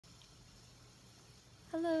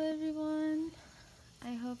Hello everyone,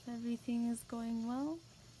 I hope everything is going well.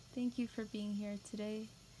 Thank you for being here today.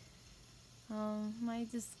 My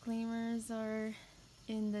disclaimers are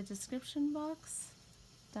in the description box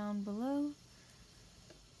down below.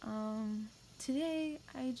 Today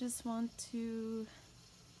I just want to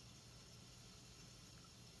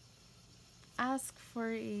ask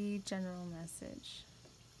for a general message.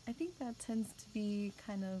 I think that tends to be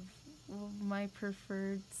kind of my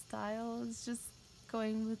preferred style, is just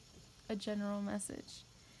going with a general message.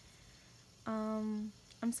 I'm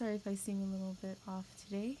sorry if I seem a little bit off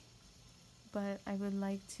today, but I would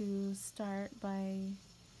like to start by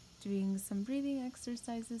doing some breathing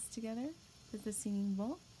exercises together with the singing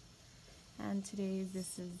bowl. And today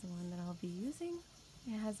this is the one that I'll be using.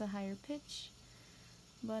 It has a higher pitch,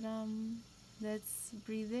 but let's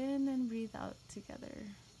breathe in and breathe out together.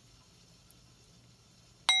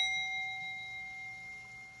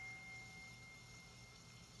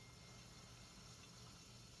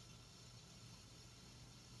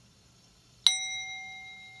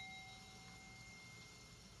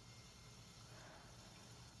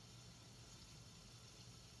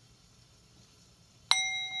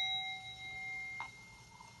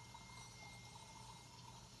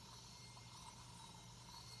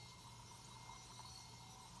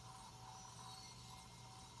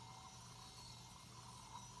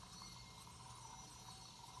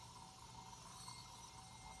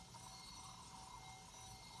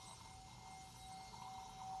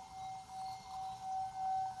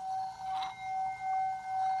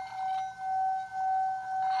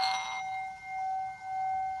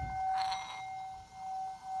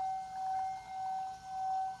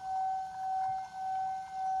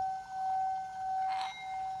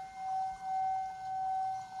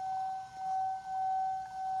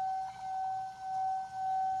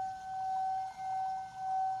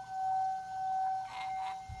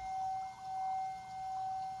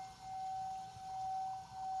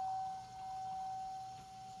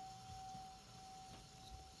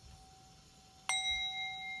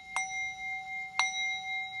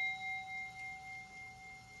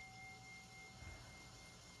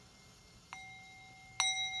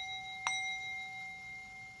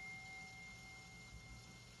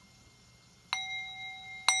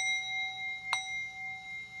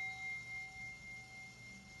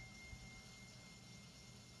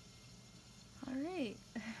 Alright.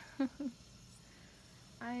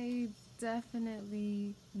 I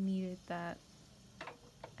definitely needed that,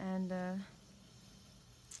 and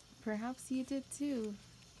perhaps you did too.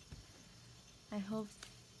 I hope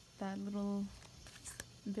that little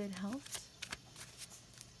bit helped.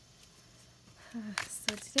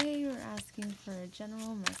 So today we're asking for a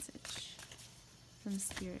general message from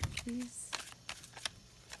Spirit, please.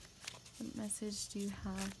 What message do you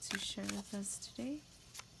have to share with us today?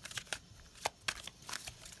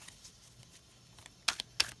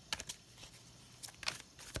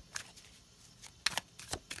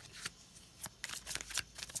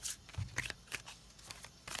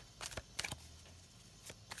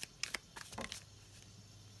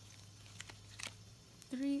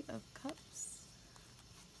 Three of Cups.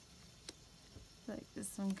 I feel like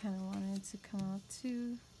this one kind of wanted to come out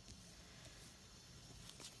too.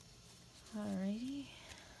 Alrighty.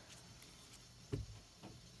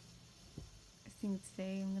 I think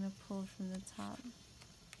today I'm going to pull from the top.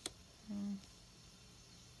 Let's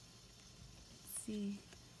see.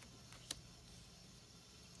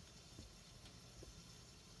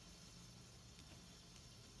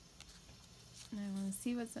 And I want to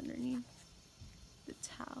see what's underneath. The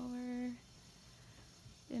Tower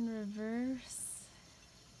in reverse.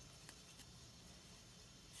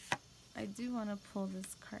 I do want to pull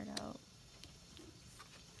this card out.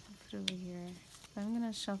 I'll put it over here. But I'm going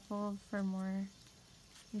to shuffle for more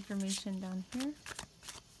information down here.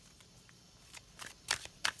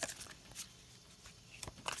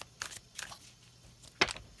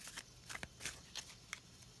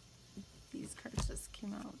 These cards just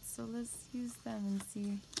came out, so let's use them and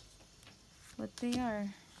see what they are.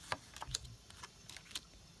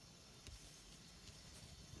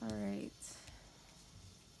 Alright.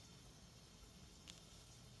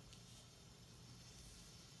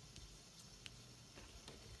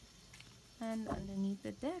 And underneath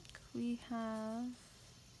the deck we have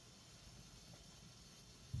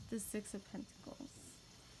the Six of Pentacles.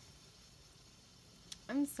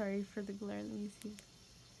 I'm sorry for the glare, let me see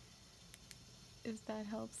if that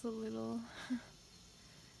helps a little.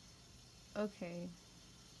 Okay.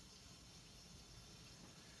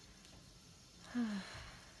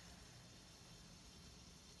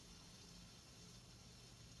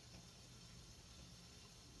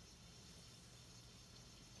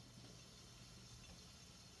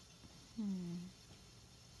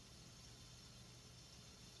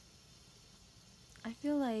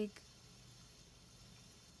 feel like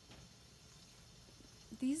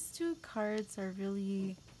these two cards are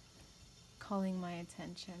really calling my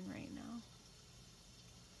attention right now.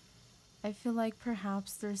 I feel like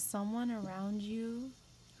perhaps there's someone around you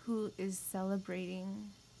who is celebrating.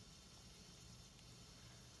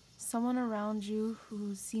 Someone around you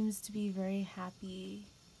who seems to be very happy.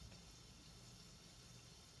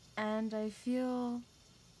 And I feel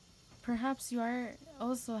perhaps you are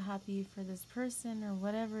also happy for this person or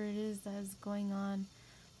whatever it is that is going on.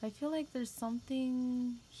 I feel like there's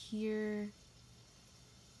something here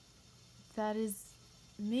that is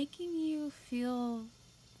making you feel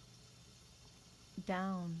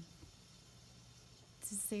down,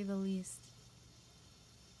 to say the least.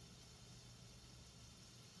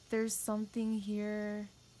 There's something here,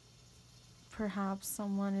 perhaps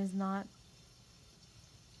someone is not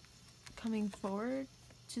coming forward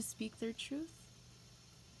to speak their truth.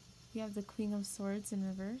 You have the Queen of Swords in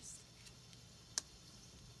reverse.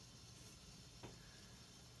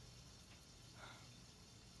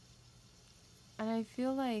 And I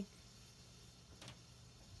feel like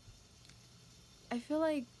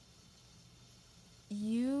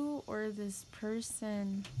you or this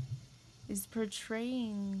person is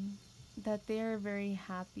portraying that they are very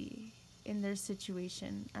happy in their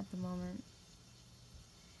situation at the moment.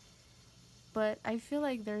 But I feel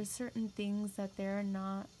like there are certain things that they're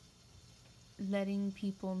not letting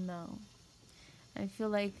people know. I feel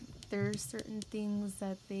like there are certain things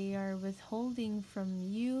that they are withholding from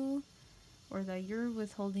you, or that you're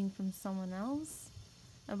withholding from someone else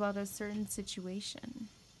about a certain situation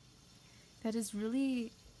that is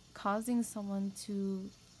really causing someone to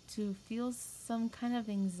feel some kind of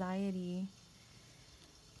anxiety.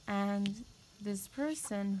 And this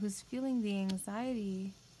person who's feeling the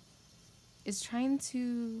anxiety is trying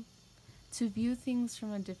to view things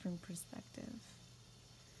from a different perspective.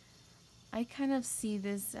 I kind of see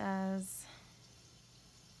this as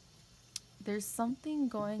there's something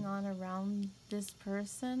going on around this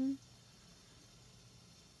person,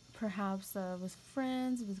 perhaps with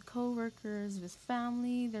friends, with coworkers, with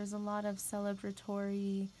family. There's a lot of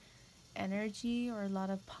celebratory energy, or a lot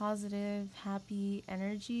of positive, happy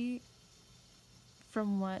energy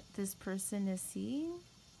from what this person is seeing.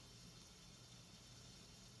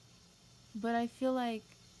 But I feel like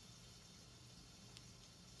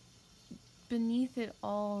beneath it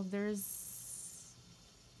all, there's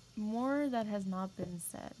more that has not been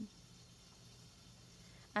said.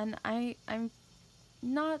 And I'm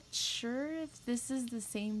not sure if this is the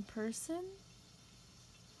same person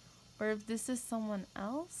or if this is someone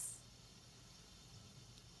else.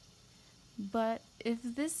 But if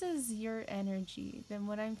this is your energy, then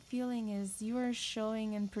what I'm feeling is you are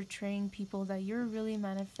showing and portraying people that you're really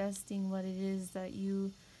manifesting what it is that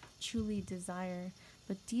you truly desire.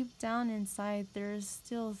 But deep down inside, there's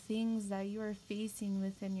still things that you are facing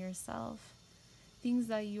within yourself. Things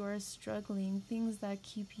that you are struggling, things that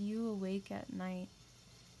keep you awake at night.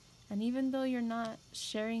 And even though you're not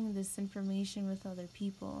sharing this information with other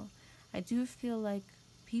people, I do feel like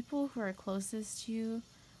people who are closest to you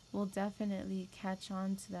will definitely catch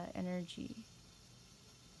on to that energy.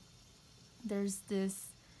 There's this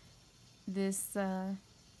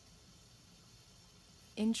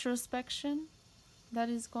introspection that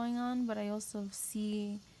is going on, but I also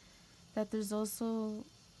see that there's also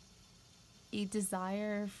a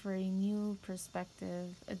desire for a new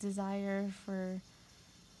perspective, a desire for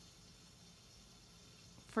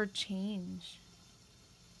change,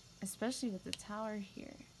 especially with the Tower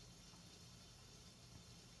here.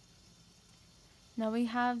 Now we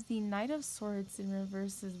have the Knight of Swords in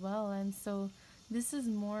reverse as well, and so this is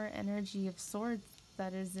more energy of swords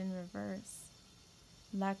that is in reverse.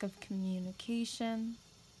 Lack of communication,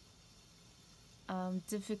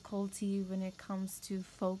 difficulty when it comes to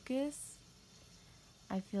focus.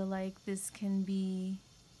 I feel like this can be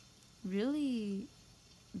really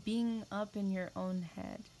being up in your own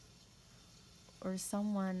head, or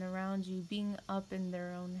someone around you being up in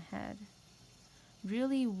their own head,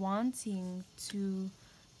 really wanting to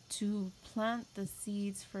plant the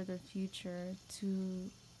seeds for the future, to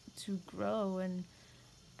grow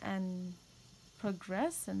and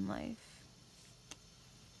progress in life.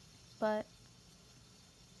 But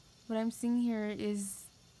what I'm seeing here is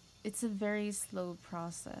it's a very slow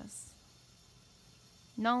process.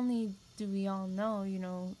 Not only do we all know,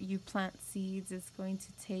 you plant seeds, it's going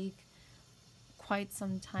to take quite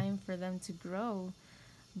some time for them to grow,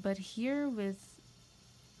 but here with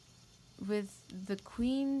the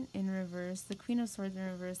Queen in reverse, the Queen of Swords in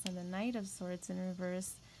reverse, and the Knight of Swords in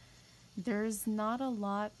reverse, There's not a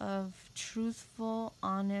lot of truthful,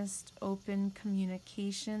 honest, open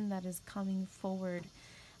communication that is coming forward.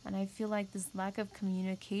 And I feel like this lack of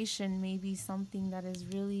communication may be something that is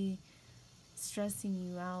really stressing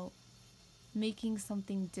you out, making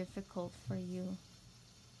something difficult for you.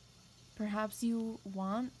 Perhaps you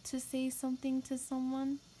want to say something to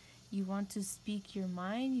someone, you want to speak your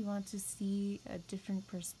mind, you want to see a different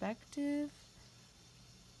perspective.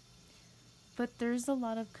 But there's a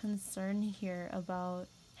lot of concern here about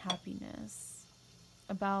happiness,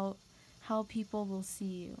 about how people will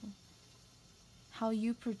see you, how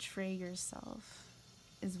you portray yourself,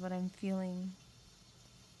 is what I'm feeling.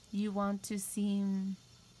 You want to seem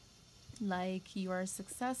like you are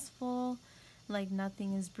successful, like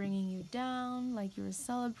nothing is bringing you down, like you're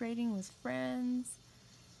celebrating with friends.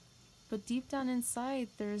 But deep down inside,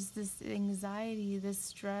 there's this anxiety, this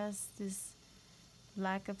stress, this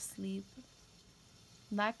lack of sleep,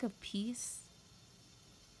 lack of peace,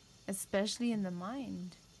 especially in the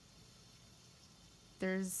mind.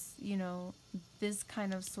 There's, this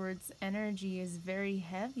kind of swords energy is very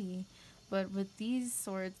heavy, but with these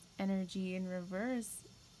swords energy in reverse,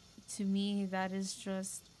 to me, that is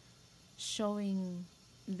just showing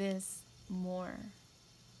this more,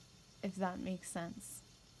 if that makes sense.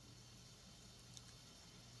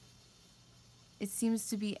 It seems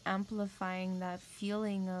to be amplifying that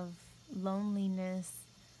feeling of loneliness,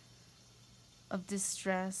 of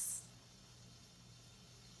distress,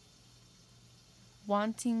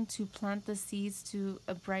 wanting to plant the seeds to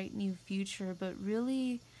a bright new future, but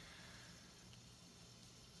really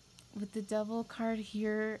with the Devil card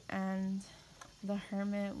here and the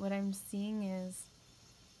Hermit, what I'm seeing is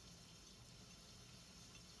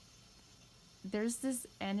there's this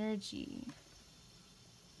energy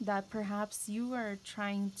that perhaps you are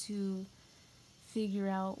trying to figure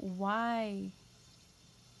out why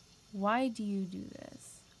do you do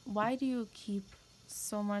this? Why do you keep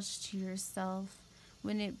so much to yourself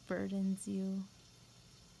when it burdens you?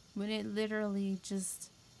 When it literally just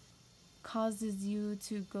causes you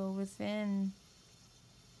to go within,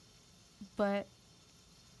 but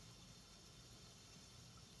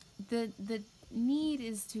the need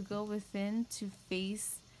is to go within to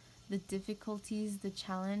face the difficulties, the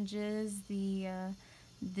challenges,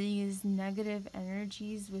 these negative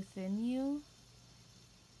energies within you.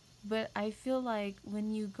 But I feel like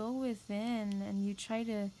when you go within and you try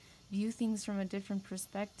to view things from a different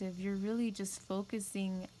perspective, you're really just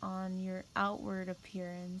focusing on your outward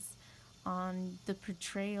appearance, on the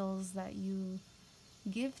portrayals that you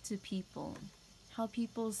give to people, how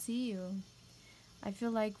people see you. I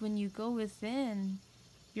feel like when you go within,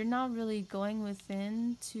 you're not really going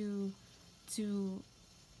within to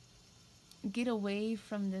get away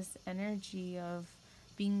from this energy of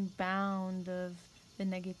being bound, of the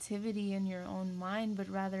negativity in your own mind, but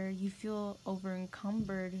rather you feel over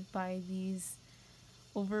encumbered by these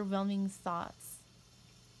overwhelming thoughts.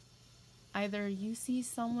 Either you see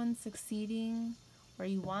someone succeeding or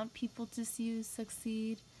you want people to see you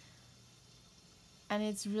succeed, and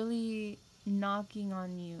it's really knocking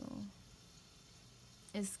on you.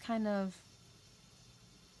 It's kind of,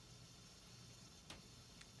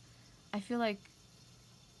 I feel like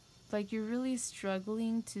you're really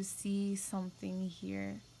struggling to see something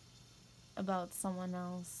here about someone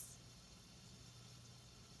else.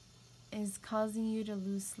 Is causing you to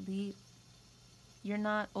lose sleep. You're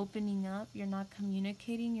not opening up, you're not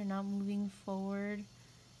communicating, you're not moving forward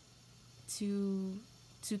to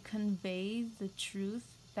convey the truth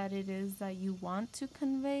that it is that you want to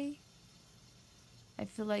convey. I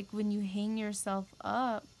feel like when you hang yourself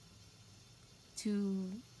up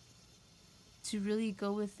to really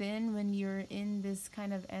go within, when you're in this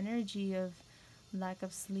kind of energy of lack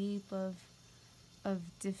of sleep, of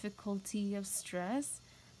difficulty, of stress,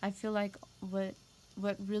 I feel like what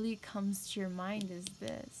really comes to your mind is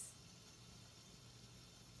this.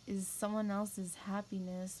 Is someone else's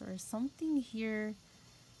happiness or something here.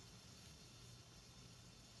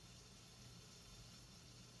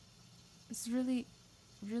 It's really,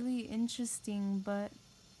 really interesting, but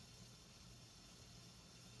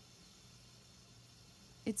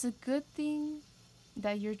it's a good thing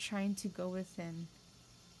that you're trying to go within.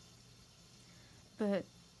 But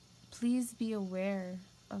please be aware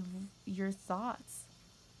of your thoughts.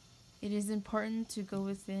 It is important to go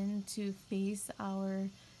within, to face our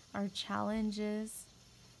challenges,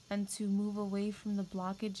 and to move away from the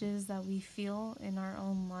blockages that we feel in our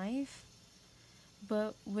own life.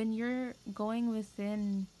 But when you're going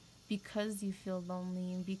within because you feel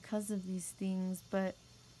lonely and because of these things, but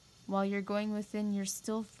while you're going within, you're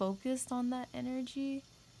still focused on that energy,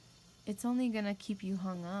 it's only going to keep you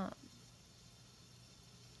hung up.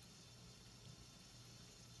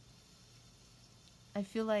 I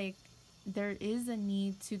feel like there is a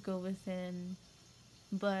need to go within,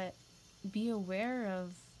 but be aware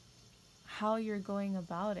of how you're going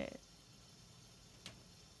about it.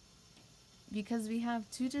 Because we have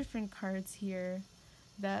two different cards here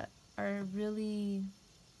that are really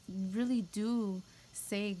do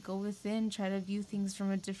say go within, try to view things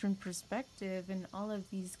from a different perspective, and all of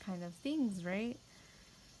these kind of things, right?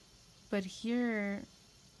 But here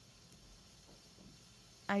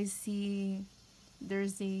I see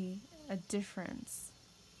there's a difference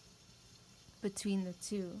between the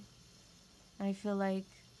two. I feel like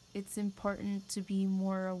it's important to be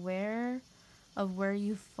more aware of where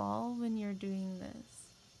you fall when you're doing this.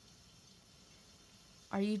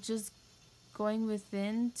 Are you just going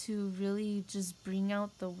within to really just bring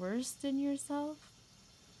out the worst in yourself?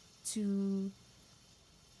 To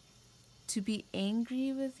be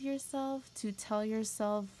angry with yourself? To tell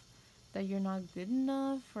yourself that you're not good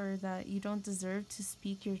enough or that you don't deserve to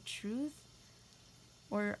speak your truth?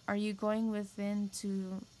 Or are you going within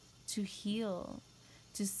to heal,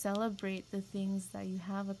 to celebrate the things that you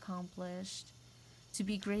have accomplished, to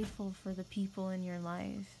be grateful for the people in your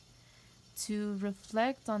life, to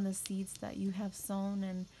reflect on the seeds that you have sown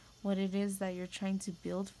and what it is that you're trying to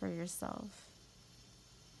build for yourself?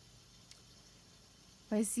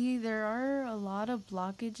 I see there are a lot of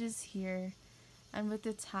blockages here, and with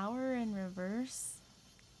the Tower in reverse,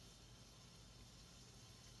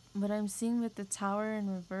 what I'm seeing with the Tower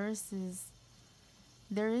in reverse is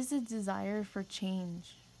there is a desire for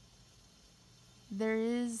change. There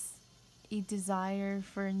is a desire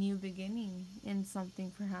for a new beginning in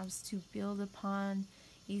something, perhaps to build upon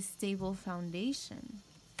a stable foundation.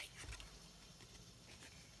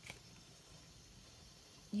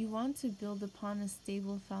 You want to build upon a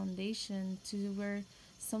stable foundation to where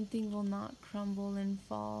something will not crumble and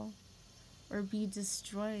fall or be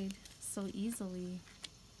destroyed so easily.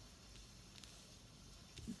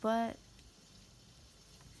 But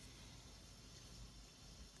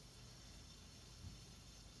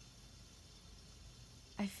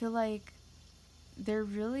I feel like there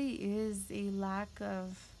really is a lack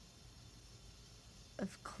of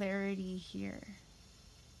clarity here.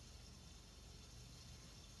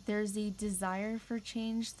 There's a desire for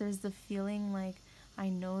change. There's the feeling like, I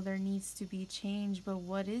know there needs to be change, but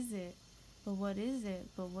what is it? But what is it?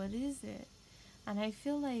 But what is it? And I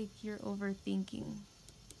feel like you're overthinking.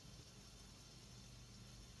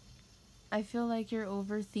 I feel like you're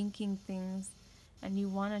overthinking things and you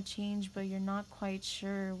want to change, but you're not quite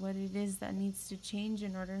sure what it is that needs to change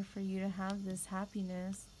in order for you to have this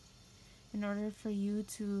happiness, in order for you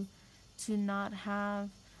to not have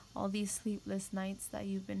all these sleepless nights that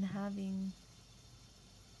you've been having.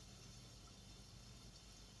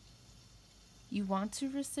 You want to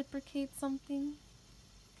reciprocate something.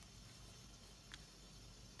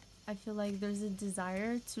 I feel like there's a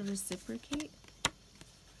desire to reciprocate.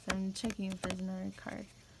 So I'm checking if there's another card.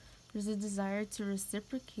 There's a desire to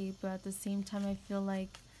reciprocate, but at the same time I feel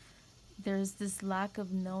like there's this lack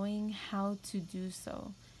of knowing how to do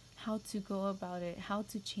so, how to go about it, how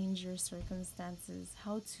to change your circumstances,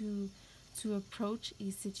 how to approach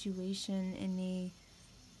a situation in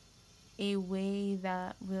a way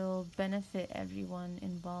that will benefit everyone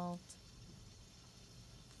involved.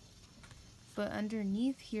 But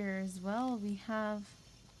underneath here as well, we have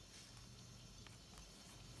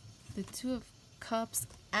the Two of Cups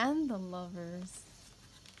and the Lovers.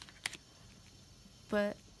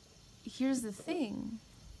 But here's the thing.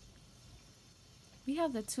 We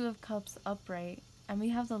have the Two of Cups upright, and we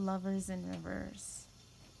have the Lovers in reverse.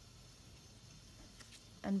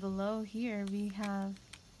 And below here, we have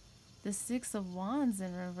the Six of Wands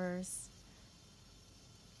in reverse.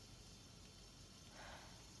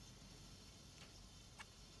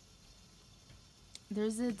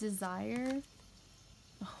 There's a desire.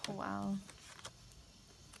 Oh, wow.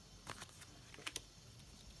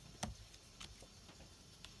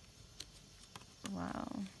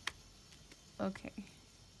 Wow. Okay.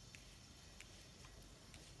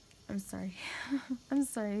 I'm sorry. I'm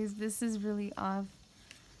sorry. This is really off.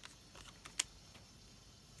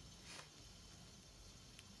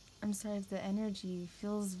 I'm sorry if the energy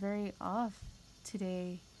feels very off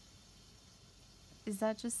today. Is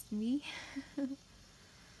that just me?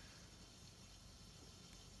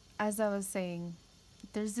 As I was saying,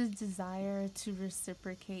 there's a desire to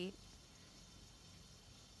reciprocate.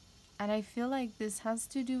 And I feel like this has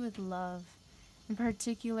to do with love. In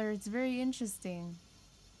particular, it's very interesting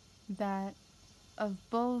that of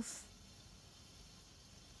both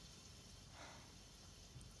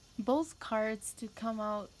cards to come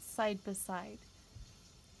out side by side,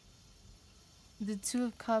 the Two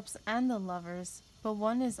of Cups and the Lovers, but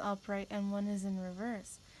one is upright and one is in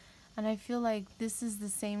reverse. And I feel like this is the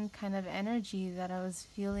same kind of energy that I was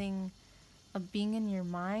feeling of being in your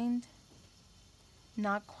mind,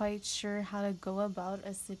 not quite sure how to go about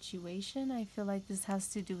a situation. I feel like this has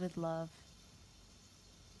to do with love.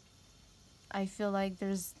 I feel like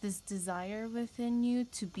there's this desire within you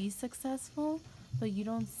to be successful, but you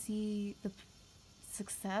don't see the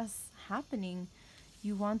success happening.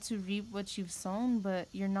 You want to reap what you've sown, but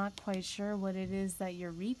you're not quite sure what it is that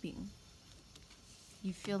you're reaping.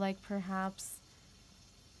 You feel like perhaps,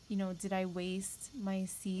 did I waste my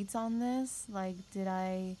seeds on this? Like, did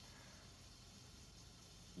I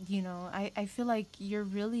feel like you're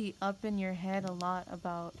really up in your head a lot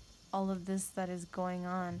about all of this that is going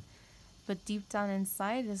on. But deep down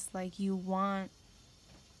inside, it's like you want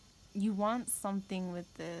something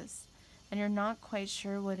with this, and you're not quite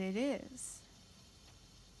sure what it is.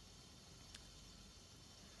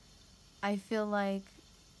 I feel like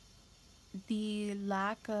the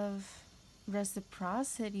lack of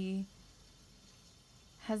reciprocity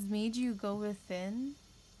has made you go within,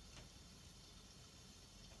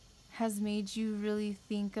 has made you really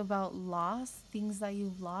think about loss, things that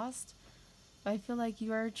you've lost. I feel like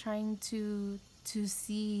you are trying to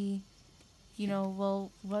see,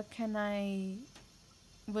 well,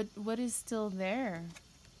 what is still there?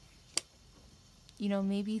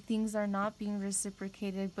 Maybe things are not being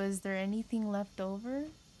reciprocated, but is there anything left over?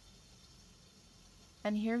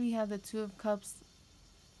 And here we have the Two of Cups.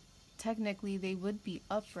 Technically, they would be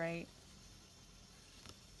upright,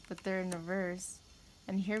 but they're in reverse.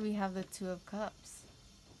 And here we have the Two of Cups.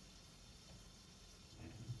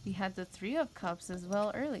 We had the Three of Cups as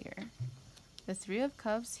well earlier. The Three of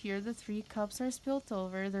Cups, here the three cups are spilt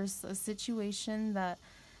over. There's a situation that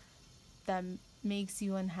makes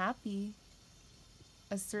you unhappy.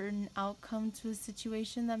 A certain outcome to a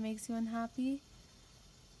situation that makes you unhappy.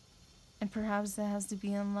 And perhaps it has to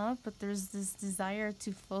be in love, but there's this desire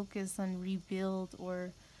to focus on rebuild,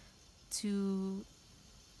 or to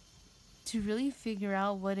really figure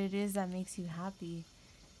out what it is that makes you happy.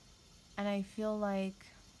 And I feel like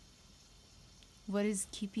what is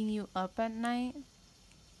keeping you up at night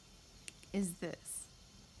is this.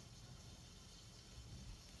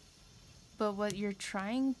 But what you're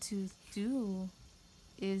trying to do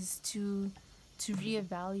is to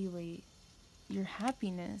reevaluate your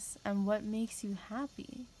happiness and what makes you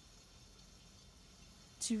happy.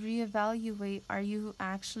 To reevaluate, are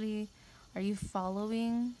you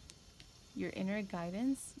following your inner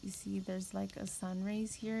guidance? You see there's like a sun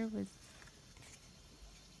rays here with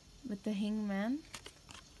the hangman,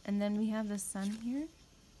 and then we have the sun here,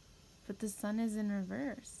 but the sun is in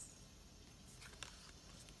reverse.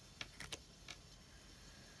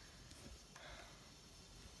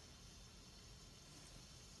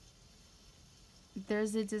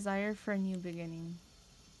 There's a desire for a new beginning,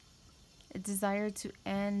 a desire to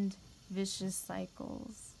end vicious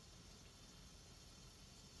cycles,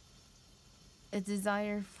 a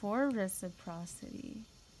desire for reciprocity,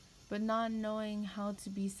 but not knowing how to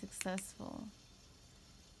be successful,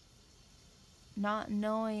 not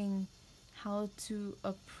knowing how to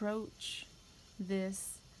approach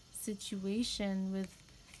this situation with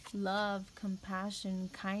love, compassion,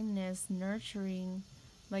 kindness, nurturing,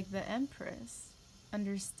 like the Empress,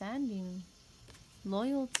 understanding,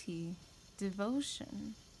 loyalty,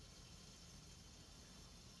 devotion.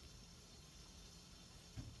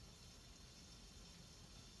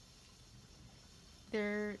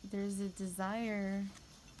 There's a desire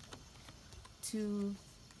to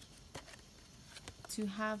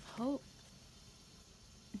have hope,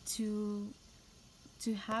 to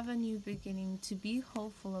have a new beginning, to be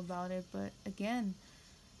hopeful about it. But again,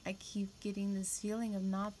 I keep getting this feeling of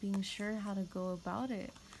not being sure how to go about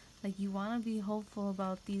it. Like, you want to be hopeful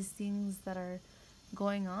about these things that are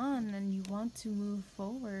going on, and you want to move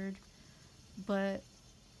forward, but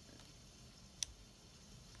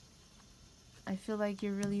I feel like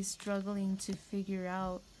you're really struggling to figure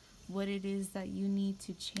out what it is that you need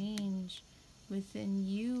to change within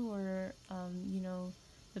you, or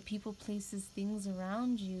the people, places, things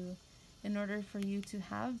around you, in order for you to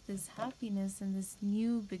have this happiness and this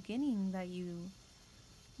new beginning that you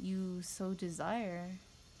so desire.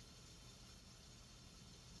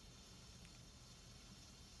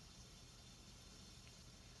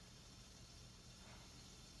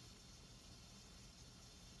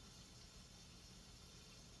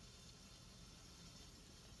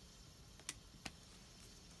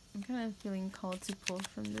 I'm kind of feeling called to pull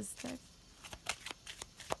from this deck.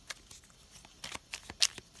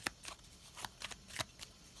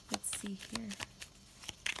 Let's see here.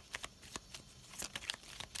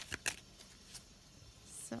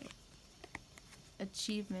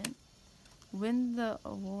 achievement, win the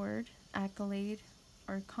award, accolade,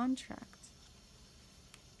 or contract.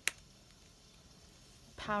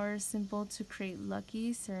 Power symbol to create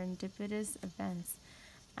lucky, serendipitous events.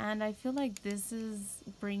 And I feel like this is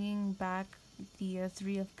bringing back the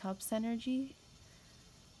Three of Cups energy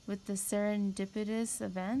with the serendipitous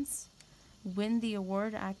events. Win the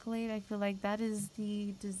award, accolade. I feel like that is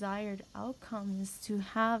the desired outcome, is to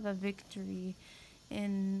have a victory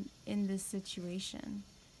in this situation.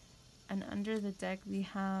 And under the deck we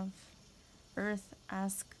have Earth.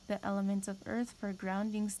 Ask the element of Earth for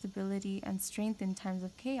grounding, stability, and strength in times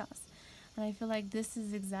of chaos. And I feel like this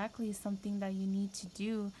is exactly something that you need to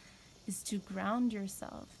do, is to ground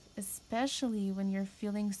yourself, especially when you're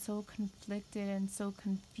feeling so conflicted and so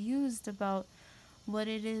confused about what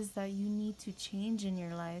it is that you need to change in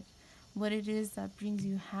your life, what it is that brings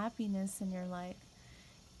you happiness in your life.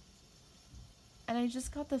 And I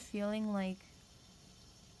just got the feeling like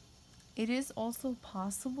it is also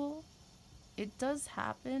possible, it does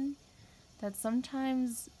happen, that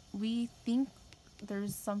sometimes we think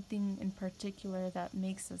there's something in particular that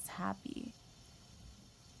makes us happy.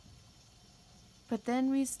 But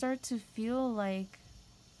then we start to feel like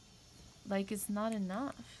it's not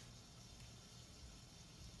enough.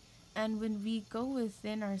 And when we go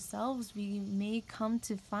within ourselves, we may come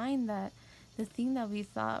to find that the thing that we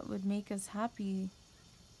thought would make us happy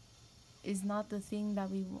is not the thing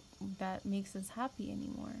that makes us happy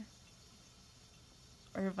anymore.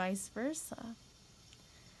 Or vice versa.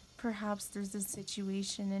 Perhaps there's a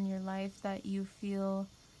situation in your life that you feel,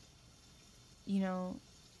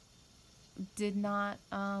 did not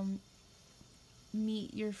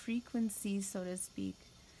meet your frequency, so to speak.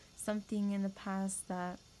 Something in the past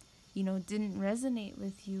that, didn't resonate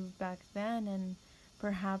with you back then, and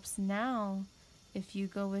perhaps now, if you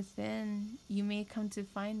go within, you may come to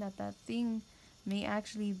find that that thing may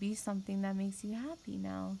actually be something that makes you happy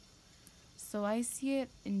now. So I see it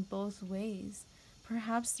in both ways.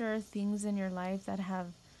 Perhaps there are things in your life that have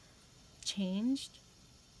changed,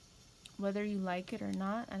 whether you like it or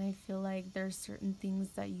not, and I feel like there's certain things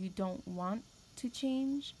that you don't want to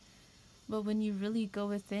change. But when you really go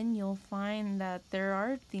within, you'll find that there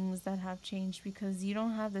are things that have changed because you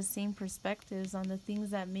don't have the same perspectives on the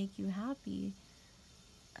things that make you happy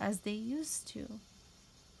as they used to.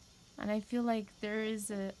 And I feel like there is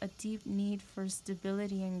a deep need for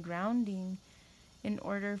stability and grounding in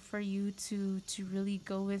order for you to really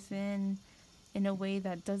go within in a way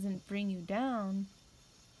that doesn't bring you down,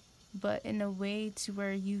 but in a way to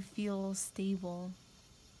where you feel stable,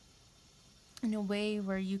 in a way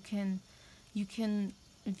where you can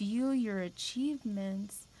view your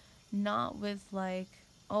achievements not with like,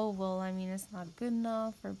 oh, well, I mean, it's not good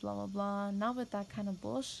enough or blah, blah, blah, not with that kind of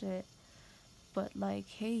bullshit, but like,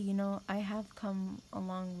 hey, I have come a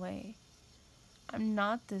long way. I'm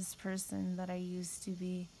not this person that I used to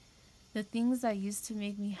be. The things that used to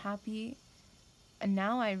make me happy, and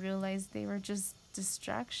now I realize they were just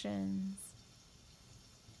distractions.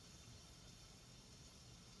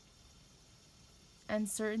 And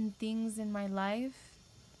certain things in my life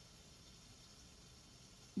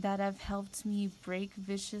that have helped me break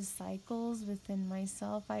vicious cycles within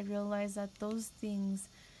myself, I realize that those things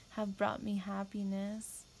have brought me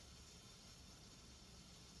happiness.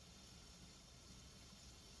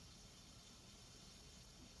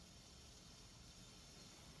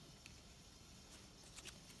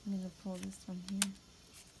 I'm going to pull this one here.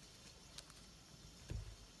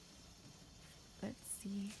 Let's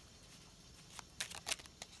see.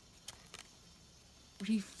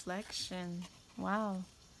 Reflection. Wow.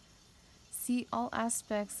 See all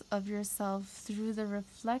aspects of yourself through the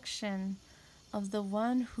reflection of the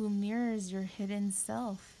one who mirrors your hidden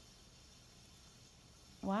self.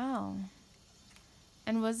 Wow.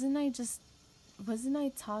 And wasn't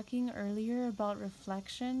I talking earlier about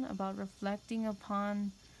reflection, about reflecting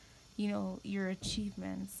upon, your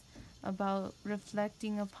achievements, about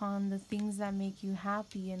reflecting upon the things that make you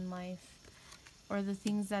happy in life, or the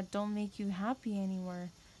things that don't make you happy anymore,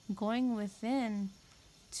 going within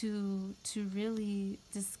to really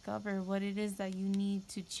discover what it is that you need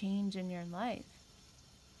to change in your life.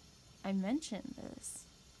 I mentioned this.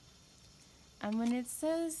 And when it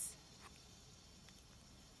says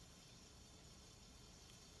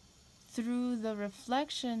through the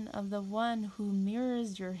reflection of the one who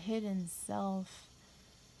mirrors your hidden self,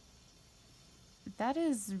 that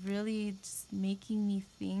is really just making me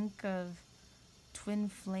think of twin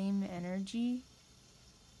flame energy.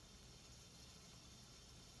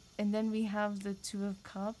 And then we have the Two of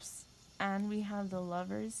Cups, and we have the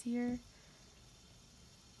Lovers here.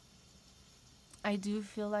 I do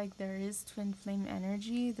feel like there is twin flame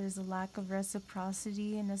energy. There's a lack of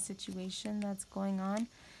reciprocity in a situation that's going on.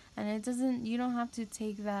 And it doesn't, you don't have to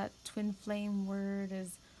take that twin flame word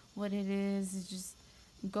as what it is. It's just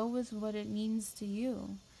go with what it means to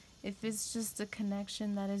you. If it's just a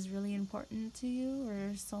connection that is really important to you, or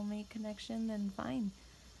a soulmate connection, then fine.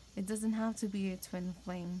 It doesn't have to be a twin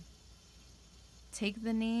flame. Take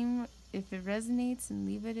the name if it resonates and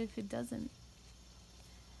leave it if it doesn't.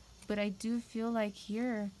 But I do feel like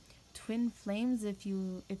here, twin flames, if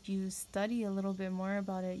you study a little bit more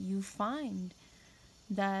about it, you find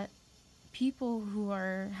that people who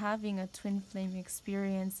are having a twin flame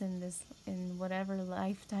experience in whatever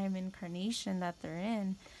lifetime incarnation that they're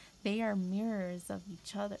in, they are mirrors of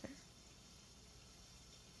each other.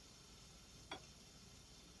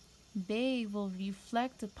 They will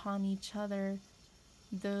reflect upon each other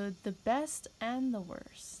the best and the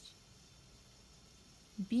worst.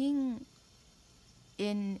 Being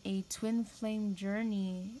in a twin flame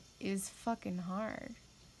journey is fucking hard.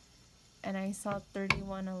 And I saw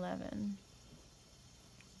 3111.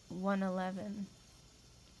 111.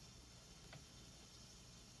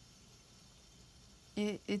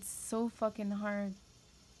 It's so fucking hard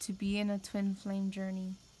to be in a twin flame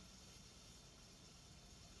journey.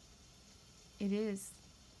 It is.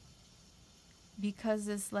 Because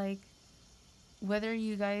it's like, whether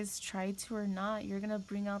you guys try to or not, you're gonna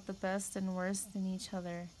bring out the best and worst in each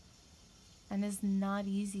other. And it's not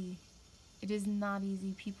easy. It is not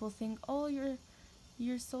easy. People think, oh,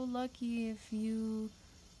 you're so lucky if you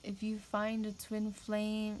find a twin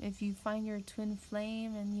flame, if you find your twin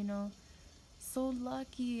flame, and so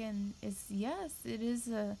lucky. And it's, yes, it is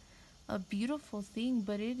a beautiful thing,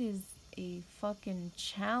 but it is a fucking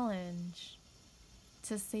challenge,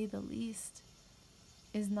 to say the least.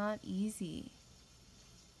 It's not easy.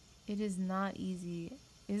 It is not easy.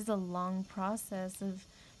 It is a long process of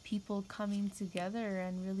people coming together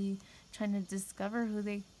and really trying to discover who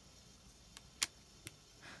they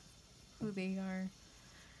are.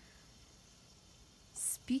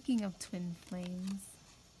 Speaking of twin flames,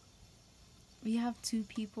 we have two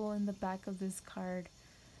people in the back of this card,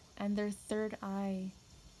 and their third eye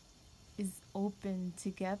is open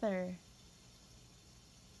together.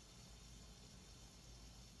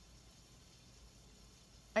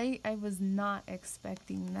 I was not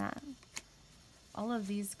expecting that. All of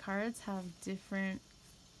these cards have different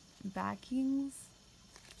backings,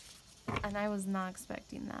 and I was not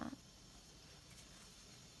expecting that.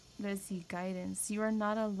 Let's see, guidance. You are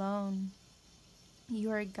not alone. You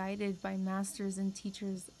are guided by masters and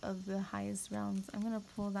teachers of the highest realms. I'm going to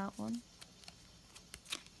pull that one.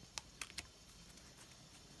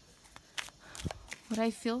 What I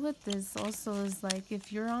feel with this also is like,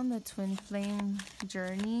 if you're on the twin flame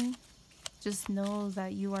journey, just know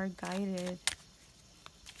that you are guided.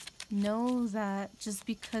 Know that just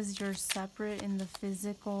because you're separate in the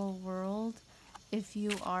physical world, if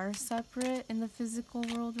you are separate in the physical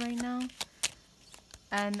world right now,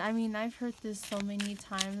 and I mean, I've heard this so many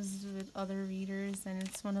times with other readers, and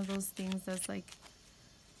it's one of those things that's like,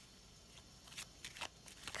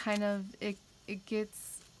 kind of, it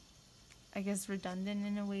gets, I guess, redundant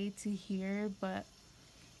in a way to hear, but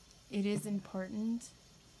it is important.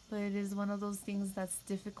 But it is one of those things that's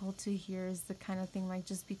difficult to hear, is the kind of thing like,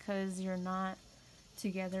 just because you're not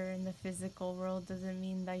together in the physical world doesn't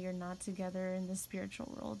mean that you're not together in the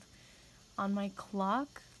spiritual world. On my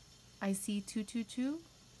clock, I see 222,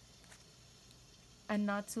 and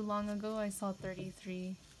not too long ago I saw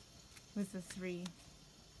 33 with a 3.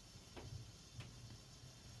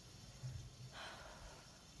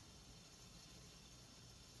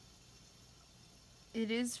 It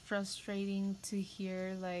is frustrating to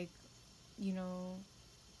hear, like,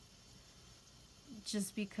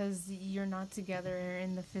 just because you're not together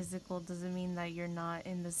in the physical doesn't mean that you're not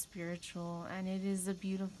in the spiritual. And it is a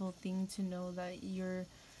beautiful thing to know that your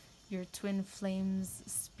twin flame's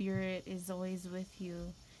spirit is always with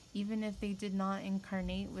you. Even if they did not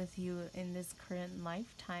incarnate with you in this current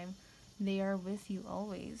lifetime, they are with you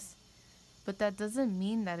always. But that doesn't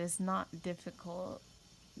mean that it's not difficult.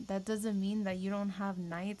 That doesn't mean that you don't have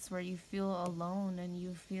nights where you feel alone and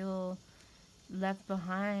you feel left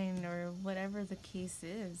behind, or whatever the case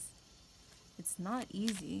is. It's not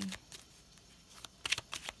easy.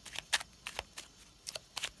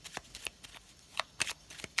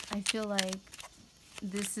 I feel like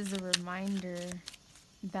this is a reminder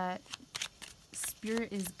that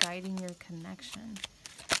spirit is guiding your connection.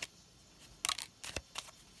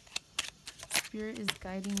 Spirit is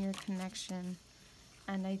guiding your connection.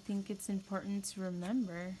 And I think it's important to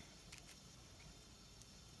remember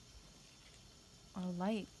our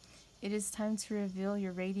light. It is time to reveal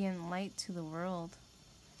your radiant light to the world.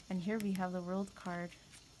 And here we have the World card.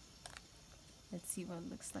 Let's see what it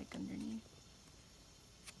looks like underneath.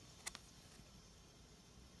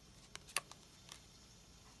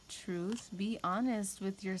 Truth. Be honest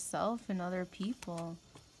with yourself and other people.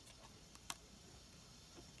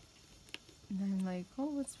 And I'm like,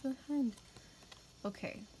 oh, what's behind?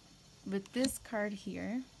 Okay, with this card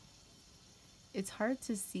here, it's hard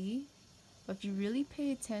to see, but if you really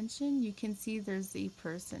pay attention, you can see there's a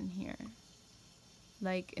person here,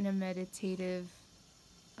 like in a meditative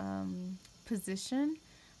position,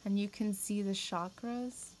 and you can see the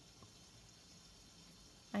chakras.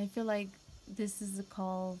 I feel like this is a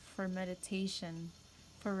call for meditation,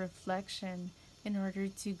 for reflection, in order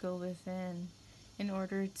to go within, in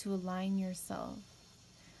order to align yourself.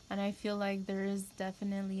 And I feel like there is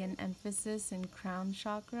definitely an emphasis in crown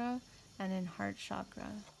chakra and in heart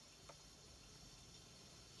chakra.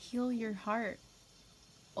 Heal your heart.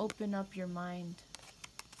 Open up your mind.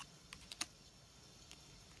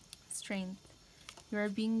 Strength. You are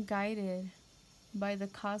being guided by the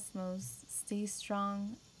cosmos. Stay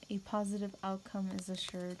strong. A positive outcome is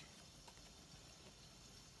assured.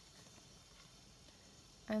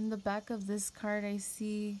 And the back of this card, I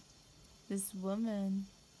see this woman.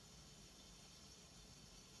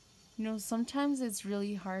 You know, sometimes it's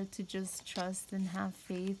really hard to just trust and have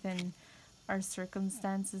faith in our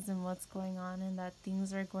circumstances and what's going on, and that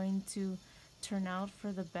things are going to turn out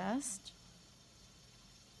for the best.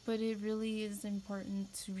 But it really is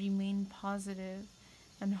important to remain positive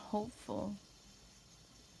and hopeful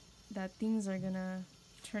that things are gonna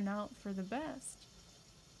turn out for the best.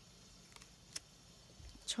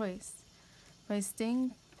 Choice. By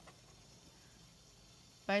staying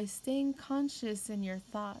conscious in your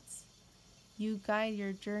thoughts, you guide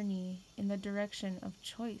your journey in the direction of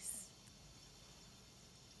choice.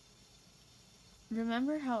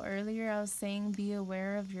 Remember how earlier I was saying be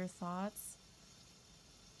aware of your thoughts?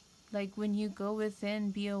 Like when you go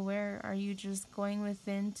within, be aware, are you just going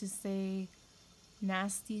within to say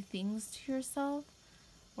nasty things to yourself?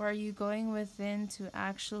 Or are you going within to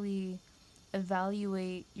actually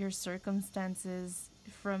evaluate your circumstances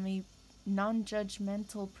from a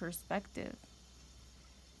non-judgmental perspective?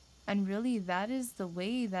 And really, that is the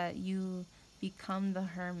way that you become the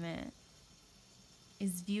hermit,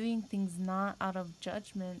 is viewing things not out of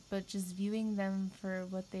judgment, but just viewing them for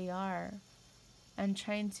what they are, and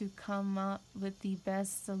trying to come up with the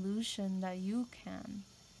best solution that you can,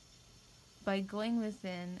 by going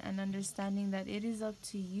within and understanding that it is up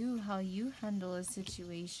to you how you handle a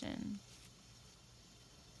situation.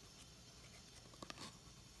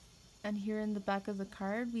 And here in the back of the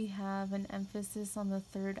card, we have an emphasis on the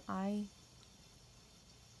third eye.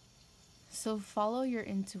 So follow your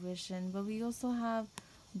intuition, but we also have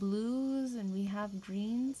blues and we have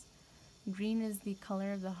greens. Green is the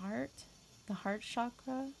color of the heart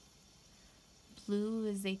chakra. Blue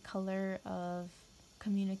is a color of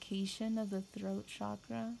communication, of the throat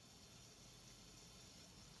chakra.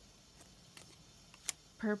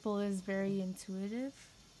 Purple is very intuitive.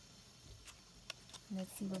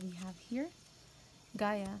 Let's see what we have here.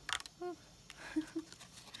 Gaia.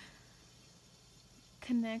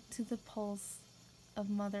 Connect to the pulse of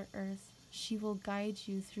Mother Earth. She will guide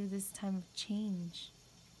you through this time of change.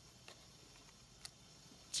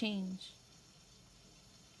 Change.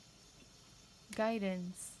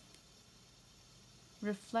 Guidance.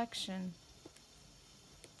 Reflection.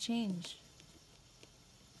 Change.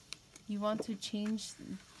 You want to change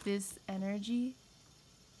this energy?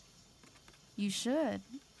 You should.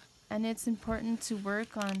 And it's important to work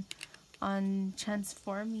on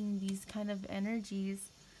transforming these kind of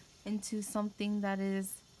energies into something that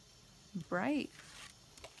is bright.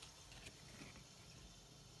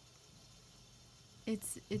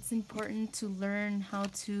 It's important to learn how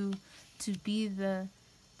to be the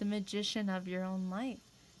magician of your own life.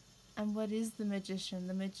 And what is the magician?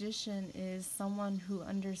 The magician is someone who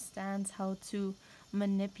understands how to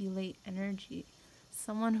manipulate energy.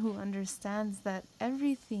 Someone who understands that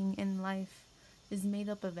everything in life is made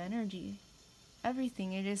up of energy.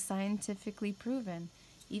 Everything. It is scientifically proven.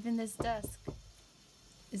 Even this desk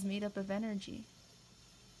is made up of energy.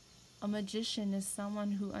 A magician is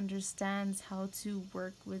someone who understands how to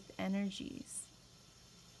work with energies.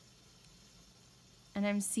 And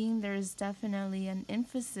I'm seeing there's definitely an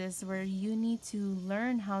emphasis where you need to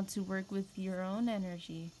learn how to work with your own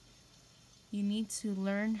energy. You need to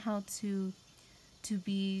learn how to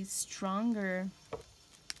be stronger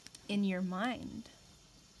in your mind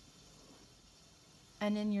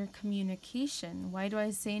and in your communication. Why do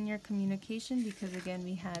I say in your communication? Because again,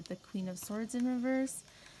 we had the Queen of Swords in reverse.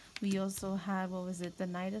 We also had, what was it, the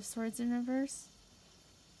Knight of Swords in reverse.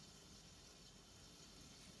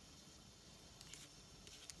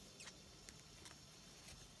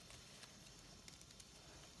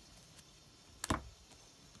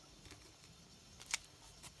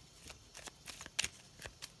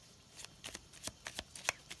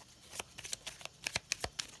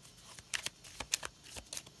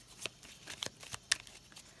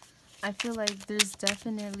 I feel like there's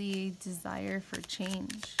definitely a desire for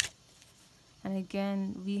change. And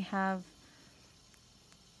again, we have,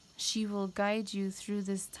 she will guide you through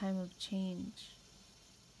this time of change.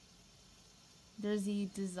 There's a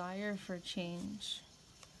desire for change,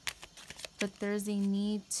 but there's a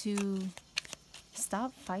need to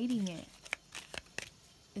stop fighting it,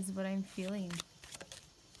 is what I'm feeling.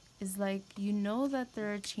 Is like, you know that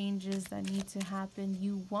there are changes that need to happen.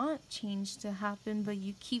 You want change to happen, but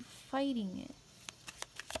you keep fighting it.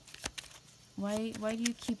 Why do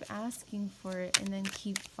you keep asking for it and then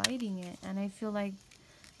keep fighting it? And I feel like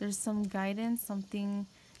there's some guidance, something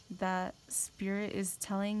that Spirit is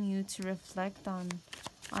telling you to reflect on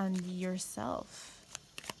yourself,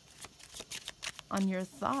 on your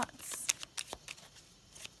thoughts.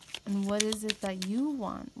 And what is it that you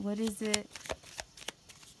want? What is it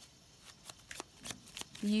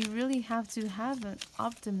you really have to have an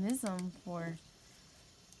optimism for?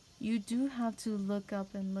 You do have to look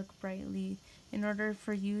up and look brightly in order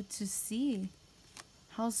for you to see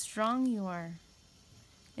how strong you are.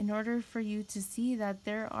 In order for you to see that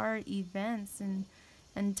there are events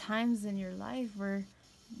and times in your life where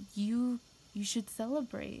you should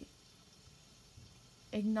celebrate.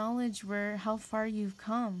 Acknowledge how far you've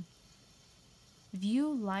come.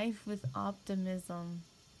 View life with optimism.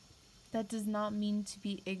 That does not mean to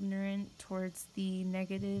be ignorant towards the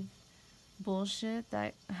negative bullshit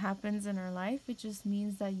that happens in our life. It just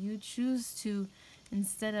means that you choose to,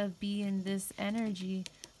 instead of be in this energy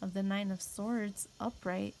of the Nine of Swords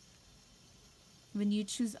upright, when you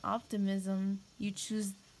choose optimism, you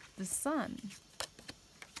choose the sun.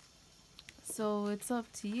 So it's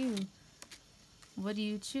up to you. What do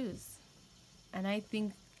you choose? And I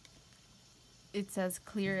think it's as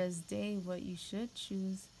clear as day what you should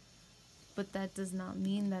choose, but that does not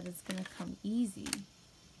mean that it's going to come easy.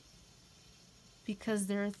 Because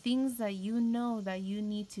there are things that you know that you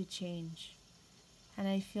need to change. And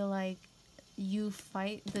I feel like you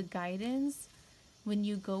fight the guidance. When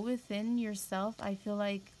you go within yourself, I feel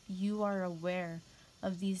like you are aware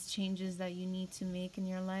of these changes that you need to make in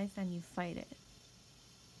your life, and you fight it.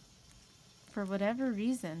 For whatever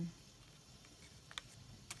reason.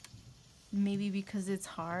 Maybe because it's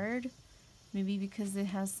hard. Maybe because it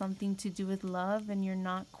has something to do with love and you're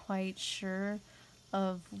not quite sure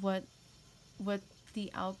of what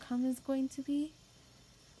the outcome is going to be.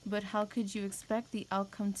 But how could you expect the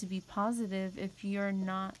outcome to be positive if you're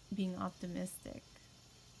not being optimistic?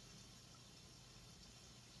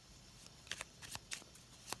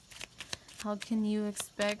 How can you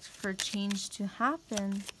expect for change to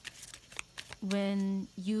happen when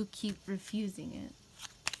you keep refusing it?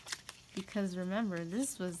 Because remember,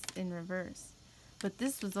 this was in reverse, but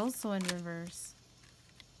this was also in reverse.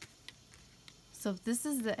 So if this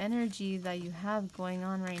is the energy that you have going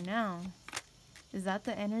on right now, is that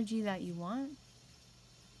the energy that you want?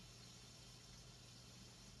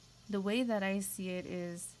 The way that I see it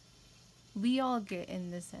is, we all get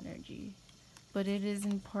in this energy, but it is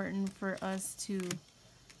important for us to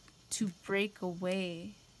break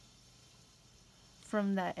away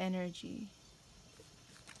from that energy,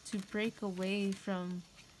 to break away from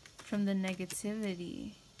the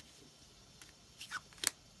negativity.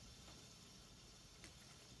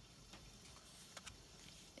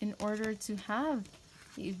 In order to have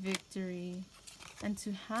a victory and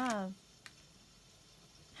to have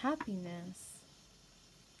happiness.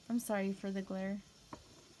 I'm sorry for the glare.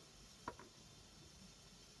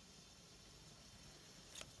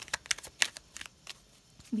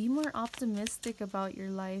 Be more optimistic about your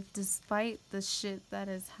life despite the shit that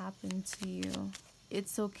has happened to you.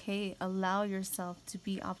 It's okay. Allow yourself to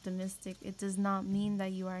be optimistic. It does not mean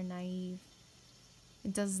that you are naive.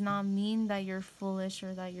 It does not mean that you're foolish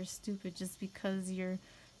or that you're stupid just because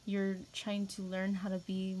you're trying to learn how to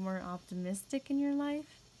be more optimistic in your life.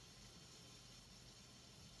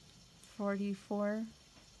 44,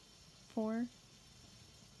 4.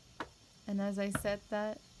 And as I said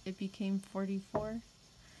that, it became 44.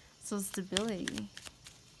 So stability.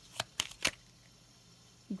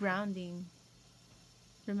 Grounding.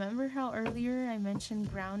 Remember how earlier I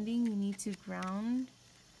mentioned grounding? You need to ground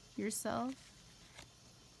yourself.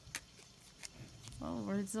 Oh,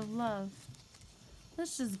 words of love.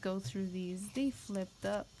 Let's just go through these. They flipped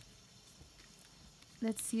up.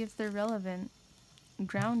 Let's see if they're relevant.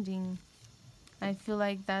 Grounding. I feel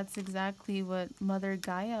like that's exactly what Mother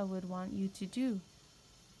Gaia would want you to do.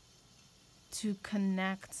 To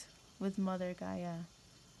connect with Mother Gaia.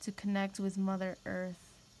 To connect with Mother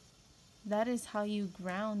Earth. That is how you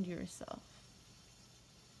ground yourself.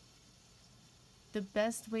 The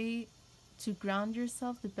best way to ground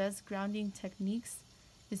yourself, the best grounding techniques,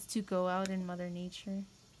 is to go out in Mother Nature.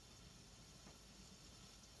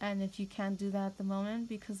 And if you can't do that at the moment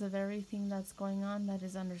because of everything that's going on, that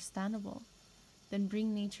is understandable. Then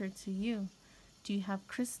bring nature to you. Do you have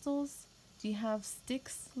crystals? Do you have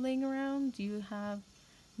sticks laying around? Do you have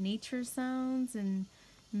nature sounds and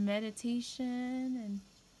meditation? And,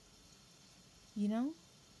 you know,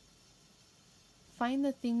 find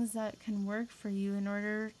the things that can work for you in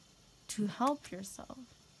order to help yourself.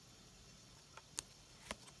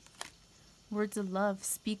 Words of love,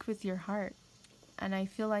 speak with your heart. And I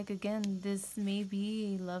feel like, again, this may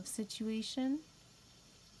be a love situation.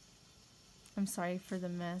 I'm sorry for the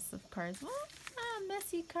mess of cards.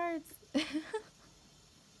 Messy cards.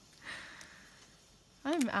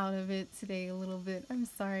 I'm out of it today a little bit. I'm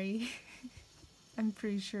sorry. I'm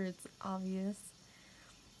pretty sure it's obvious.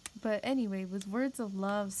 But anyway, with words of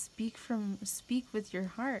love, speak with your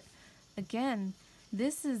heart. Again,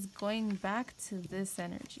 this is going back to this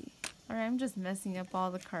energy. Alright, I'm just messing up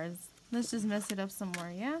all the cards. Let's just mess it up some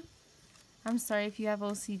more, yeah? I'm sorry if you have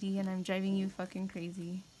OCD and I'm driving you fucking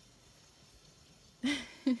crazy.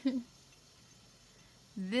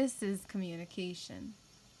 This is communication.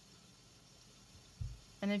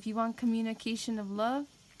 And if you want communication of love,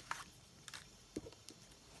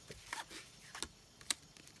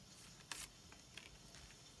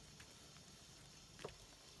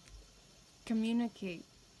 communicate.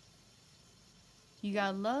 You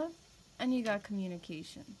got love and you got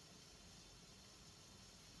communication.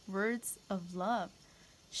 Words of love.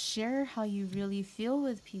 Share how you really feel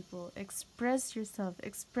with people. Express yourself.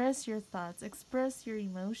 Express your thoughts. Express your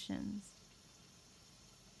emotions.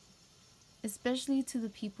 Especially to the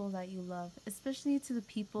people that you love. Especially to the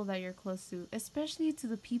people that you're close to. Especially to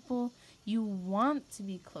the people you want to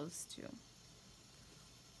be close to.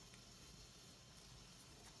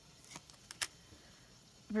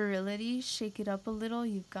 Virility, shake it up a little.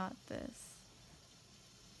 You've got this.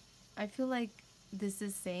 I feel like this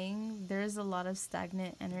is saying there's a lot of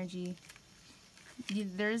stagnant energy.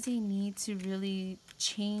 There's a need to really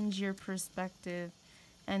change your perspective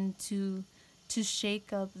and to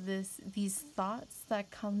shake up these thoughts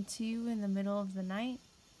that come to you in the middle of the night.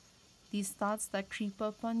 These thoughts that creep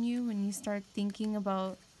up on you when you start thinking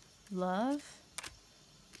about love.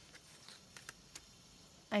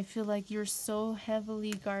 I feel like you're so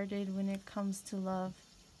heavily guarded when it comes to love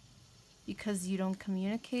because you don't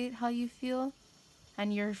communicate how you feel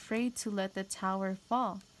and you're afraid to let the tower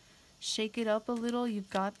fall. Shake it up a little, you've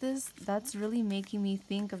got this. That's really making me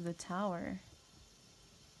think of the tower.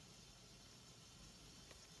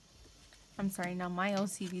 I'm sorry, now my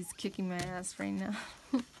OCD is kicking my ass right now.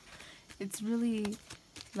 It's really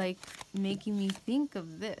like making me think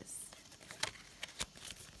of this.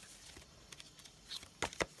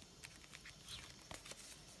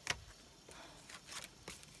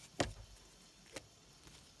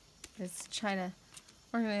 Let's try to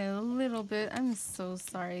organize a little bit. I'm so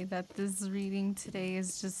sorry that this reading today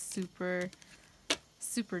is just super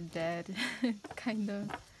dead. Kind of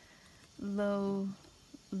low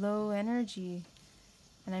energy.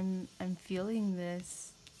 And I'm feeling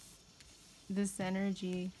this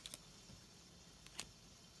energy.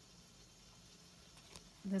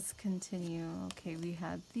 Let's continue. Okay, we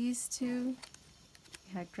had these two.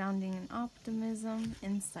 We had grounding and optimism,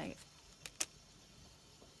 insight.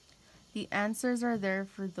 The answers are there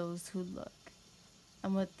for those who look.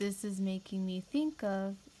 And what this is making me think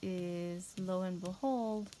of is, lo and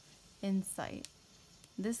behold, insight.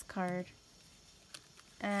 This card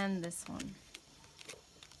and this one.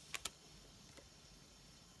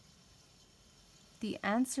 The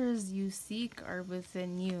answers you seek are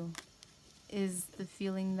within you, is the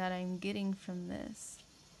feeling that I'm getting from this.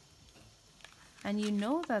 And you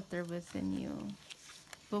know that they're within you.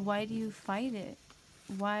 But why do you fight it?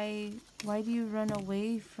 Why do you run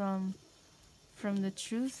away from the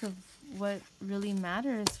truth of what really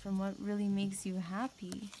matters, from what really makes you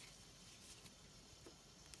happy?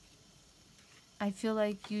 I feel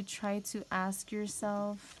like you try to ask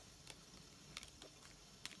yourself,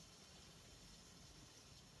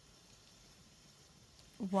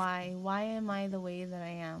 why? Why am I the way that I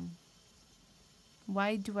am?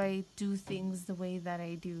 Why do I do things the way that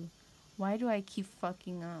I do? Why do I keep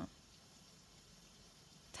fucking up?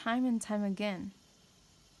 Time and time again.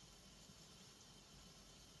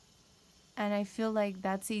 And I feel like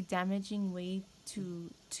that's a damaging way to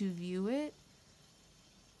view it.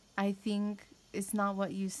 I think it's not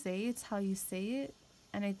what you say, it's how you say it.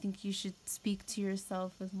 And I think you should speak to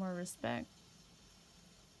yourself with more respect.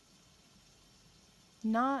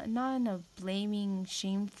 Not in a blaming,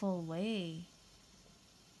 shameful way.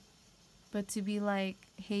 But to be like,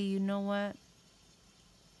 hey, you know what?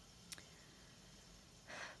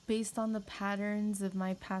 Based on the patterns of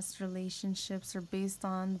my past relationships, or based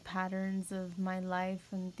on the patterns of my life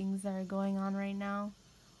and things that are going on right now,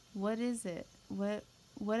 what is it? What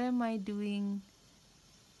am I doing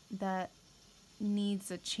that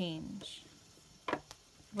needs a change?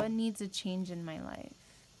 What needs a change in my life?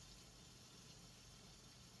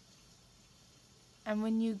 And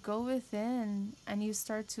when you go within and you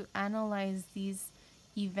start to analyze these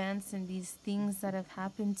events and these things that have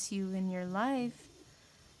happened to you in your life,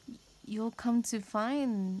 you'll come to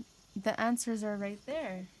find the answers are right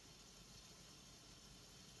there.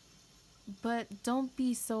 But don't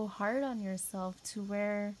be so hard on yourself to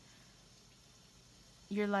where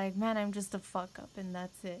you're like, man, I'm just a fuck up and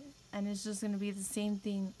that's it. And it's just going to be the same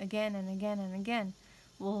thing again and again and again.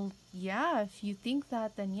 Well, yeah, if you think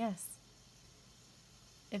that, then yes.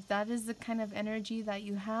 If that is the kind of energy that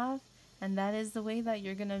you have, and that is the way that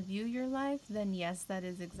you're going to view your life, then yes, that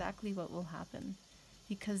is exactly what will happen.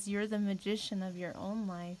 Because you're the magician of your own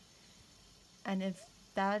life. And if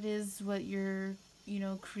that is what you're,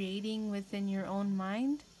 creating within your own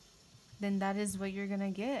mind, then that is what you're going to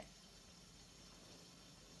get.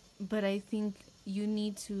 But I think you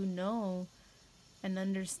need to know and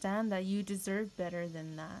understand that you deserve better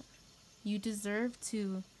than that. You deserve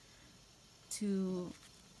to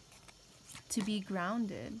be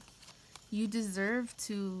grounded. You deserve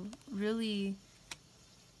to really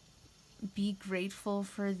be grateful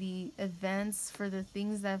for the events, for the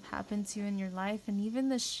things that have happened to you in your life, and even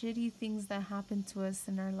the shitty things that happen to us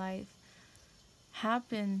in our life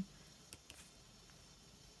happen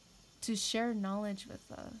to share knowledge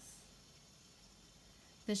with us.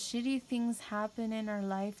 The shitty things happen in our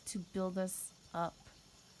life to build us up,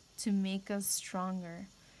 to make us stronger.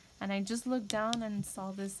 And I just looked down and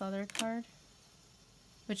saw this other card,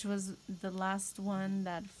 which was the last one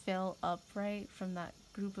that fell upright from that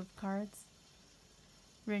group of cards.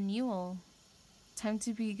 Renewal. Time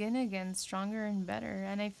to begin again, stronger and better.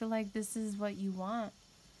 And I feel like this is what you want.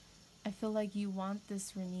 I feel like you want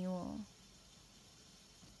this renewal.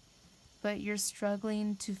 But you're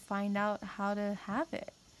struggling to find out how to have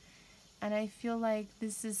it. And I feel like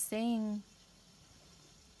this is saying,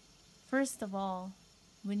 first of all,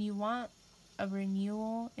 when you want a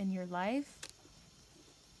renewal in your life,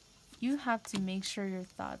 you have to make sure your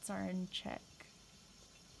thoughts are in check.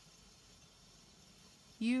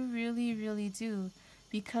 You really, really do.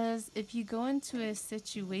 Because if you go into a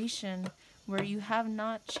situation where you have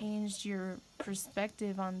not changed your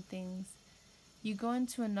perspective on things, you go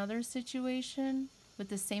into another situation with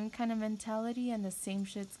the same kind of mentality and the same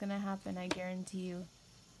shit's gonna happen, I guarantee you.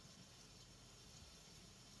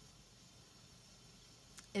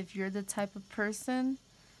 If you're the type of person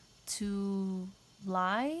to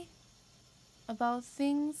lie about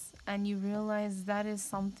things and you realize that is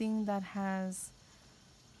something that has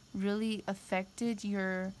really affected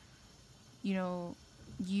your,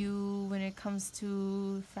 you when it comes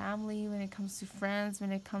to family, when it comes to friends,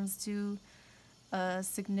 when it comes to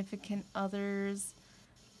significant others,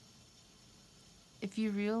 if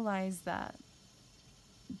you realize that,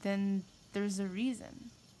 then there's a reason.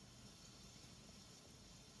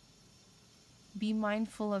 Be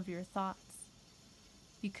mindful of your thoughts,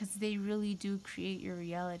 because they really do create your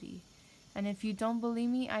reality. And if you don't believe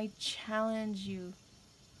me, I challenge you,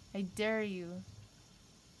 I dare you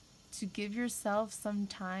to give yourself some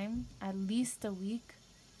time, at least a week,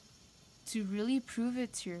 to really prove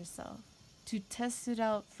it to yourself, to test it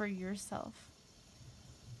out for yourself.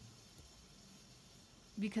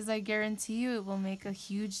 Because I guarantee you it will make a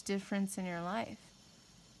huge difference in your life.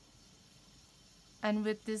 And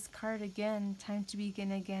with this card again, time to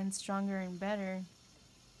begin again, stronger and better,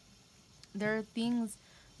 there are things,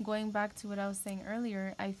 going back to what I was saying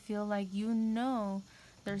earlier, I feel like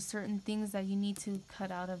there's certain things that you need to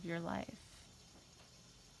cut out of your life.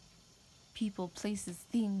 People, places,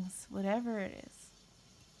 things, whatever it is.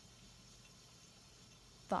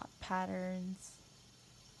 Thought patterns.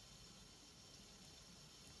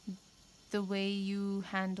 The way you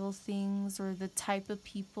handle things, or the type of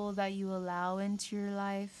people that you allow into your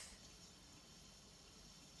life.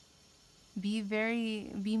 Be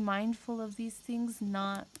mindful of these things,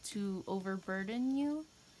 not to overburden you,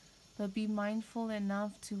 but be mindful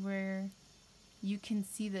enough to where you can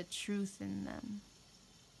see the truth in them.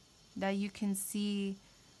 that you can see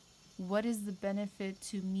what is the benefit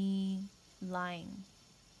to me lying.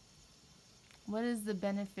 What is the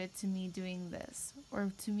benefit to me doing this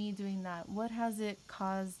or to me doing that? What has it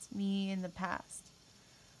caused me in the past?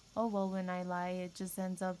 Oh, well, when I lie, it just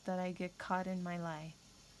ends up that I get caught in my lie.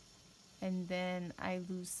 And then I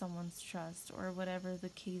lose someone's trust or whatever the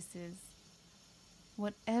case is.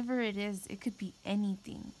 Whatever it is, it could be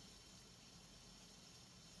anything.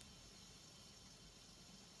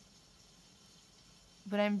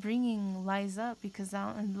 But I'm bringing lies up because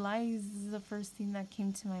lies is the first thing that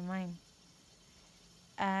came to my mind.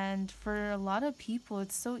 And for a lot of people,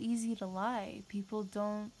 it's so easy to lie. People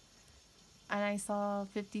don't. And I saw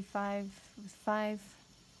 55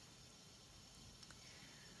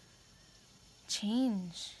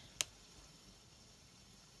 change.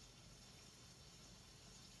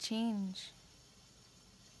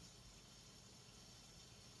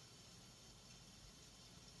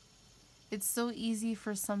 It's so easy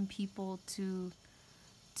for some people to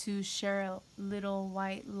share a little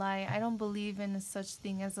white lie. I don't believe in a such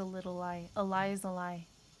thing as a little lie. A lie is a lie.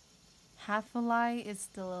 Half a lie is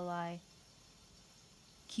still a lie.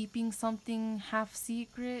 Keeping something half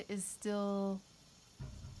secret is still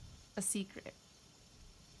a secret.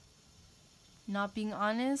 Not being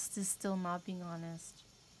honest is still not being honest.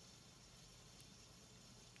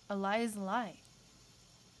 A lie is a lie.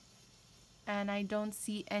 And I don't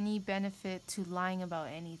see any benefit to lying about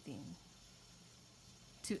anything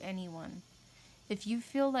to anyone. If you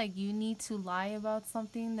feel like you need to lie about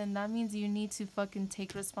something, then that means you need to fucking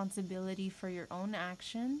take responsibility for your own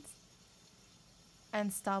actions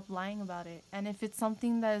and stop lying about it. And if it's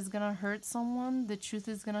something that is gonna hurt someone, the truth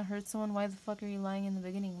is gonna hurt someone, why the fuck are you lying in the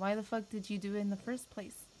beginning? Why the fuck did you do it in the first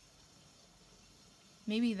place?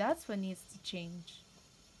 Maybe that's what needs to change.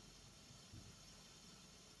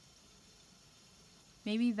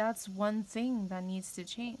 Maybe that's one thing that needs to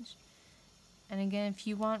change. And again, if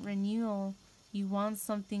you want renewal, you want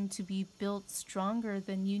something to be built stronger,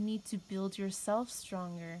 then you need to build yourself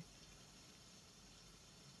stronger.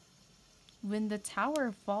 When the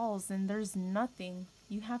tower falls and there's nothing,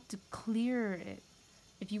 you have to clear it.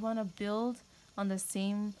 If you want to build on the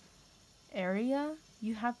same area,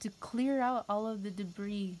 you have to clear out all of the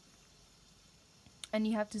debris. And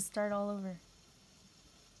you have to start all over.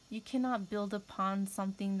 You cannot build upon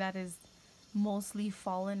something that is mostly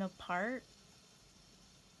fallen apart.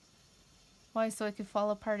 Why, so it could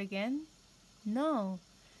fall apart again? No.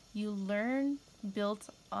 You learn based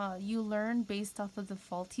off of the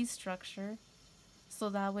faulty structure. So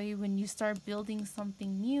that way when you start building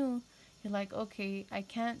something new, you're like, okay, I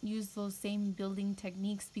can't use those same building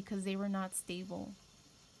techniques because they were not stable.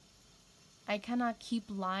 I cannot keep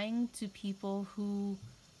lying to people who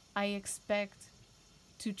I expect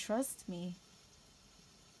to trust me.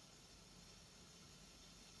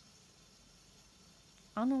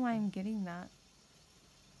 I don't know why I'm getting that.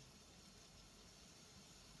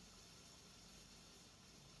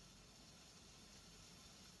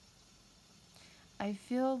 I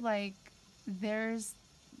feel like there's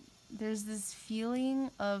this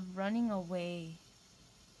feeling of running away.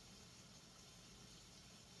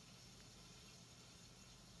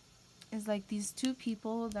 It's like these two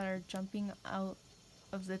people that are jumping out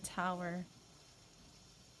of the tower.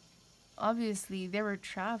 Obviously, they were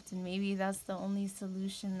trapped, and maybe that's the only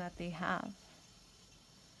solution that they have.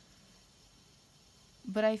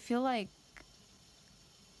 But I feel like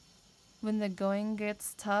when the going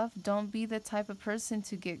gets tough, don't be the type of person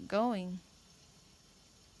to get going.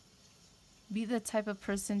 Be the type of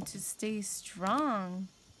person to stay strong.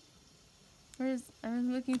 I was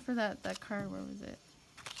looking for that card. Where was it?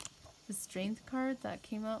 The strength card that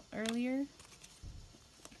came out earlier.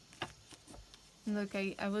 Look,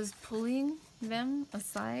 I was pulling them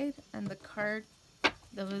aside, and the card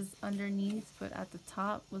that was underneath but at the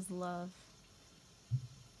top was love.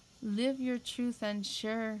 Live your truth and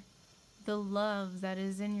share the love that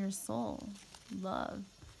is in your soul. Love.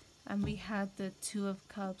 And we had the Two of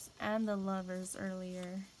Cups and the Lovers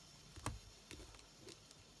earlier.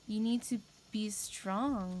 You need to be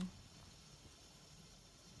strong.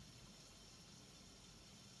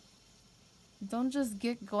 Don't just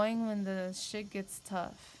get going when the shit gets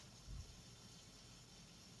tough.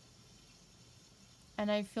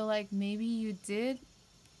 And I feel like maybe you did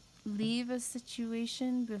leave a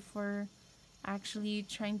situation before actually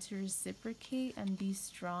trying to reciprocate and be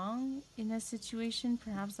strong in a situation.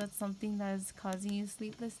 Perhaps that's something that is causing you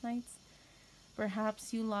sleepless nights.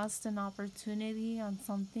 Perhaps you lost an opportunity on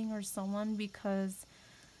something or someone because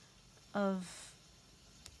of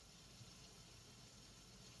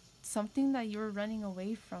something that you were running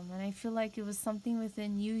away from. And I feel like it was something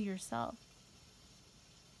within you yourself.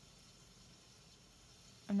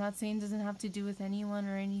 I'm not saying it doesn't have to do with anyone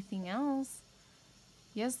or anything else.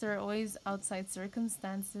 Yes, there are always outside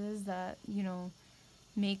circumstances that,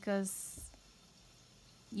 make us,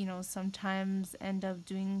 sometimes end up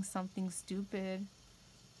doing something stupid.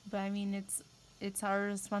 But I mean, it's our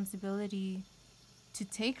responsibility to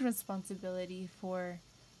take responsibility for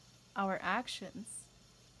our actions.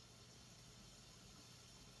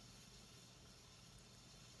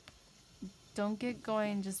 Don't get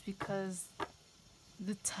going just because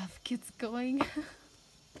the tough gets going.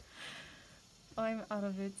 Oh, I'm out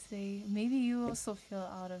of it today. Maybe you also feel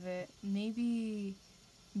out of it. Maybe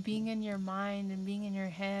being in your mind and being in your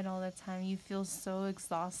head all the time, you feel so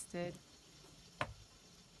exhausted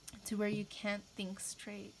to where you can't think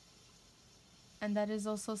straight. And that is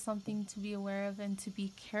also something to be aware of and to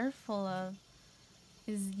be careful of,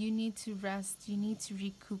 is you need to rest, you need to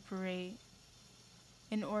recuperate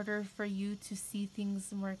in order for you to see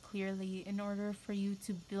things more clearly. In order for you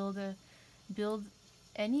to build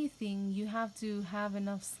anything, you have to have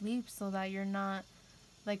enough sleep so that you're not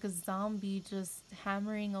like a zombie just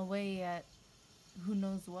hammering away at who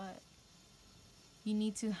knows what. You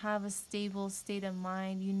need to have a stable state of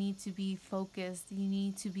mind. You need to be focused. You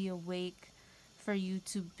need to be awake for you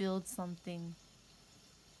to build something,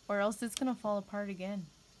 or else it's gonna fall apart again.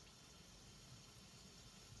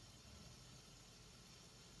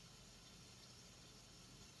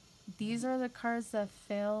 These are the cards that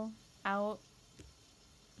fell out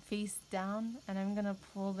face down, and I'm gonna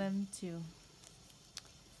pull them too.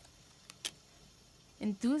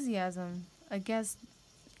 Enthusiasm. I guess,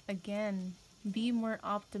 again, be more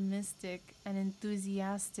optimistic and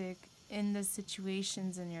enthusiastic in the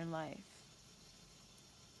situations in your life.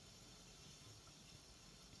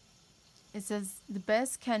 It says, the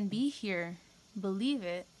best can be here. Believe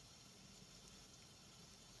it.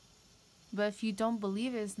 But if you don't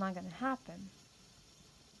believe it, it's not going to happen.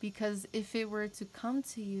 Because if it were to come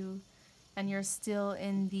to you and you're still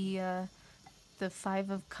in the Five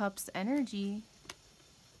of Cups energy,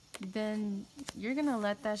 then you're going to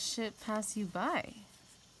let that shit pass you by.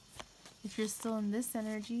 If you're still in this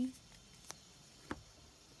energy,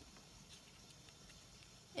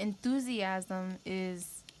 enthusiasm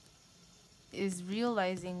is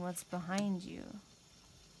realizing what's behind you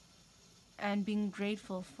and being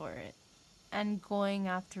grateful for it and going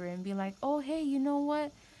after it and be like, oh, hey, you know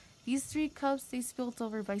what? These 3 cups, they spilt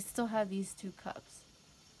over, but I still have these 2 cups.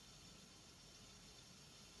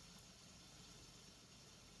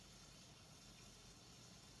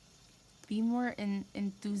 Be more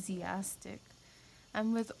enthusiastic.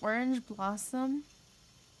 And with orange blossom,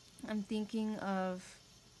 I'm thinking of,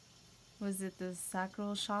 was it the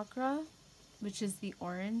sacral chakra, which is the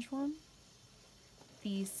orange one?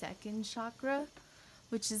 The second chakra,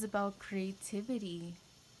 which is about creativity,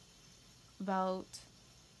 about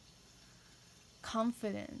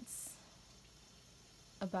confidence,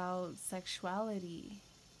 about sexuality.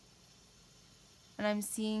 And I'm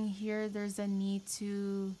seeing here there's a need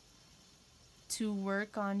to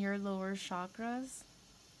work on your lower chakras.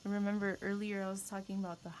 Remember earlier I was talking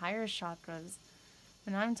about the higher chakras,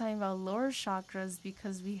 and I'm talking about lower chakras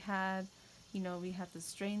because we had the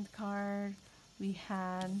strength card, we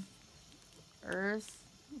had earth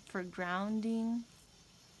for grounding.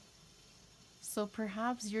 So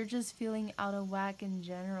perhaps you're just feeling out of whack in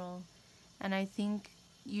general, and I think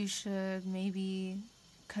you should maybe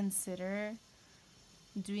consider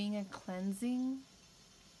doing a cleansing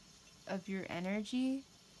of your energy,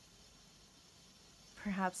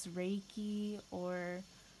 perhaps Reiki, or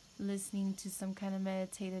listening to some kind of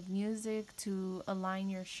meditative music to align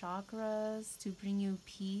your chakras, to bring you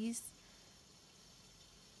peace.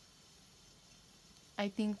 I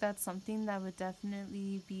think that's something that would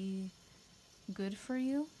definitely be good for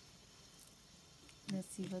you.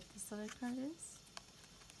 Let's see what this other card is.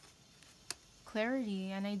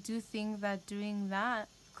 Clarity. And I do think that doing that,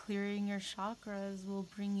 clearing your chakras, will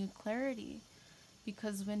bring you clarity.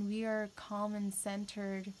 Because when we are calm and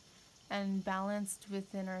centered and balanced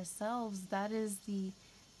within ourselves, that is the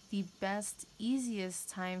best, easiest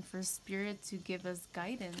time for spirit to give us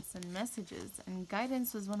guidance and messages. And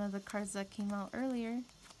guidance was one of the cards that came out earlier.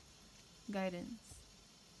 Guidance.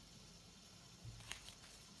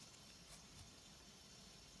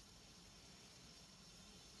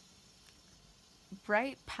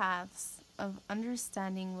 Bright paths of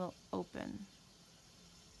understanding will open,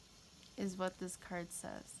 is what this card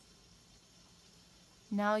says.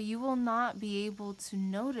 Now you will not be able to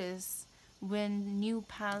notice when new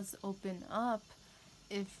paths open up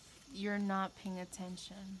if you're not paying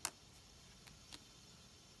attention.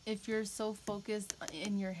 If you're so focused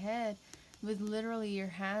in your head with literally your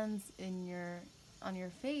hands on your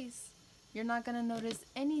face, you're not going to notice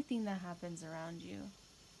anything that happens around you.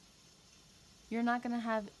 You're not going to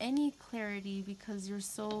have any clarity because you're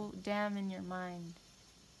so damn in your mind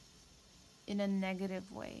in a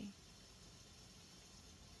negative way.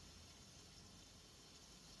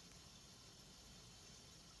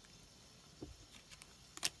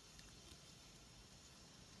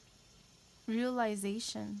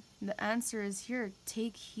 Realization. The answer is here.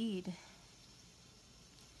 Take heed.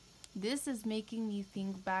 This is making me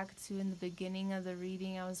think back to in the beginning of the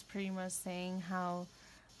reading. I was pretty much saying how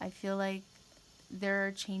I feel like there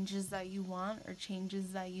are changes that you want or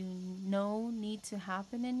changes that you know need to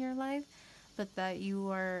happen in your life, but that you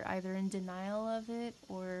are either in denial of it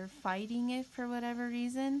or fighting it for whatever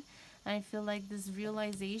reason. And I feel like this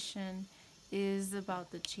realization is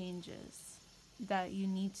about the changes that you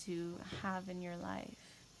need to have in your life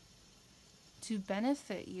to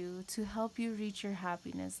benefit you, to help you reach your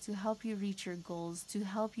happiness, to help you reach your goals, to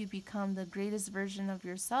help you become the greatest version of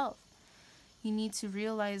yourself. You need to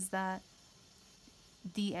realize that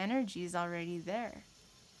the energy is already there.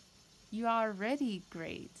 You're already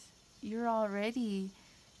great. You're already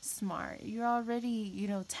smart. You're already,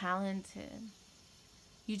 talented.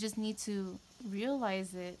 You just need to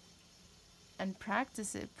realize it and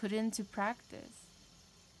practice it, put it into practice.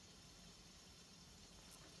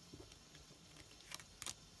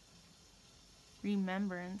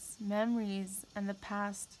 Remembrance, memories, and the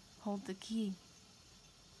past hold the key.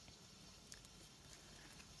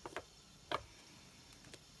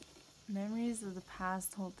 Memories of the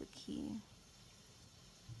past hold the key.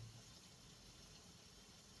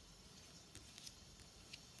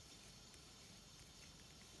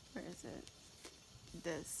 Where is it?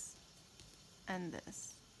 This and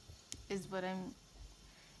this is what I'm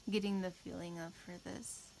getting the feeling of for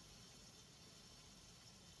this.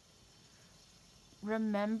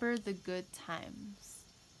 Remember the good times.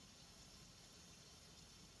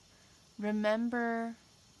 Remember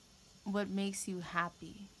what makes you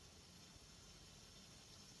happy.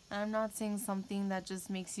 I'm not saying something that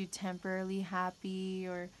just makes you temporarily happy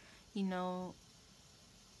or,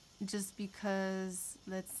 just because,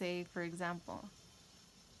 let's say, for example,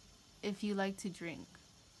 if you like to drink.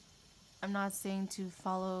 I'm not saying to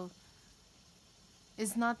follow.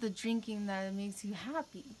 It's not the drinking that makes you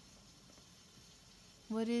happy.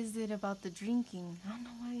 What is it about the drinking? I don't know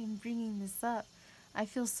why I'm bringing this up. I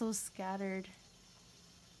feel so scattered.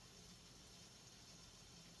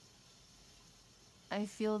 I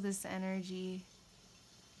feel this energy.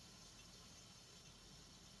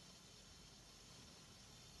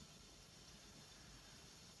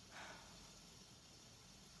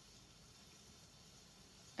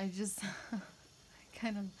 I just,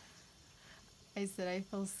 I said I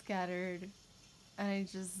feel scattered. And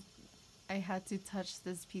I had to touch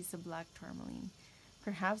this piece of black tourmaline.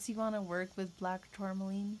 Perhaps you want to work with black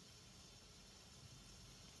tourmaline.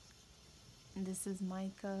 And this is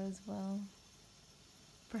mica as well.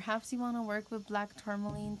 Perhaps you want to work with black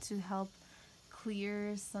tourmaline to help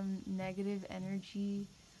clear some negative energy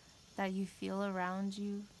that you feel around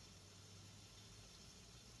you.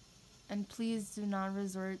 And please do not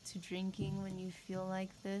resort to drinking when you feel like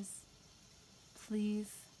this.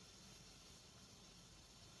 Please.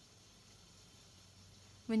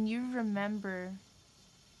 When you remember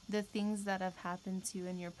the things that have happened to you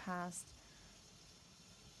in your past,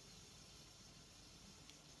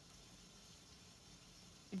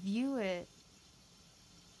 view it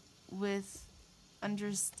with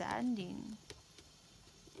understanding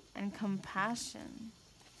and compassion.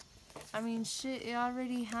 I mean, shit, it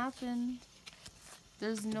already happened.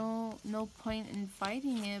 There's no point in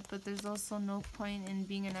fighting it, but there's also no point in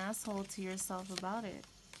being an asshole to yourself about it.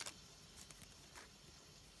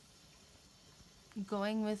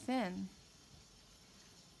 Going within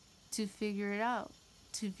to figure it out,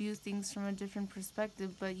 to view things from a different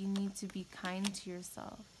perspective, but you need to be kind to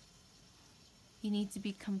yourself. You need to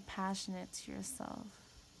be compassionate to yourself.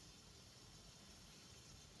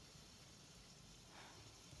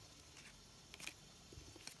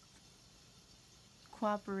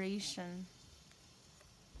 Cooperation.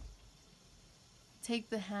 Take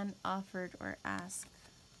the hand offered or ask.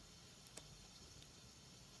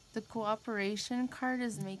 The cooperation card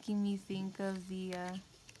is making me think of the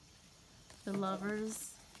lovers.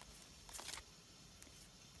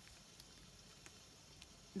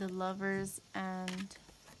 The lovers and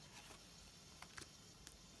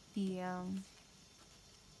the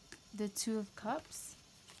Two of Cups.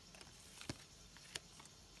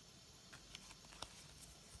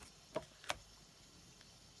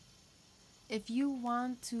 If you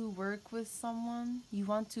want to work with someone, you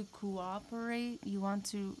want to cooperate, you want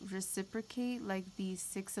to reciprocate, like the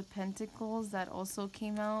Six of Pentacles that also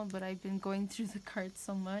came out, but I've been going through the cards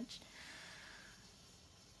so much.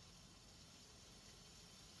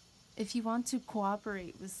 If you want to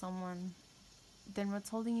cooperate with someone, then what's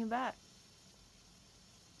holding you back?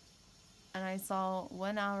 And I saw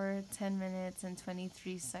 1 hour, 10 minutes, and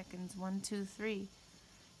 23 seconds. 1, 2, 3.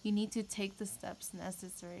 You need to take the steps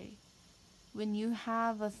necessary. When you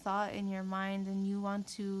have a thought in your mind and you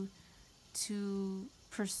want to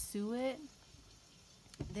pursue it,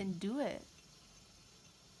 then do it.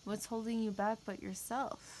 What's holding you back but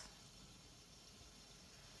yourself?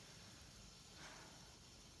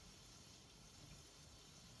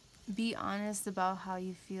 Be honest about how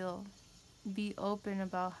you feel. Be open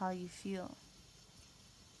about how you feel.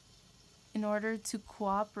 In order to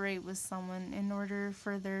cooperate with someone, in order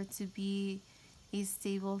for there to be a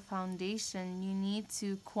stable foundation, you need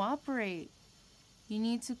to cooperate. You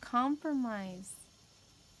need to compromise.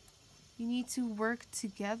 You need to work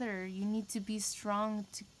together. You need to be strong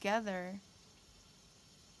together.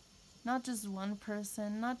 Not just one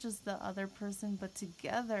person, not just the other person, but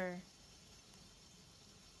together.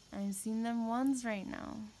 I'm seeing them ones right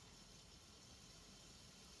now.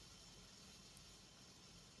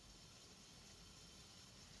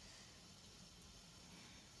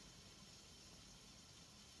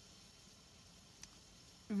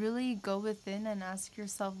 Really go within and ask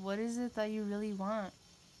yourself, what is it that you really want?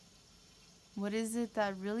 What is it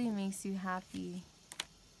that really makes you happy?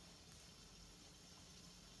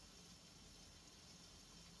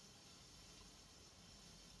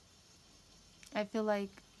 I feel like,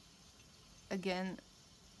 again,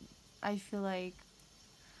 I feel like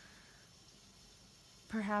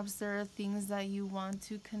perhaps there are things that you want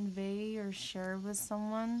to convey or share with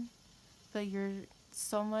someone, but you're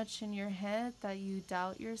so much in your head that you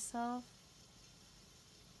doubt yourself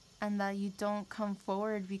and that you don't come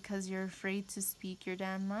forward because you're afraid to speak your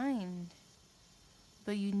damn mind.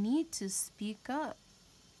 But you need to speak up.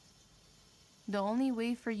 The only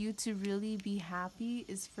way for you to really be happy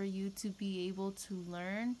is for you to be able to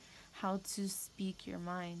learn how to speak your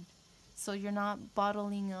mind. So you're not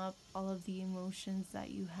bottling up all of the emotions that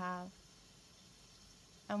you have.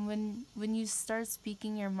 And when you start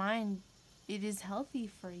speaking your mind, it is healthy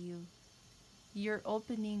for you. You're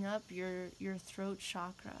opening up your throat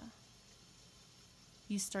chakra.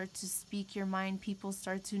 You start to speak your mind. People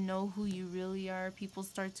start to know who you really are. People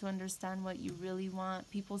start to understand what you really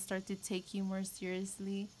want. People start to take you more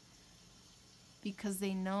seriously because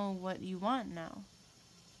they know what you want now.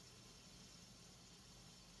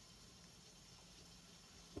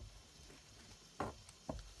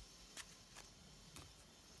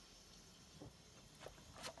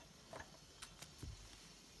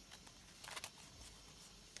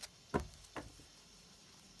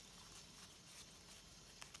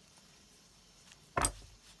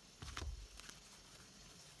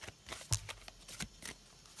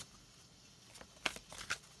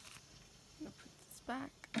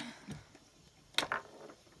 Back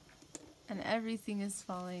and everything is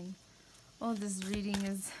falling. Oh, this reading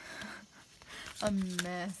is a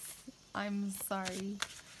mess. I'm sorry.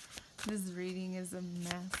 This reading is a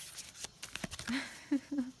mess.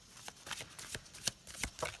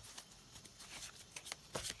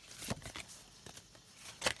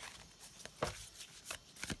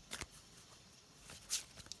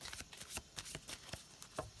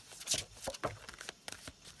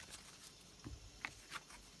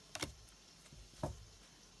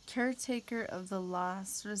 Caretaker of the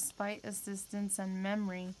lost, respite, assistance, and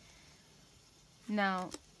memory. Now,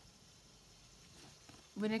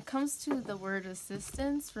 when it comes to the word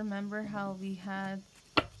assistance, remember how we had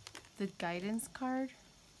the guidance card?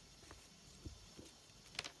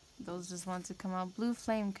 Those just want to come out. Blue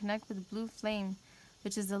flame, connect with blue flame,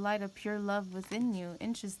 which is the light of pure love within you.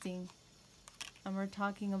 Interesting. And we're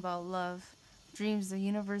talking about love. Dreams, the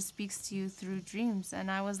universe speaks to you through dreams. And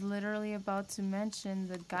I was literally about to mention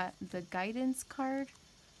the guidance card.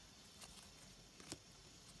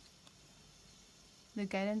 The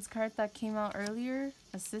guidance card that came out earlier,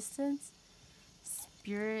 assistance.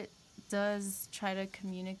 Spirit does try to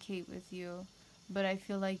communicate with you, but I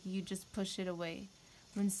feel like you just push it away.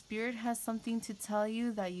 When Spirit has something to tell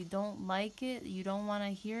you that you don't like it, you don't want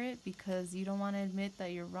to hear it because you don't want to admit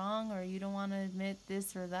that you're wrong, or you don't want to admit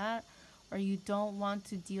this or that, or you don't want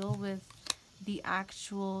to deal with the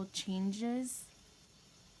actual changes,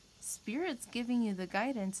 Spirit's giving you the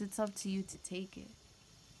guidance. It's up to you to take it.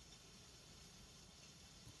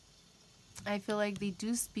 I feel like they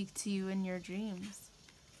do speak to you in your dreams.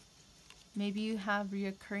 Maybe you have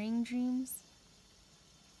reoccurring dreams.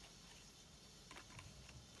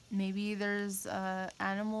 Maybe there's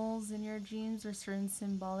animals in your dreams or certain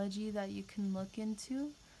symbology that you can look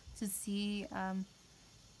into to see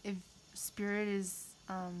if spirit is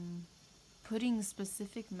putting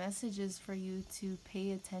specific messages for you to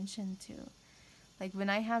pay attention to. Like when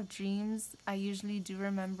I have dreams, I usually do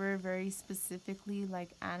remember very specifically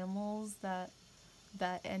like animals that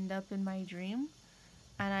end up in my dream,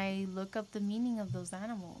 and I look up the meaning of those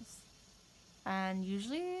animals. And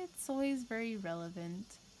usually it's always very relevant.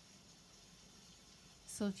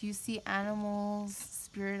 So if you see animals,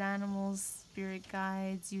 spirit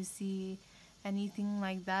guides, you see anything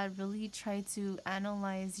like that, really try to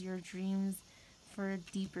analyze your dreams for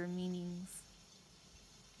deeper meanings.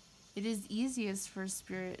 It is easiest for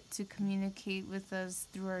spirit to communicate with us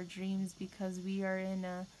through our dreams because we are in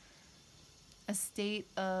a state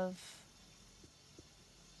of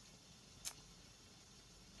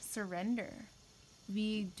surrender.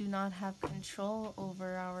 We do not have control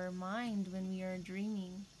over our mind when we are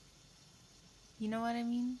dreaming. You know what I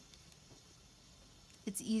mean?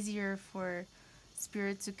 It's easier for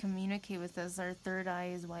spirit to communicate with us. Our third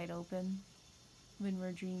eye is wide open when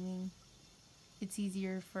we're dreaming. It's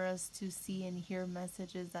easier for us to see and hear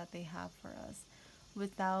messages that they have for us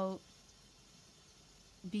without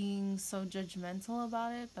being so judgmental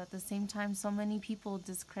about it. But at the same time, so many people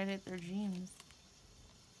discredit their dreams.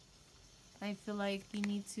 I feel like you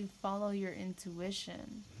need to follow your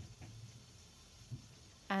intuition.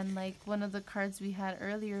 And like one of the cards we had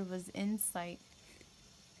earlier was insight.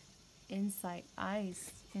 Insight,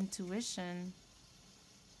 eyes, intuition,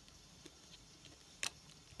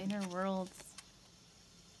 inner worlds.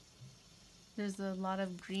 There's a lot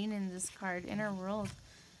of green in this card, inner world,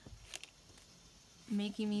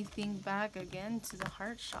 making me think back again to the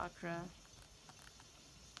heart chakra.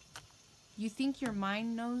 You think your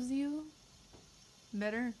mind knows you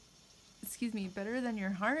better than your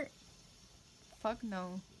heart? Fuck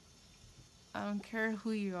no. I don't care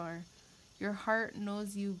who you are. Your heart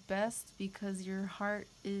knows you best because your heart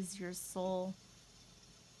is your soul.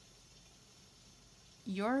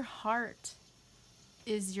 Your heart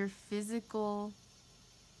is your physical,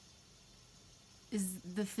 is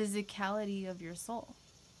the physicality of your soul.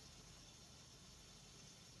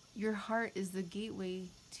 Your heart is the gateway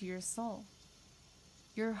to your soul.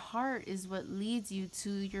 Your heart is what leads you to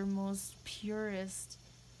your most purest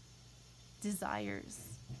desires.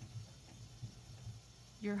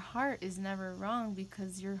 Your heart is never wrong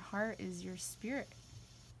because your heart is your spirit.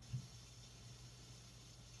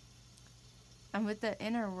 And with the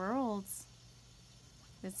inner worlds,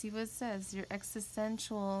 let's see what it says. Your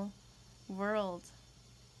existential world.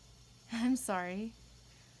 I'm sorry.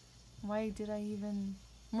 Why did I even...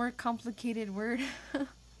 More complicated word.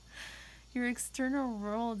 Your external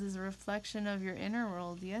world is a reflection of your inner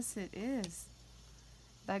world. Yes, it is.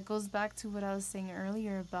 That goes back to what I was saying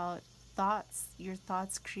earlier about thoughts. Your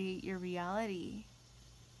thoughts create your reality.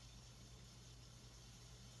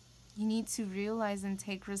 You need to realize and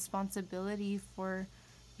take responsibility for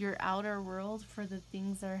your outer world, for the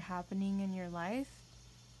things that are happening in your life,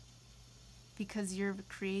 because you're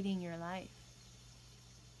creating your life.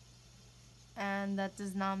 And that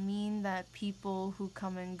does not mean that people who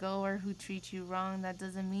come and go or who treat you wrong, that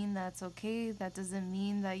doesn't mean that's okay. That doesn't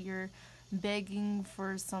mean that you're begging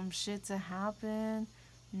for some shit to happen.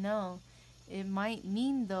 No. It might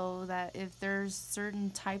mean, though, that if there's certain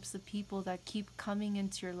types of people that keep coming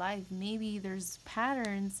into your life, maybe there's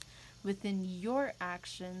patterns within your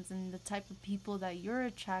actions and the type of people that you're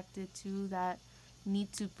attracted to that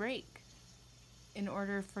need to break in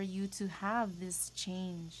order for you to have this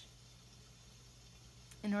change.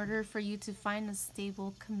 In order for you to find a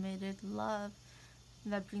stable, committed love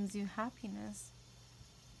that brings you happiness.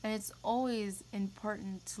 And it's always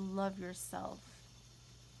important to love yourself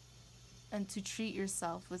and to treat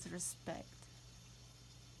yourself with respect.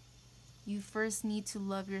 You first need to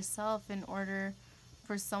love yourself in order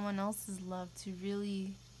for someone else's love to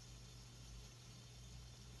really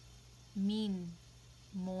mean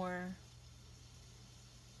more,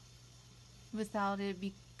 without it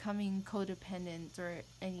becoming codependent or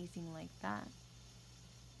anything like that.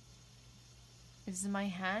 Is my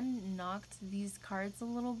hand knocked these cards a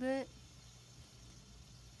little bit?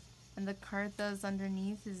 And the card that's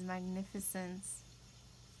underneath is magnificence.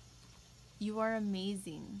 You are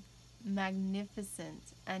amazing, magnificent,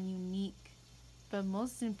 and unique. But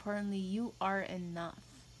most importantly, you are enough.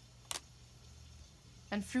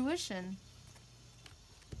 And fruition.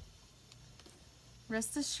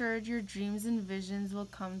 Rest assured, your dreams and visions will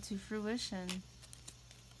come to fruition.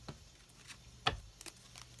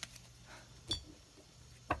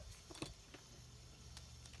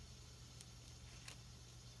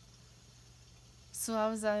 So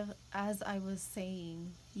as I was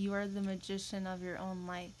saying, you are the magician of your own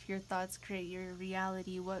life. Your thoughts create your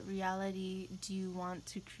reality. What reality do you want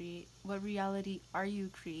to create? What reality are you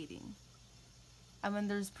creating? And when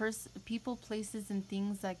there's people, places, and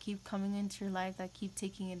things that keep coming into your life that keep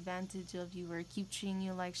taking advantage of you or keep treating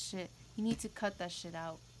you like shit, you need to cut that shit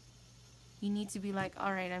out. You need to be like,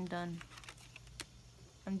 all right, I'm done.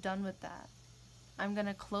 I'm done with that. I'm going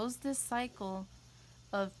to close this cycle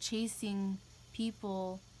of chasing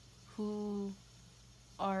people who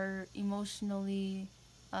are emotionally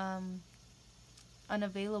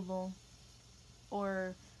unavailable,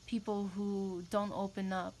 or people who don't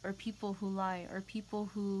open up, or people who lie, or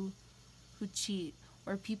people who cheat,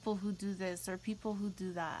 or people who do this, or people who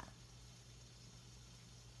do that.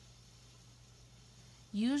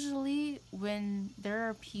 Usually when there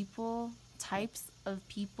are people, types of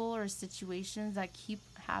people or situations that keep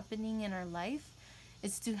happening in our life,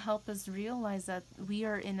 it's to help us realize that we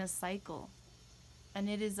are in a cycle, and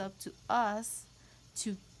it is up to us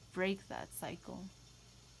to break that cycle.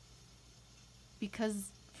 Because,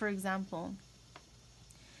 for example,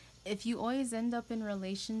 if you always end up in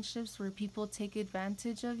relationships where people take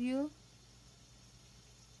advantage of you,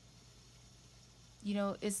 you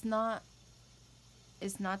know, it's not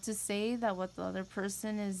to say that what the other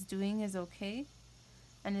person is doing is okay,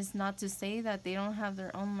 and it's not to say that they don't have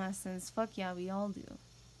their own lessons. Fuck yeah, we all do.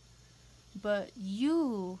 But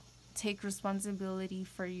you take responsibility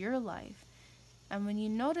for your life. And when you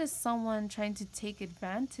notice someone trying to take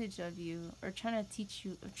advantage of you or trying to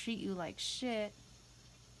treat you like shit,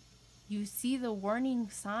 you see the warning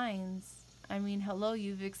signs. I mean, hello,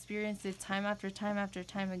 you've experienced it time after time after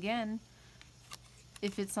time again.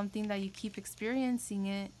 If it's something that you keep experiencing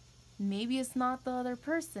it, maybe it's not the other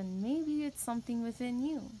person. Maybe it's something within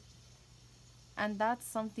you. And that's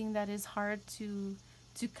something that is hard to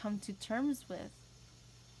come to terms with.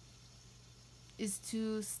 Is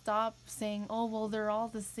to stop saying, oh, well, they're all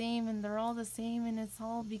the same and it's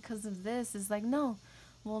all because of this. It's like, no.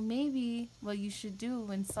 Well, maybe what you should do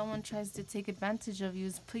when someone tries to take advantage of you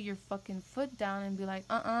is put your fucking foot down and be like,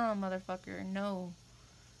 motherfucker, no.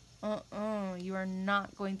 You are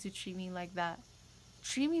not going to treat me like that.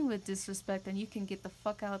 Treat me with disrespect and you can get the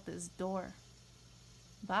fuck out this door.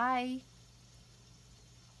 Bye.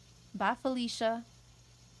 Bye, Felicia.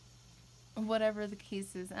 Whatever the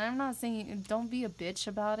case is. And I'm not saying don't be a bitch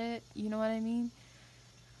about it. You know what I mean?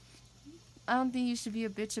 I don't think you should be a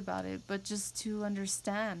bitch about it, but just to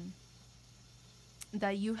understand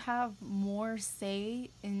that you have more say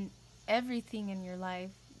in everything in your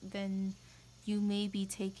life than you may be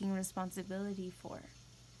taking responsibility for.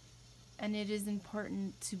 And it is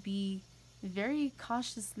important to be very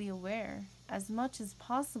cautiously aware as much as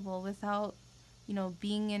possible without,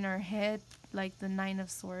 being in our head like the Nine of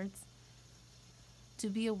Swords. To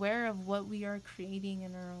be aware of what we are creating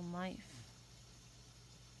in our own life.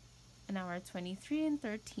 And now our 23 and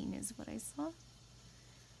 13 is what I saw.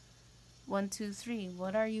 1, 2, 3.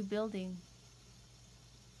 What are you building?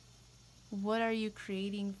 What are you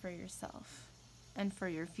creating for yourself and for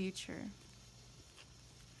your future?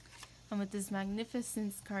 And with this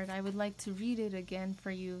Magnificence card, I would like to read it again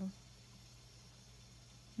for you.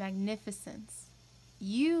 Magnificence.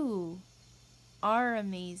 You are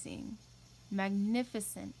amazing,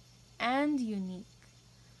 magnificent, and unique.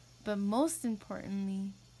 But most importantly,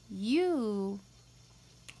 you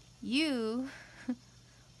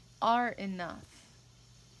are enough.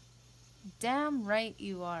 Damn right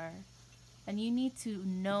you are. And you need to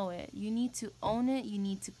know it. You need to own it. You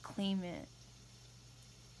need to claim it.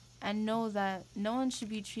 And know that no one should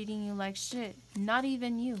be treating you like shit. Not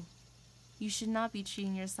even you. You should not be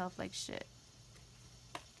treating yourself like shit.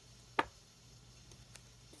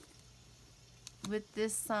 With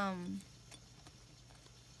this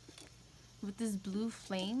blue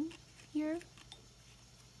flame here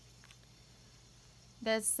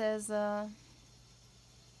that says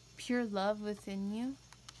pure love within you,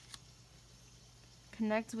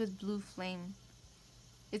 connect with blue flame.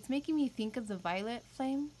 It's making me think of the violet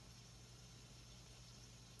flame.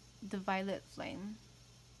 The violet flame.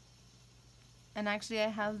 And actually I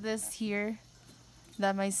have this here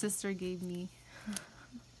that my sister gave me.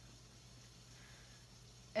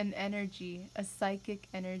 An energy, a psychic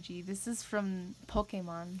energy. This is from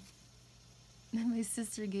Pokemon. My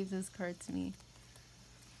sister gave this card to me.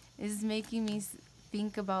 It's making me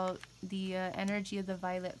think about the energy of the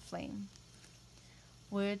violet flame,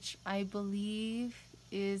 which I believe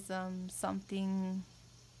is something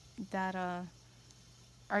that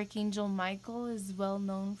Archangel Michael is well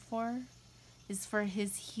known for, is for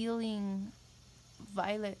his healing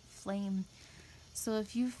violet flame. So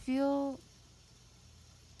if you feel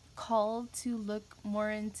called to look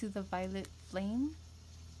more into the violet flame,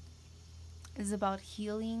 is about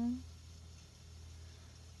healing,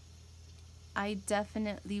 I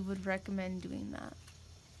definitely would recommend doing that.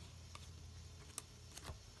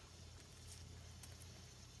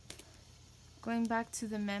 Going back to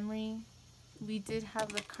the memory, we did have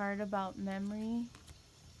the card about memory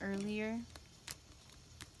earlier.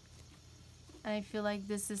 And I feel like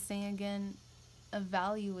this is saying again,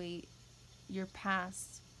 evaluate your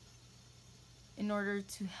past in order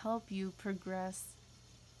to help you progress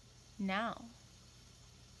now.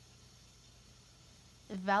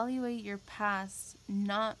 Evaluate your past,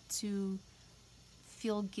 not to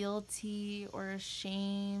feel guilty or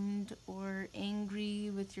ashamed or angry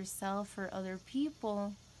with yourself or other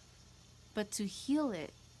people, but to heal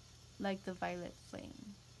it like the violet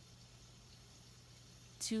flame.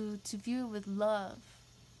 To view it with love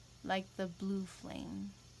like the blue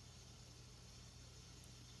flame.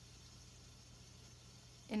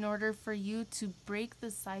 In order for you to break the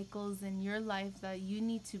cycles in your life that you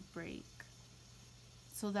need to break,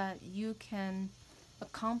 so that you can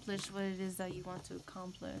accomplish what it is that you want to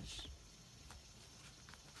accomplish.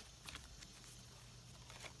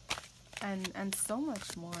 And so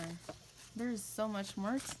much more. There's so much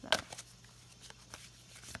more to that.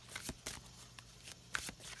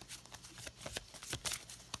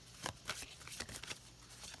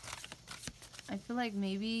 I feel like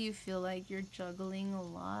maybe you feel like you're juggling a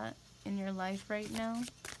lot in your life right now.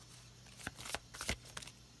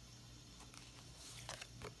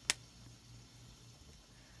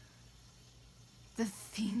 The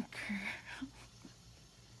thinker.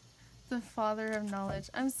 The father of knowledge.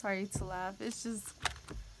 I'm sorry to laugh. It's just,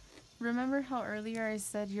 remember how earlier I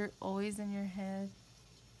said you're always in your head?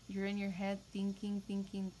 You're in your head thinking,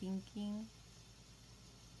 thinking, thinking.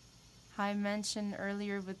 How I mentioned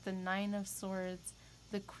earlier with the Nine of Swords,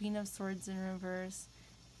 the Queen of Swords in reverse,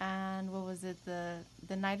 and what was it, the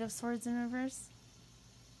Knight of Swords in reverse?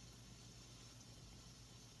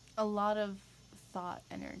 A lot of thought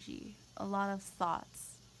energy, a lot of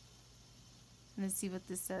thoughts. Let's see what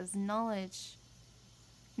this says. Knowledge,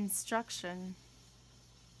 instruction,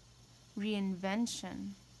 reinvention.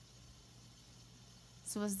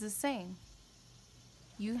 So it's the same.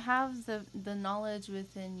 You have the knowledge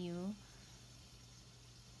within you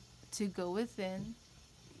to go within,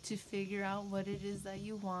 to figure out what it is that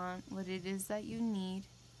you want, what it is that you need,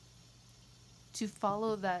 to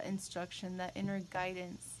follow that instruction, that inner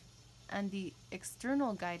guidance, and the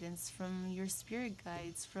external guidance from your spirit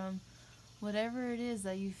guides, from whatever it is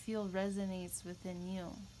that you feel resonates within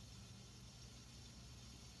you.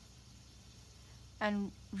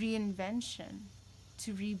 And reinvention,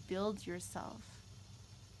 to rebuild yourself.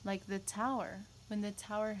 Like the tower, when the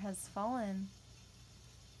tower has fallen,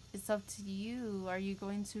 it's up to you. Are you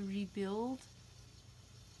going to rebuild?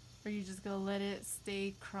 Or are you just going to let it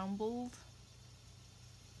stay crumbled?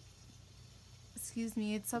 Excuse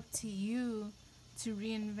me, it's up to you to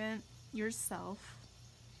reinvent yourself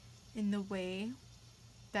in the way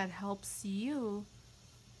that helps you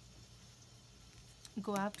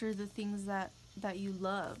go after the things that you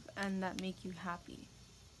love and that make you happy.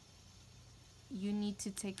 You need to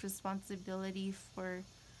take responsibility for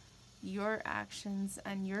your actions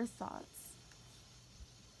and your thoughts.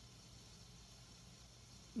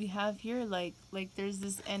 We have here like there's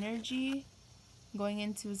this energy going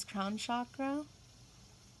into his crown chakra.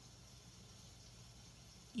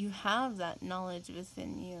 You have that knowledge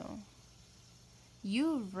within you.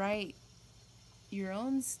 You write your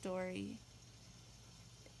own story.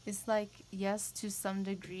 It's like, yes, to some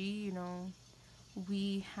degree,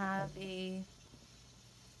 we have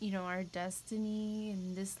our destiny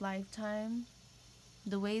in this lifetime.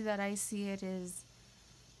 The way that I see it is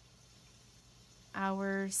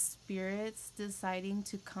our spirits deciding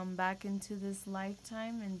to come back into this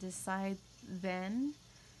lifetime and decide then,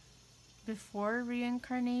 before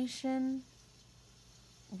reincarnation,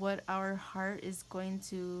 what our heart is going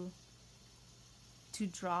to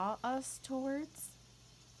draw us towards.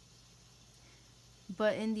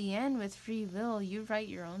 But in the end, with free will, you write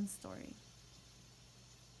your own story.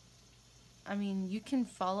 I mean, you can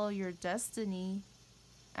follow your destiny.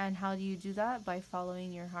 And how do you do that? By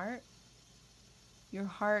following your heart. Your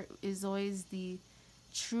heart is always the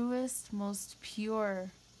truest, most pure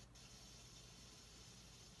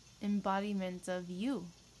embodiment of you.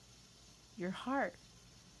 Your heart.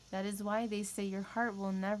 That is why they say your heart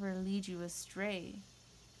will never lead you astray.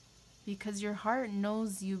 Because your heart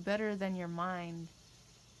knows you better than your mind.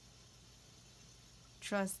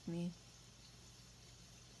 Trust me.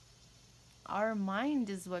 Our mind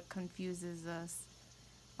is what confuses us.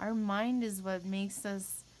 Our mind is what makes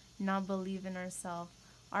us, not believe in ourselves.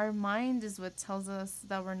 Our mind is what tells us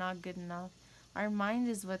that we're not good enough. Our mind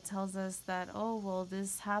is what tells us that, oh, well,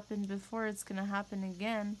 this happened before, it's going to happen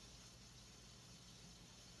again.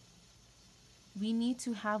 We need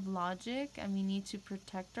to have logic and we need to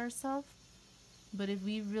protect ourselves. But if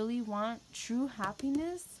we really want true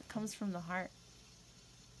happiness, it comes from the heart.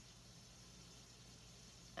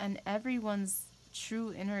 And everyone's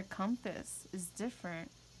true inner compass is different.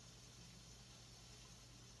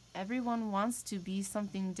 Everyone wants to be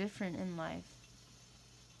something different in life.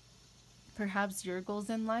 Perhaps your goals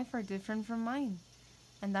in life are different from mine.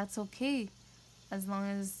 And that's okay. As long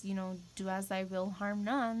as, do as I will, harm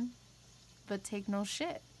none, but take no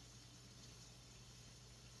shit.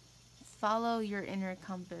 Follow your inner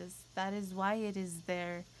compass. That is why it is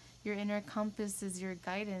there. Your inner compass is your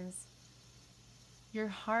guidance. Your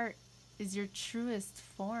heart is your truest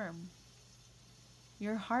form.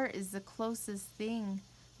 Your heart is the closest thing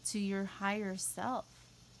to your higher self,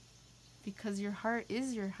 because your heart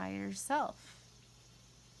is your higher self.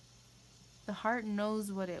 The heart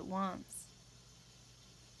knows what it wants.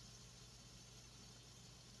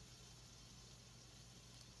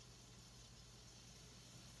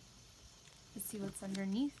 Let's see what's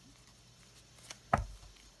underneath.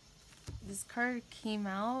 This card came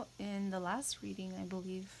out in the last reading, I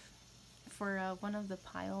believe, for one of the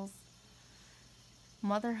piles.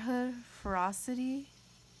 Motherhood, ferocity,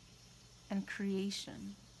 and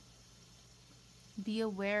creation. Be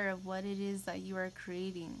aware of what it is that you are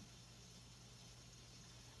creating.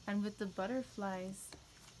 And with the butterflies,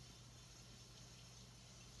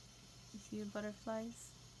 you see the butterflies?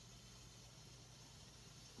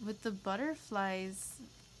 With the butterflies,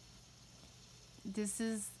 this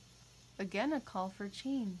is again a call for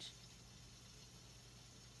change.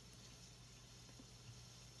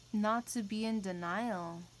 Not to be in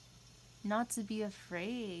denial, not to be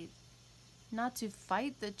afraid, not to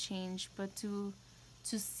fight the change, but to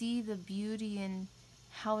see the beauty in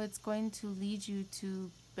how it's going to lead you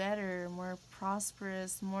to better, more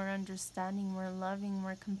prosperous, more understanding, more loving,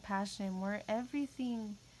 more compassionate, more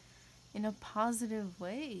everything in a positive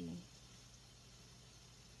way.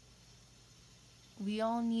 We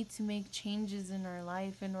all need to make changes in our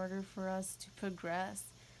life in order for us to progress.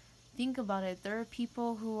 Think about it. There are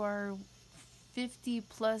people who are 50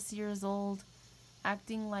 plus years old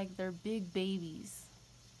acting like they're big babies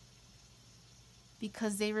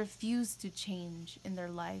because they refuse to change in their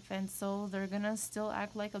life, and so they're gonna still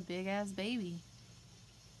act like a big ass baby.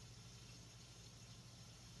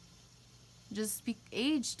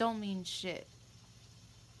 Age don't mean shit,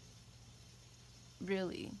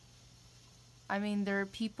 really. I mean, there are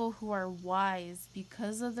people who are wise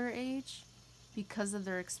because of their age, because of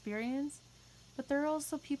their experience, but there are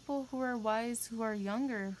also people who are wise who are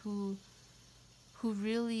younger, who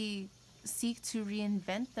really seek to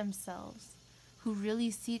reinvent themselves, who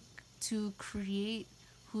really seek to create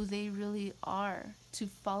who they really are, to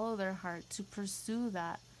follow their heart, to pursue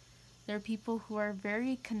that. There are people who are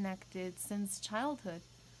very connected since childhood.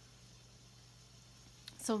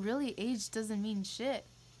 So really, age doesn't mean shit.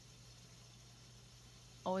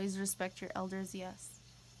 Always respect your elders, yes.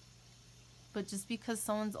 But just because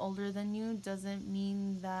someone's older than you doesn't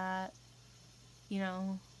mean that,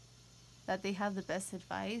 that they have the best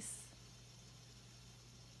advice.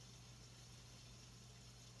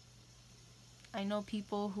 I know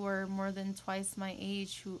people who are more than twice my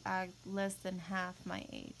age who act less than half my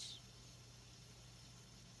age.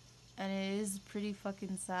 And it is pretty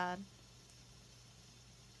fucking sad.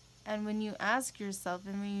 And when you ask yourself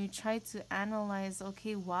and when you try to analyze,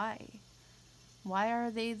 okay, why? Why are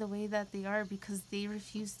they the way that they are? Because they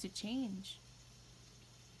refuse to change.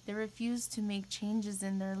 They refuse to make changes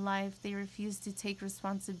in their life. They refuse to take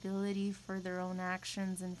responsibility for their own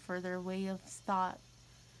actions and for their way of thought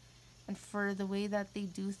and for the way that they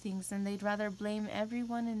do things. And they'd rather blame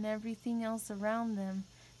everyone and everything else around them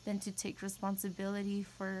than to take responsibility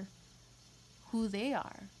for who they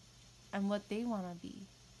are and what they want to be.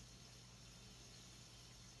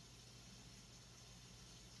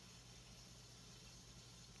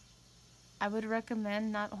 I would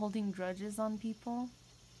recommend not holding grudges on people.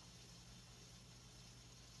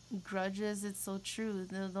 Grudges, it's so true.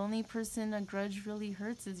 The only person a grudge really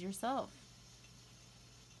hurts is yourself.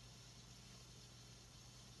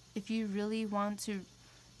 If you really want to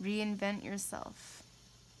reinvent yourself,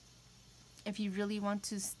 if you really want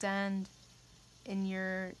to stand in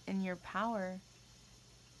your power,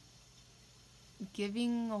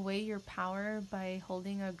 giving away your power by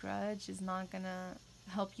holding a grudge is not gonna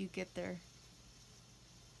help you get there,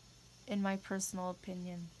 in my personal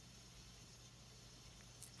opinion.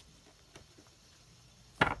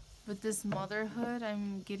 With this motherhood,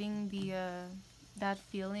 I'm getting the that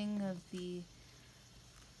feeling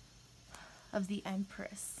of the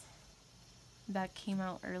Empress that came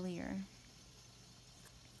out earlier.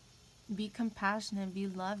 Be compassionate, be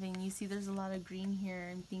loving. You see there's a lot of green here.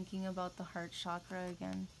 I'm thinking about the heart chakra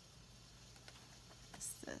again.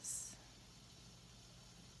 What's this?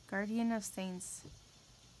 Guardian of Saints.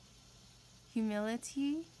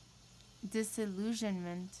 Humility,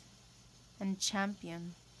 disillusionment, and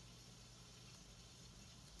champion.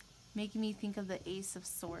 Making me think of the Ace of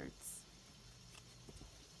Swords.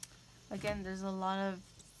 Again, there's a lot of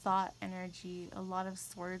thought energy, a lot of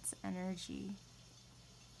swords energy.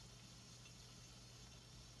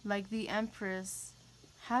 Like the Empress,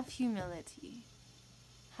 have humility,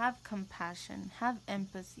 have compassion, have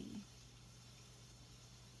empathy.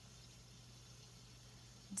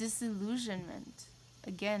 Disillusionment,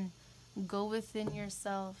 again, go within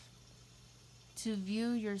yourself to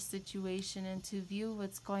view your situation and to view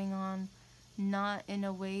what's going on, not in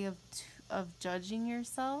a way of judging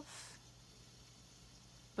yourself,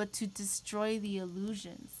 but to destroy the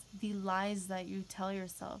illusions, the lies that you tell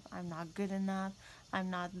yourself. I'm not good enough, I'm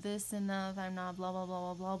not this enough, I'm not blah blah blah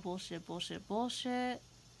blah blah, bullshit, bullshit, bullshit.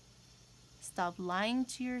 Stop lying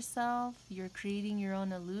to yourself. You're creating your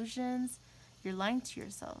own illusions. You're lying to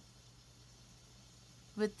yourself.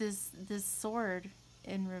 With this sword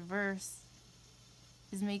in reverse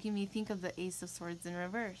is making me think of the Ace of Swords in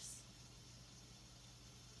reverse.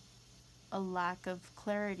 A lack of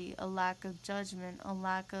clarity, a lack of judgment, a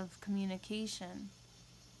lack of communication.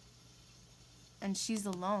 And she's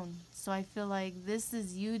alone. So I feel like this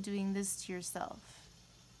is you doing this to yourself.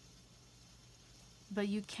 But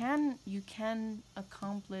you can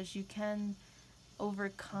accomplish, you can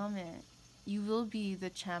overcome it. You will be the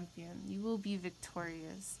champion. You will be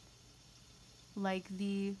victorious. Like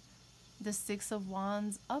the Six of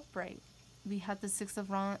Wands upright. We had the Six of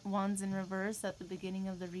Wands in reverse at the beginning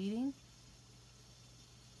of the reading.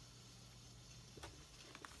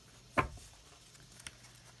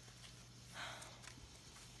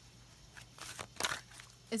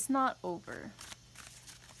 It's not over.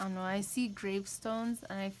 I don't know, I see gravestones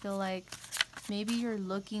and I feel like maybe you're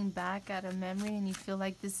looking back at a memory and you feel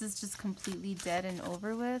like this is just completely dead and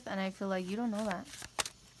over with, and I feel like you don't know that.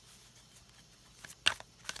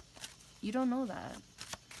 You don't know that.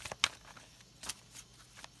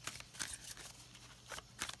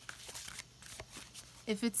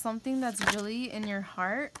 If it's something that's really in your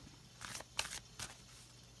heart,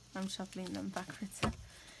 I'm shuffling them backwards.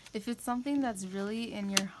 If it's something that's really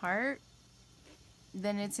in your heart,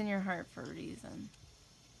 then it's in your heart for a reason.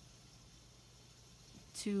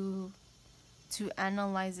 To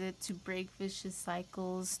analyze it, to break vicious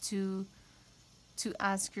cycles, to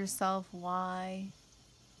ask yourself why.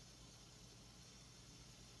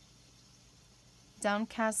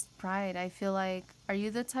 Downcast pride, I feel like, are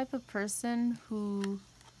you the type of person who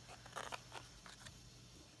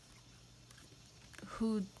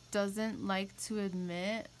doesn't like to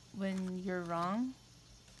admit when you're wrong?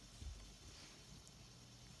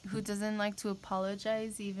 Who doesn't like to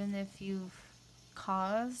apologize even if you've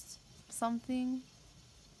caused something?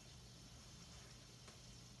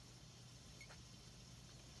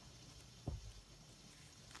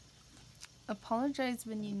 Apologize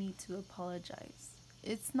when you need to apologize.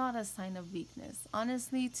 It's not a sign of weakness.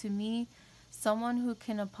 Honestly, to me, someone who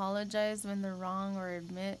can apologize when they're wrong or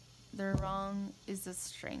admit they're wrong is a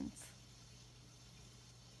strength.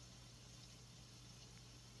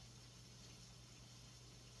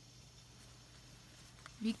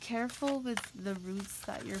 Be careful with the roots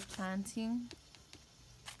that you're planting.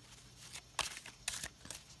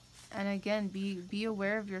 And again, be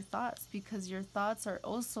aware of your thoughts, because your thoughts are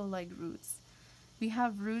also like roots. We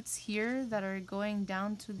have roots here that are going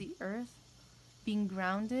down to the earth, being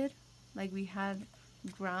grounded, like we had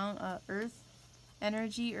earth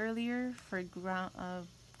energy earlier for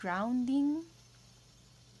grounding.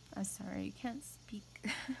 I'm sorry, I can't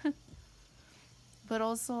speak. But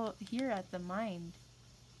also here at the mind.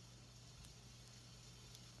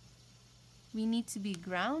 We need to be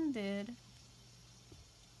grounded,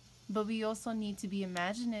 but we also need to be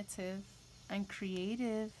imaginative and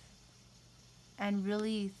creative and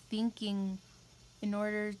really thinking in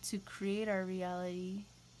order to create our reality.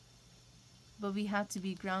 But we have to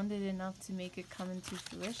be grounded enough to make it come into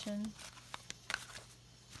fruition.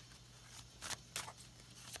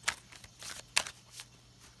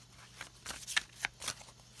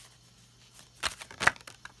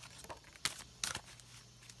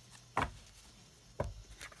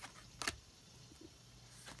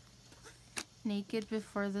 Naked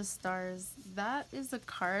Before the Stars. That is a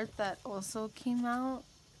card that also came out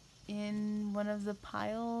in one of the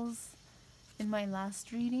piles in my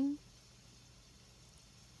last reading.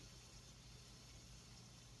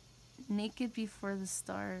 Naked before the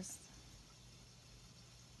stars.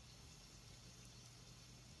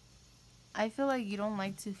 I feel like you don't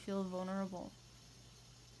like to feel vulnerable.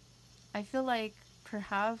 I feel like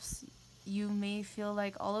perhaps you may feel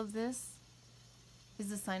like all of this is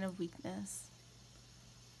a sign of weakness.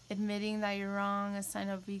 Admitting that you're wrong, a sign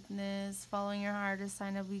of weakness. Following your heart, a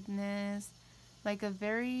sign of weakness. Like a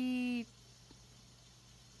very...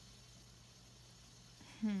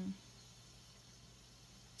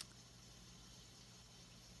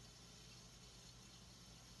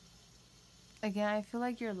 Again, I feel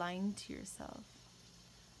like you're lying to yourself.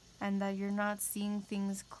 And that you're not seeing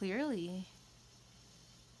things clearly.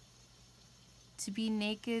 To be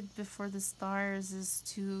naked before the stars is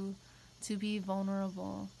to be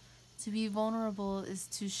vulnerable. To be vulnerable is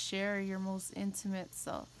to share your most intimate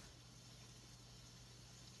self.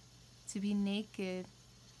 To be naked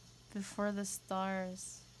before the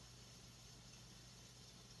stars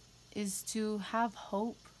is to have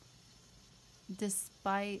hope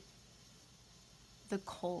despite the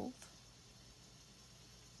cold.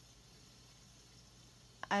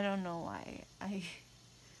 I don't know why.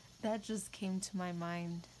 That just came to my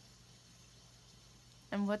mind.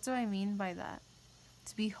 And what do I mean by that?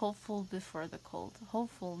 To be hopeful before the cold.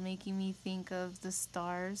 Hopeful, making me think of the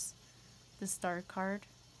stars, the star card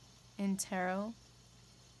in tarot.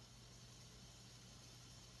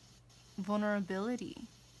 Vulnerability.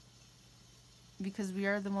 Because we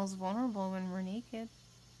are the most vulnerable when we're naked.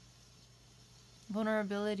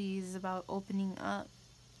 Vulnerability is about opening up,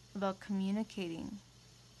 about communicating.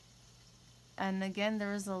 And again,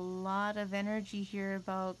 there is a lot of energy here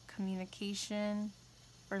about communication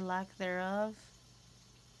or lack thereof,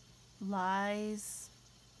 lies,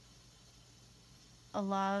 a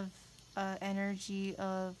lot of energy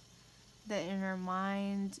of the inner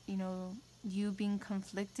mind, you being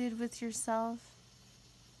conflicted with yourself.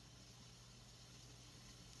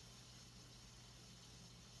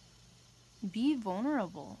 Be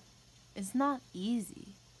vulnerable. It's not easy.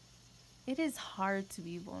 It is hard to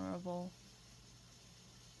be vulnerable.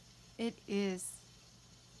 It is.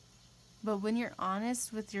 But when you're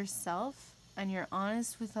honest with yourself and you're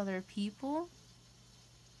honest with other people,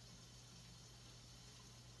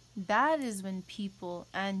 that is when people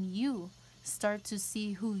and you start to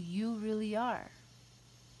see who you really are.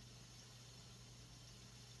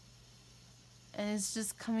 And it's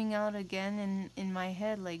just coming out again in my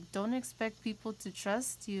head, like, don't expect people to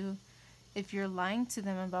trust you if you're lying to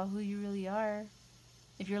them about who you really are.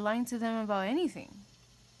 If you're lying to them about anything.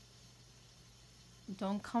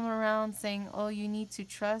 Don't come around saying, oh, you need to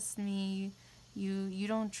trust me. You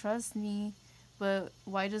don't trust me. But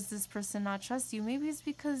why does this person not trust you? Maybe it's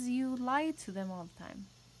because you lie to them all the time.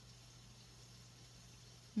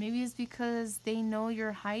 Maybe it's because they know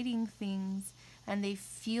you're hiding things and they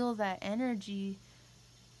feel that energy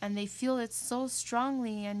and they feel it so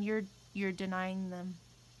strongly and you're denying them.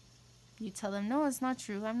 You tell them, no, it's not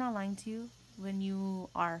true. I'm not lying to you. When you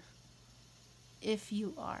are. If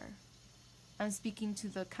you are. I'm speaking to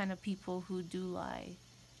the kind of people who do lie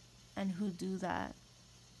and who do that.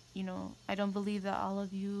 I don't believe that all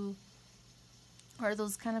of you are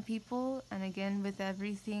those kind of people. And again, with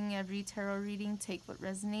everything, every tarot reading, take what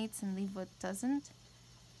resonates and leave what doesn't.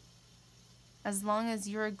 As long as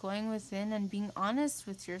you're going within and being honest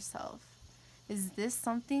with yourself. Is this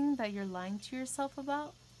something that you're lying to yourself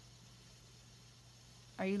about?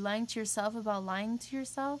 Are you lying to yourself about lying to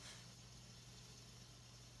yourself?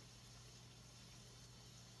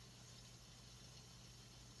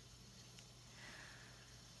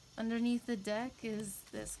 Underneath the deck is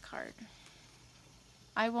this card.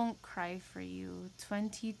 I won't cry for you.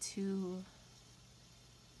 22.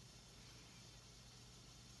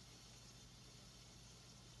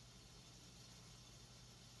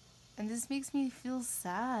 And this makes me feel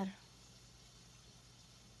sad.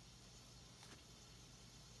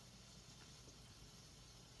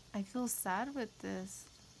 I feel sad with this.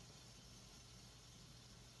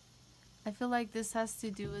 I feel like this has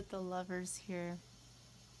to do with the lovers here.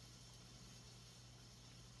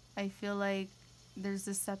 I feel like there's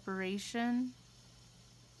a separation,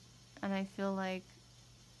 and I feel like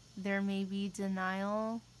there may be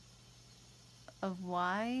denial of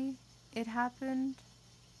why it happened.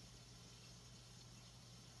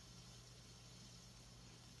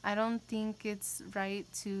 I don't think it's right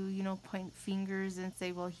to, point fingers and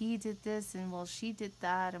say, well, he did this and well, she did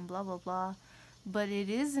that and blah, blah, blah. But it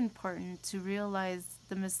is important to realize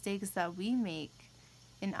the mistakes that we make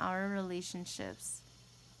in our relationships.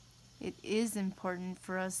 it is important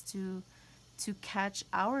for us to catch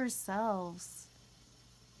ourselves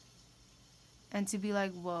and to be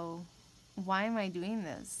like, whoa, why am I doing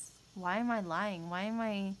this? Why am I lying? Why am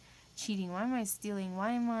I cheating? Why am I stealing?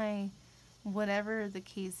 Why am I whatever the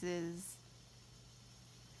case is?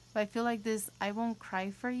 But I feel like this I won't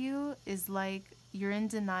cry for you is like you're in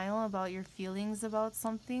denial about your feelings about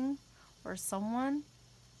something or someone,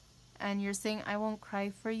 and you're saying I won't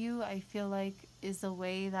cry for you. I feel like is a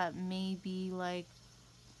way that may be like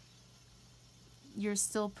you're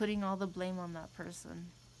still putting all the blame on that person.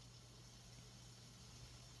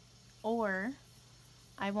 Or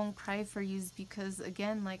I won't cry for you is because,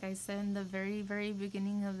 again, like I said in the very, very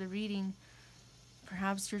beginning of the reading,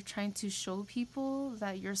 perhaps you're trying to show people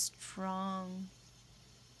that you're strong.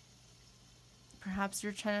 Perhaps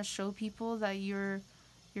you're trying to show people that you're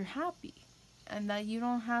happy and that you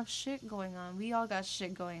don't have shit going on. We all got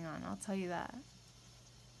shit going on, I'll tell you that.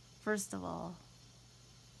 First of all.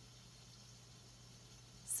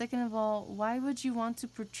 Second of all, why would you want to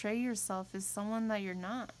portray yourself as someone that you're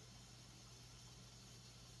not?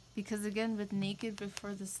 Because again, with Naked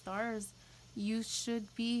Before the Stars, you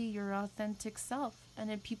should be your authentic self.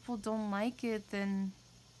 And if people don't like it, then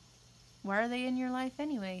why are they in your life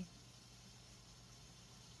anyway?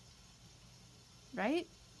 Right?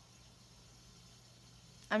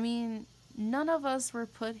 I mean, none of us were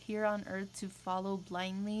put here on earth to follow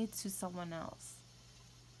blindly to someone else.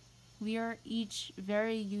 We are each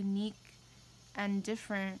very unique and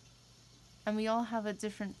different, and we all have a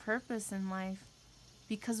different purpose in life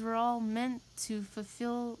because we're all meant to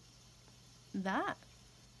fulfill that,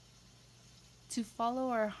 to follow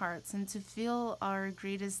our hearts and to feel our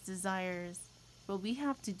greatest desires. But we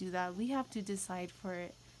have to do that. We have to decide for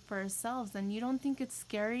it for ourselves. And you don't think it's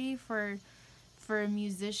scary for a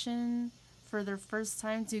musician for their first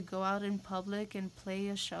time to go out in public and play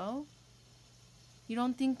a show? You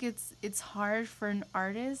don't think it's hard for an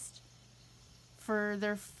artist for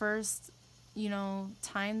their first,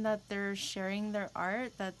 time that they're sharing their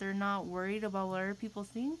art, that they're not worried about what other people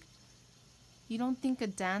think? You don't think a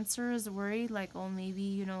dancer is worried, like, oh,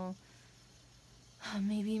 maybe,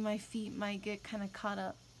 maybe my feet might get kind of caught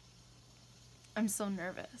up. I'm so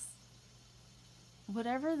nervous.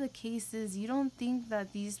 Whatever the case is, you don't think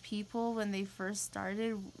that these people, when they first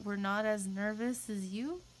started, were not as nervous as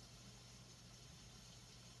you?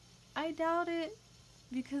 I doubt it,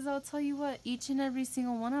 because I'll tell you what, each and every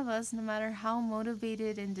single one of us, no matter how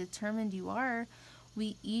motivated and determined you are,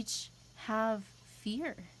 we each have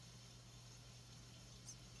fear.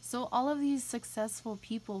 So all of these successful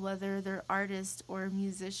people, whether they're artists or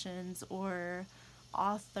musicians or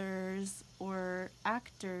authors or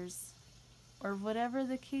actors or whatever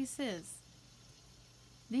the case is,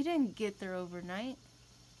 they didn't get there overnight.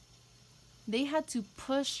 They had to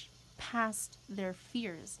push past their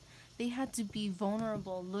fears. They had to be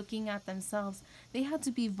vulnerable looking at themselves. They had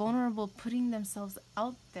to be vulnerable putting themselves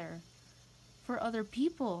out there for other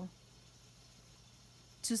people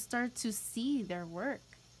to start to see their work.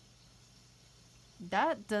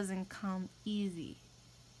 That doesn't come easy.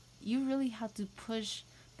 You really have to push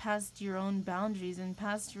past your own boundaries and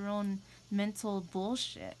past your own mental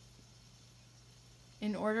bullshit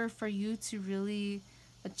in order for you to really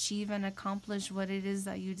achieve and accomplish what it is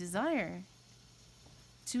that you desire.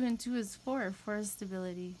 2 and 2 is 4 is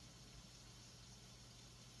stability.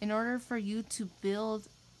 In order for you to build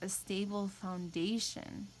a stable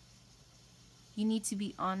foundation, you need to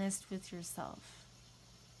be honest with yourself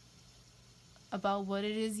about what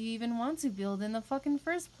it is you even want to build in the fucking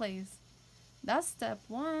first place. That's step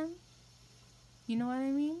 1. You know what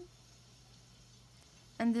I mean?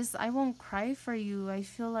 And this I won't cry for you, I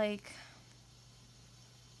feel like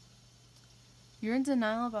you're in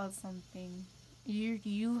denial about something.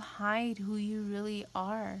 You hide who you really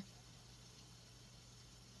are.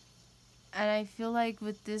 And I feel like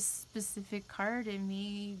with this specific card, it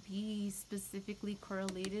may be specifically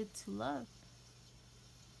correlated to love.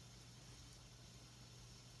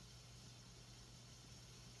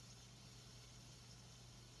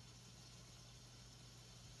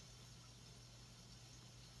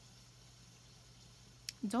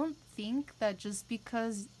 Don't think that just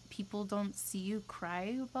because people don't see you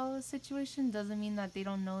cry about a situation doesn't mean that they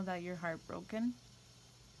don't know that you're heartbroken.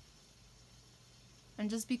 And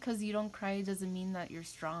just because you don't cry doesn't mean that you're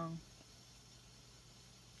strong.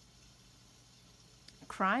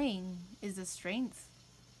 Crying is a strength,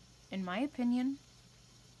 in my opinion.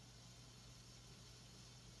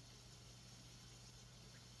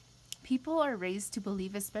 People are raised to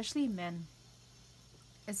believe, especially men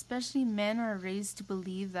are raised to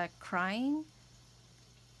believe that crying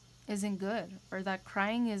isn't good, or that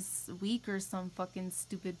crying is weak or some fucking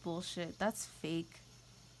stupid bullshit. That's fake.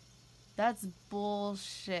 That's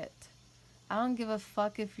bullshit. I don't give a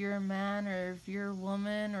fuck if you're a man or if you're a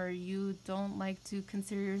woman or you don't like to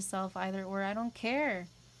consider yourself either or. I don't care.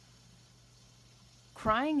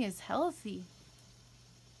 Crying is healthy.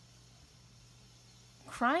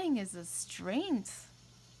 Crying is a strength.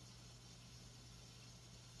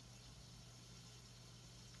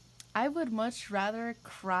 I would much rather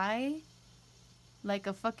cry like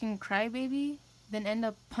a fucking crybaby than end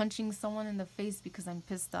up punching someone in the face because I'm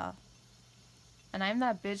pissed off. And I'm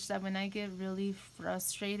that bitch that when I get really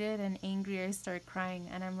frustrated and angry, I start crying.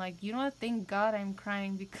 And I'm like, you know what? Thank God I'm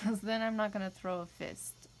crying because then I'm not going to throw a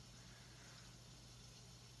fist.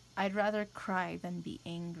 I'd rather cry than be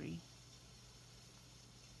angry.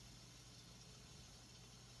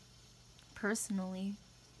 Personally.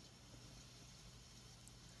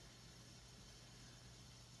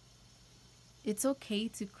 It's okay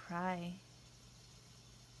to cry.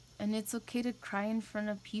 And it's okay to cry in front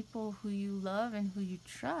of people who you love and who you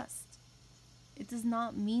trust. It does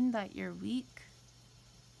not mean that you're weak.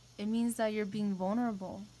 It means that you're being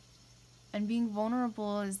vulnerable. And being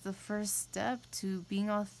vulnerable is the first step to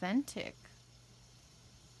being authentic.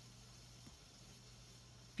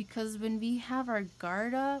 Because when we have our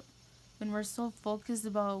guard up, when we're so focused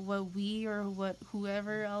about what we or what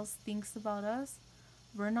whoever else thinks about us,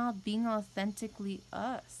 we're not being authentically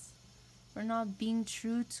us. We're not being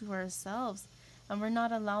true to ourselves. And we're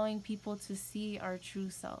not allowing people to see our true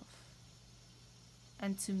self.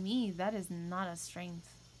 And to me, that is not a strength.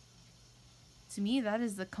 To me, that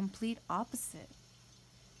is the complete opposite.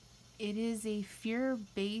 It is a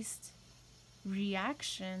fear-based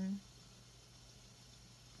reaction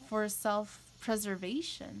for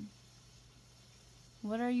self-preservation.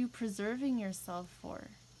 What are you preserving yourself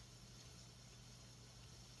for?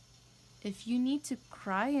 If you need to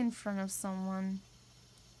cry in front of someone,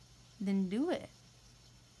 then do it.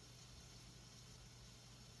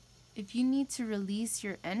 If you need to release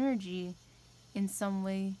your energy in some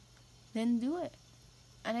way, then do it.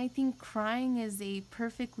 And I think crying is a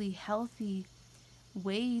perfectly healthy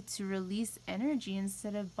way to release energy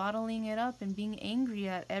instead of bottling it up and being angry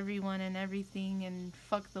at everyone and everything and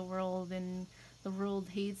fuck the world and the world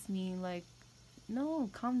hates me. Like, no,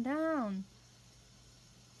 calm down.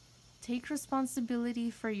 Take responsibility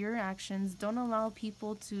for your actions. Don't allow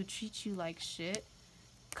people to treat you like shit.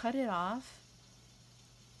 Cut it off.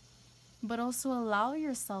 But also allow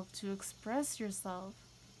yourself to express yourself.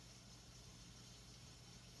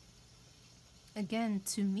 Again,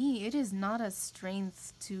 to me, it is not a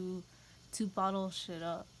strength to bottle shit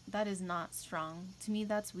up. That is not strong. To me,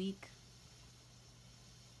 that's weak.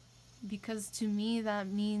 Because to me, that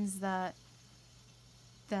means that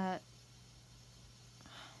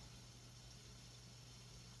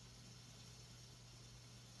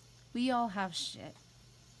we all have shit.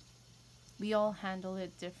 We all handle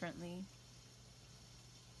it differently.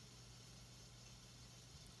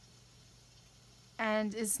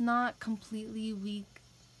 And it's not completely weak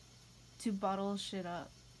to bottle shit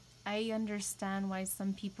up. I understand why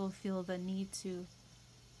some people feel the need to.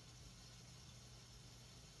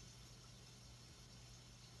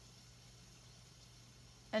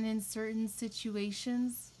 And in certain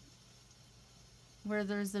situations where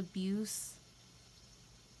there's abuse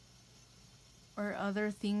or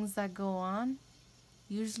other things that go on,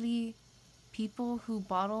 usually people who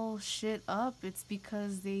bottle shit up, it's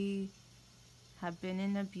because they have been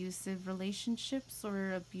in abusive relationships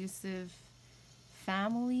or abusive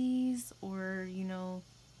families, or, you know,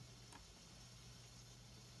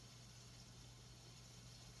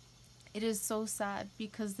 it is so sad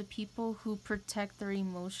because the people who protect their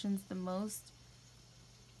emotions the most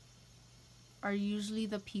are usually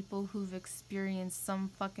the people who've experienced some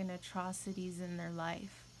fucking atrocities in their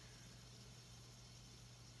life.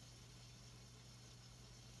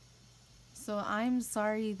 So I'm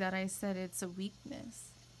sorry that I said it's a weakness.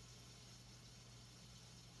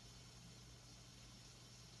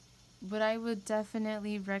 But I would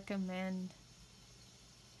definitely recommend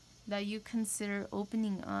that you consider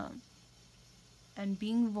opening up and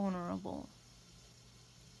being vulnerable.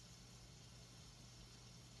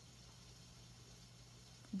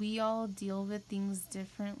 We all deal with things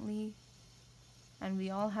differently, and we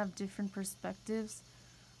all have different perspectives.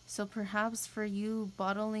 So perhaps for you,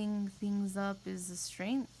 bottling things up is a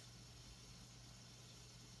strength.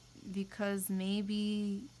 Because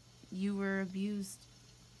maybe you were abused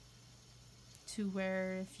to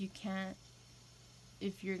where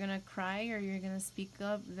if you're gonna cry or you're gonna speak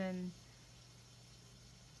up, then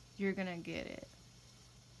you're gonna get it.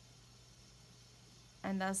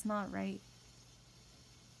 And that's not right.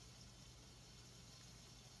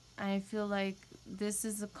 I feel like this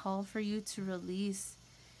is a call for you to release.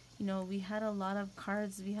 You know, we had a lot of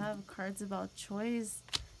cards. We have cards about choice,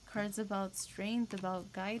 cards about strength,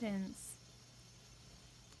 about guidance.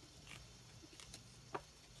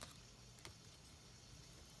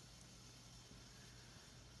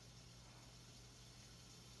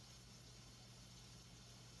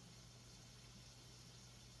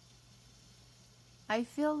 I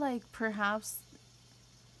feel like perhaps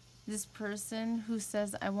this person who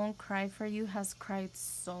says, I won't cry for you, has cried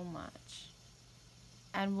so much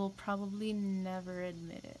and will probably never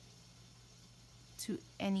admit it to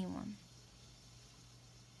anyone.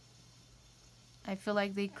 I feel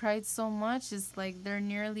like they cried so much, it's like they're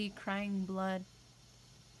nearly crying blood.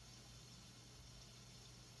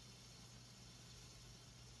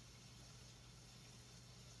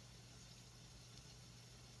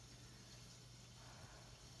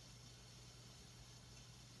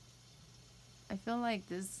 I feel like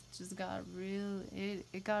this just got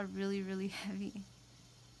it got really, really heavy.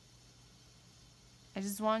 I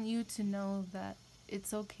just want you to know that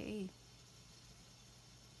it's okay.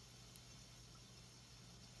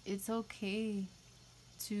 It's okay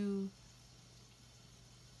to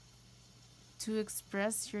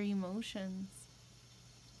express your emotions.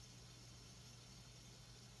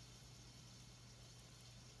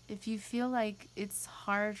 If you feel like it's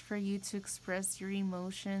hard for you to express your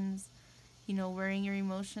emotions, you know, wearing your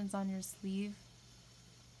emotions on your sleeve,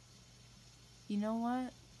 you know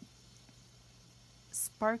what?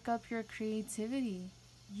 Spark up your creativity.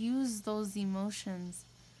 Use those emotions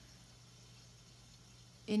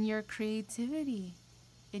in your creativity,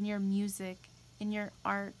 in your music, in your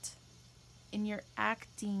art, in your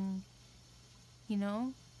acting, you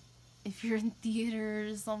know? If you're in theater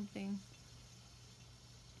or something.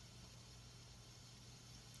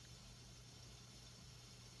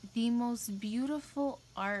 The most beautiful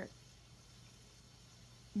art,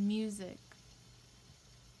 music,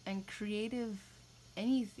 and creative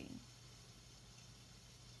anything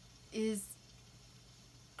is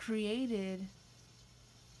created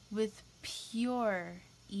with pure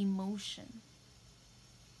emotion.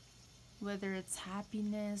 Whether it's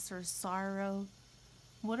happiness or sorrow,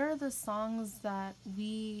 what are the songs that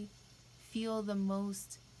we feel the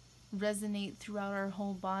most resonate throughout our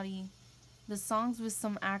whole body? The songs with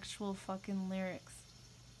some actual fucking lyrics.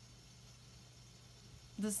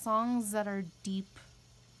 The songs that are deep.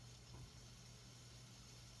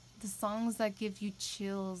 The songs that give you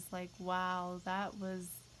chills, like, wow, that was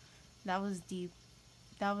deep.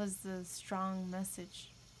 That was a strong message.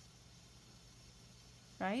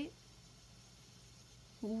 Right?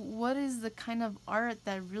 What is the kind of art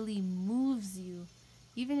that really moves you?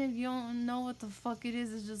 Even if you don't know what the fuck it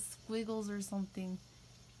is, it's just squiggles or something.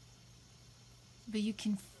 But you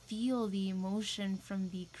can feel the emotion from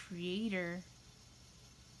the creator.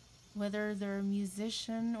 Whether they're a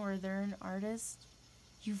musician or they're an artist,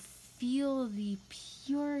 you feel the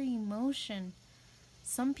pure emotion.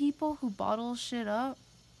 Some people who bottle shit up,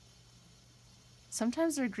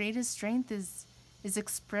 sometimes their greatest strength is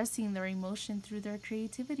expressing their emotion through their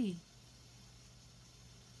creativity.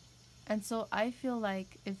 And so I feel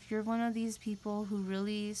like if you're one of these people who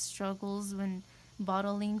really struggles when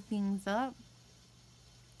bottling things up,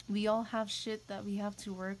 we all have shit that we have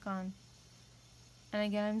to work on. And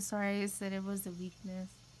again, I'm sorry I said it was a weakness.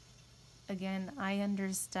 Again, I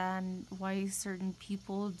understand why certain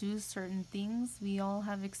people do certain things. We all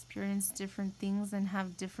have experienced different things and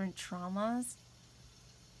have different traumas.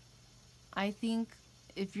 I think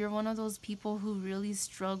if you're one of those people who really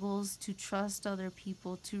struggles to trust other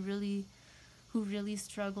people, who really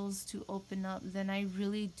struggles to open up, then I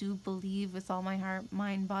really do believe with all my heart,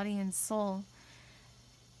 mind, body, and soul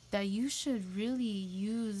that you should really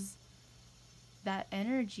use that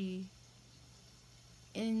energy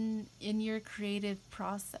in your creative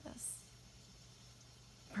process.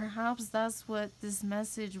 Perhaps that's what this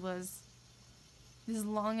message was. This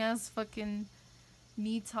long ass fucking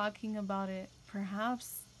me talking about it,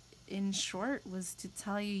 perhaps in short, was to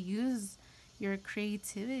tell you use your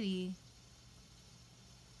creativity.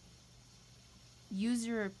 Use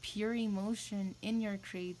your pure emotion in your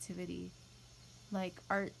creativity, like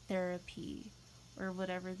art therapy or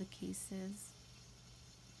whatever the case is.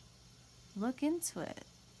 Look into it.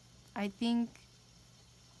 I think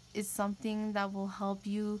it's something that will help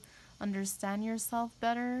you understand yourself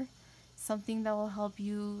better, something that will help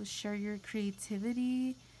you share your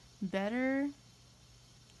creativity better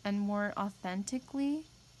and more authentically.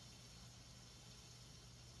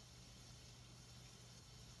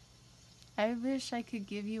 I wish I could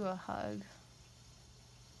give you a hug.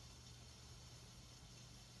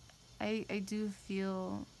 I do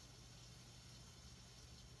feel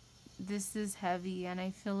this is heavy, and I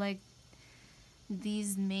feel like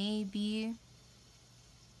these may be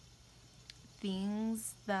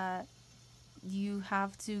things that you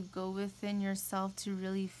have to go within yourself to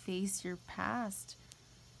really face your past.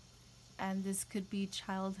 And this could be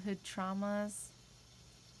childhood traumas.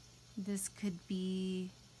 This could be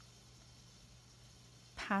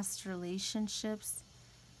past relationships.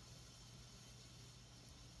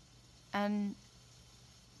 And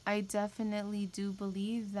I definitely do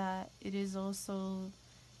believe that it is also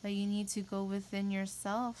that you need to go within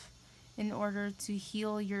yourself in order to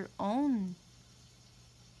heal your own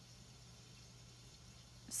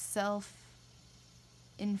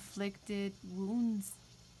self-inflicted wounds.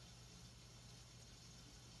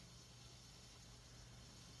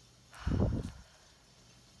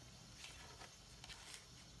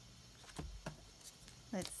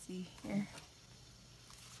 Let's see here.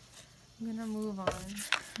 I'm gonna move on.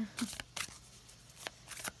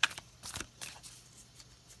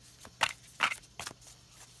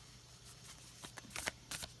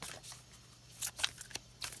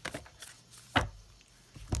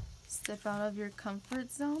 Step out of your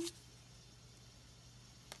comfort zone.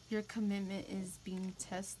 Your commitment is being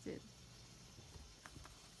tested.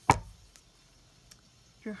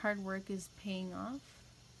 Your hard work is paying off.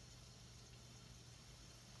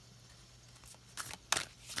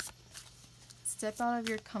 Step out of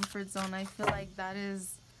your comfort zone. I feel like that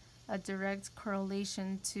is a direct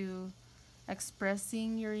correlation to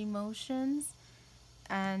expressing your emotions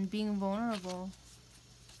and being vulnerable.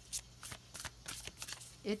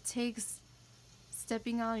 It takes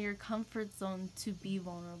stepping out of your comfort zone to be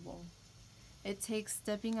vulnerable. It takes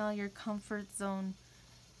stepping out of your comfort zone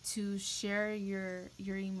to share your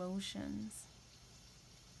emotions.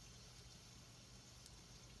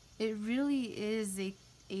 It really is a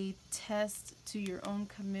test to your own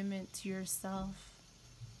commitment to yourself.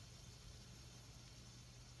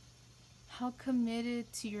 How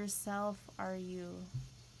committed to yourself are you?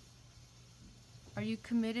 Are you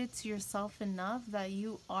committed to yourself enough that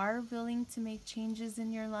you are willing to make changes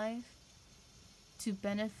in your life, to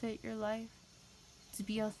benefit your life, to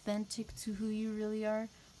be authentic to who you really are,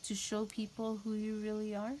 to show people who you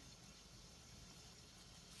really are?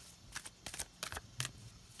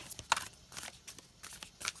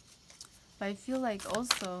 But I feel like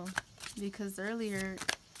also, because earlier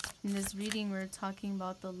in this reading we were talking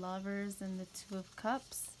about the Lovers and the Two of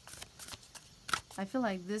Cups, I feel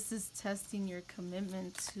like this is testing your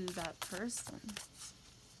commitment to that person.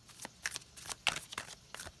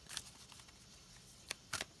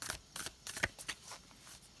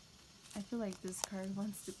 I feel like this card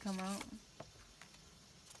wants to come out.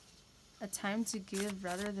 A time to give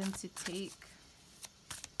rather than to take.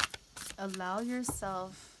 Allow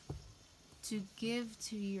yourself to give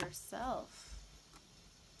to yourself.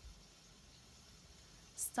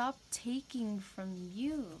 Stop taking from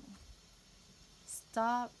you.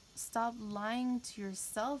 Stop lying to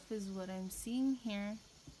yourself is what I'm seeing here.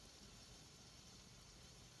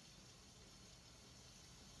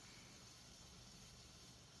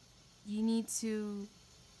 You need to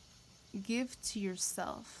give to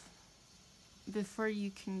yourself before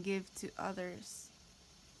you can give to others,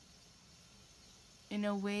 in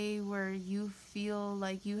a way where you feel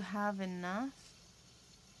like you have enough.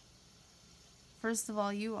 First of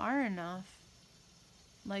all, you are enough.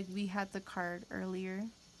 Like we had the card earlier.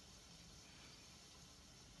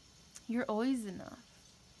 You're always enough.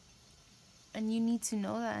 And you need to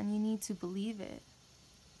know that, and you need to believe it.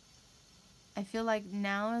 I feel like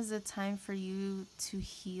now is the time for you to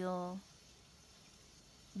heal.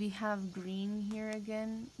 We have green here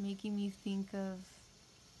again, making me think of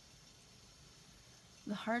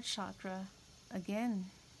the heart chakra again.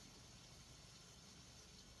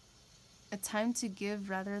 A time to give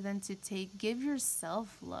rather than to take. Give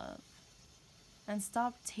yourself love. And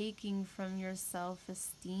stop taking from your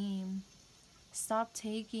self-esteem. Stop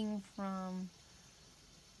taking from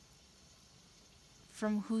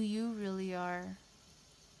who you really are.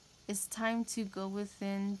 It's time to go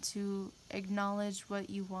within, to acknowledge what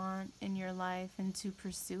you want in your life and to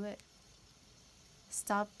pursue it.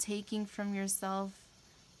 Stop taking from yourself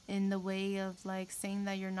in the way of like saying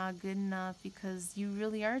that you're not good enough, because you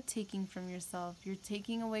really are taking from yourself. You're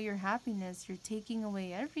taking away your happiness. You're taking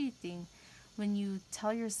away everything when you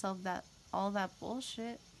tell yourself that all that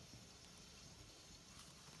bullshit.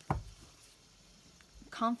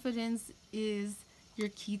 Confidence is your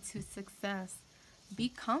key to success. Be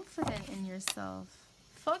confident in yourself.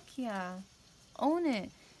 Fuck yeah. Own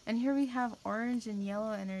it. And here we have orange and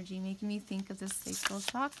yellow energy, making me think of the sacral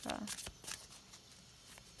chakra.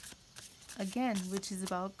 again, which is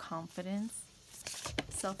about confidence,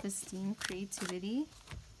 self-esteem, creativity.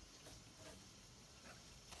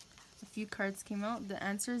 A few cards came out. The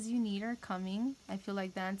answers you need are coming. I feel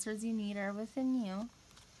like the answers you need are within you.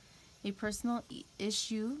 A personal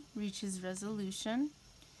issue reaches resolution,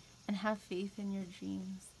 and have faith in your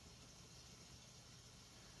dreams.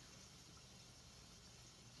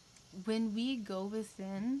 When we go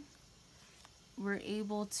within, we're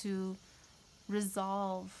able to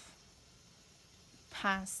resolve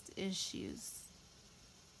past issues.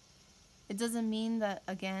 It doesn't mean that,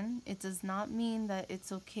 again, it does not mean that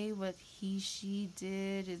it's okay what he, she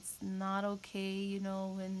did. It's not okay, you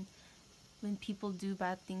know, when people do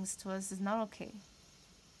bad things to us. It's not okay.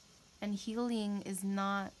 And healing is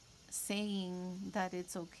not saying that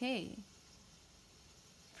it's okay.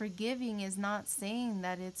 Forgiving is not saying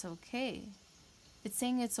that it's okay. It's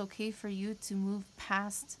saying it's okay for you to move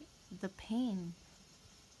past the pain.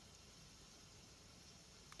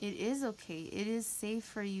 It is okay. It is safe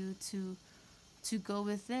for you to go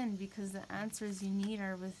within, because the answers you need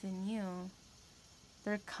are within you.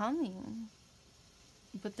 They're coming,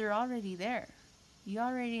 but they're already there. You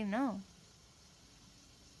already know.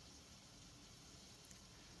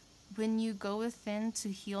 When you go within to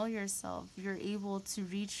heal yourself, you're able to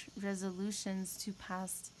reach resolutions to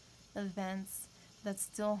past events that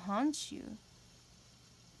still haunt you.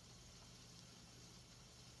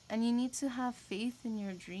 And you need to have faith in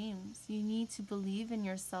your dreams. You need to believe in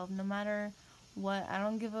yourself no matter what. I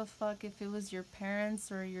don't give a fuck if it was your parents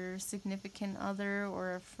or your significant other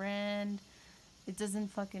or a friend. It doesn't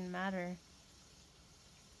fucking matter.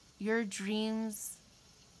 Your dreams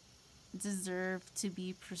deserve to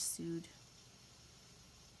be pursued.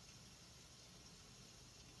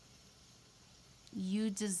 You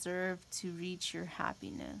deserve to reach your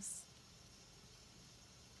happiness.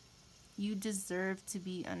 You deserve to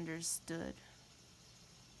be understood.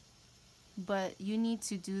 But you need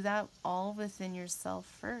to do that all within yourself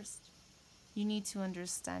first. You need to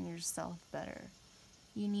understand yourself better.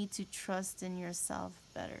 You need to trust in yourself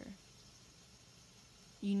better.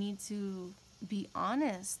 You need to be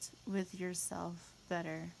honest with yourself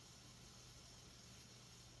better.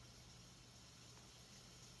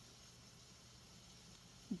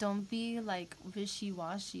 Don't be like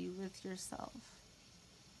wishy-washy with yourself.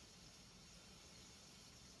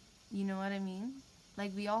 You know what I mean?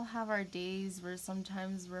 Like, we all have our days where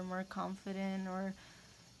sometimes we're more confident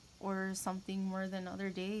or something more than other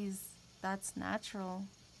days. That's natural.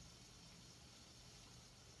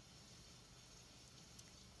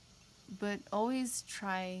 But always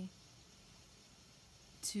try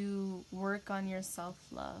to work on your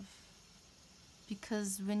self-love.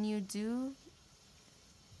 Because when you do,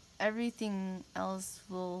 everything else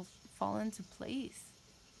will fall into place.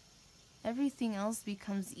 Everything else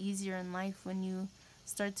becomes easier in life when you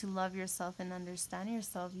start to love yourself and understand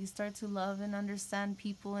yourself. You start to love and understand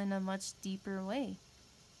people in a much deeper way.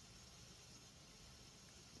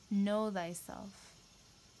 Know thyself.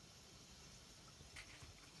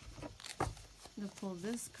 The pull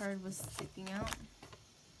this card was sticking out.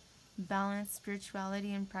 Balance,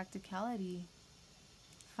 spirituality, and practicality.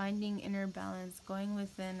 Finding inner balance, going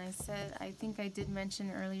within. I think I did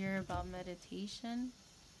mention earlier about meditation,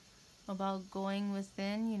 about going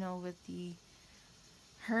within, you know, with the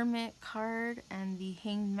Hermit card and the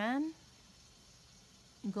Hanged Man.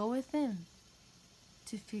 Go within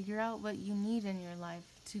to figure out what you need in your life,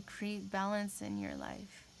 to create balance in your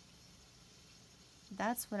life.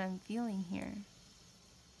 That's what I'm feeling here.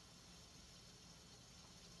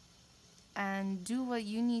 And do what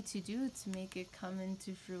you need to do to make it come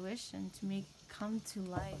into fruition, to make it come to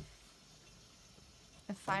life.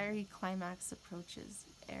 A fiery climax approaches,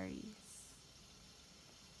 Aries.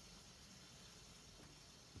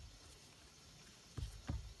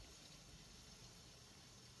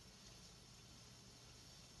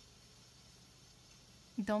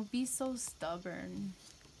 Don't be so stubborn.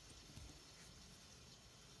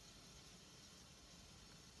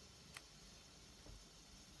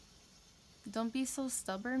 Don't be so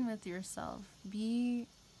stubborn with yourself. Be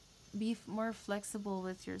more flexible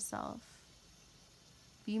with yourself.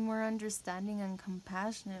 Be more understanding and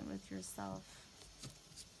compassionate with yourself.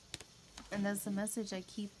 And that's the message I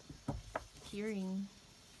keep hearing.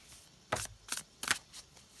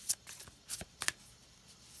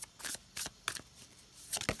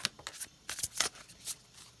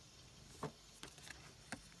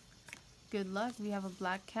 Good luck. We have a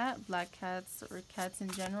black cat. Black cats, or cats in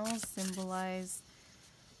general, symbolize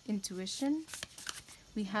intuition.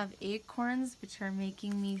 We have acorns, which are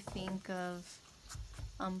making me think of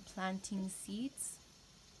planting seeds.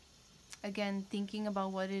 Again, thinking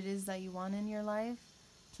about what it is that you want in your life,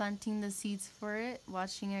 planting the seeds for it,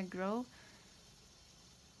 watching it grow.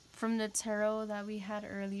 From the tarot that we had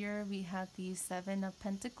earlier, we had the Seven of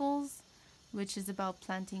Pentacles, which is about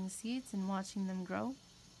planting seeds and watching them grow.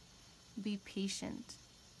 Be patient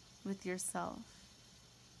with yourself.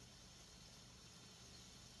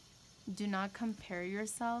 Do not compare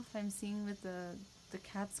yourself. I'm seeing with the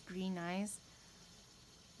cat's green eyes.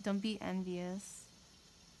 Don't be envious.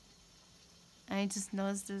 And I just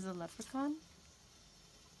noticed there's a leprechaun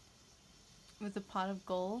with a pot of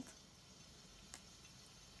gold.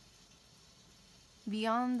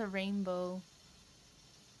 Beyond the rainbow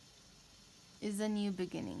is a new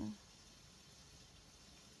beginning.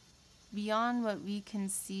 Beyond what we can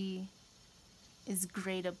see is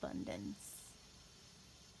great abundance.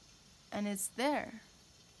 And it's there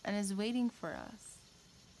and it's waiting for us.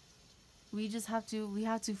 We have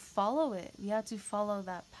to follow it. We have to follow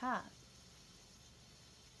that path.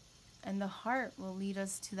 And the heart will lead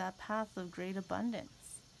us to that path of great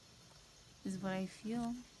abundance, is what I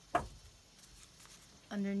feel.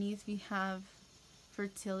 Underneath we have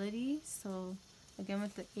fertility. So again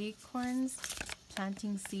with the acorns,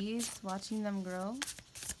 planting seeds, watching them grow.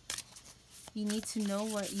 You need to know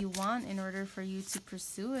what you want in order for you to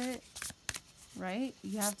pursue it, right?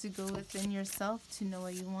 You have to go within yourself to know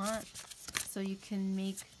what you want so you can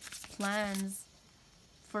make plans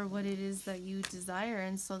for what it is that you desire,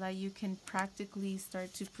 and so that you can practically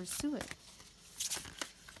start to pursue it.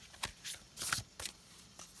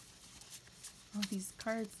 Oh, these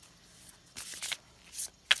cards.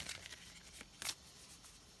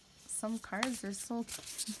 Some cards are so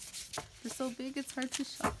they're so big it's hard to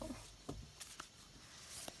shuffle.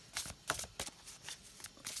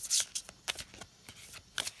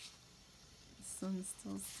 This one's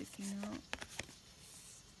still sticking out.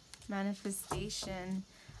 Manifestation.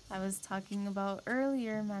 I was talking about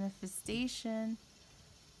earlier, manifestation.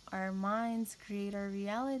 Our minds create our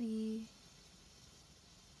reality.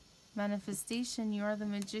 Manifestation, you are the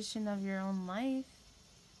magician of your own life.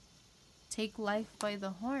 Take life by the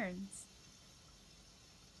horns.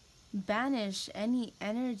 Banish any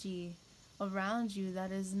energy around you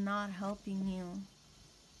that is not helping you.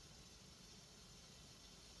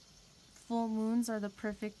 Full moons are the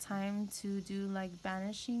perfect time to do like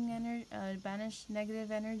banish negative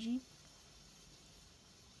energy.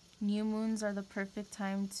 New moons are the perfect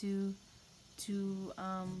time to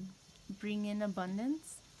bring in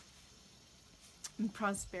abundance. And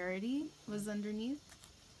prosperity was underneath.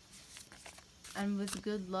 And with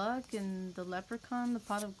good luck and the leprechaun, the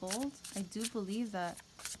pot of gold, I do believe that,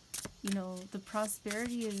 the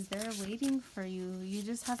prosperity is there waiting for you. You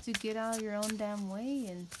just have to get out of your own damn way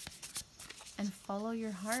and follow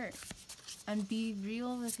your heart. And be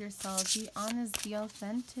real with yourself. Be honest, be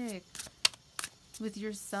authentic with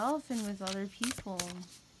yourself and with other people.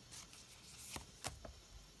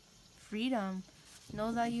 Freedom.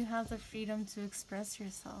 Know that you have the freedom to express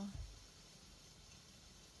yourself.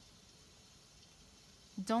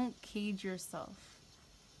 Don't cage yourself.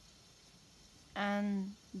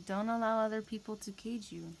 And don't allow other people to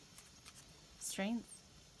cage you. Strength.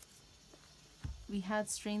 We had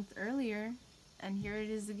strength earlier, and here it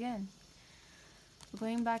is again.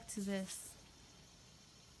 Going back to this.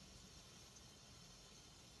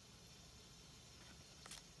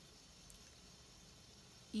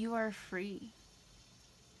 You are free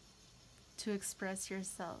to express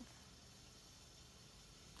yourself.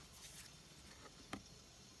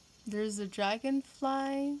 There's a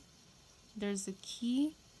dragonfly. There's a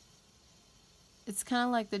key. It's kind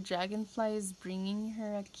of like the dragonfly is bringing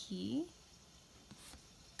her a key.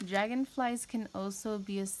 Dragonflies can also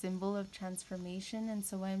be a symbol of transformation. And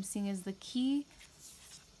so what I'm seeing is the key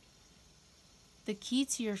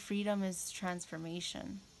to your freedom is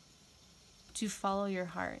transformation. To follow your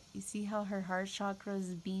heart. You see how her heart chakra is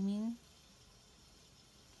beaming?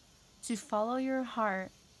 To follow your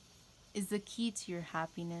heart is the key to your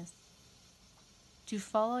happiness. To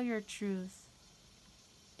follow your truth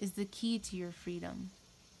is the key to your freedom.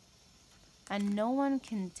 And no one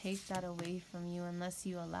can take that away from you unless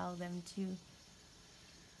you allow them to.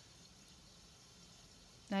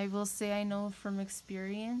 I will say I know from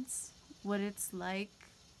experience what it's like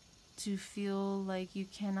to feel like you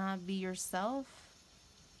cannot be yourself.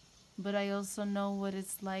 But I also know what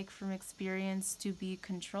it's like from experience to be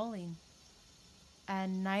controlling.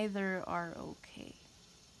 And neither are okay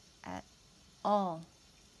at all.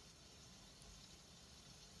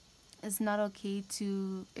 It's not okay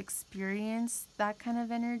to experience that kind of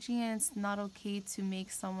energy, and it's not okay to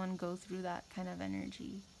make someone go through that kind of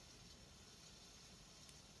energy.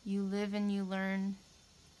 You live and you learn,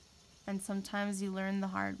 And sometimes you learn the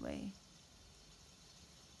hard way.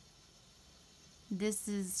 This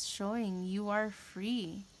is showing you are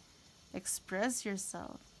free. Express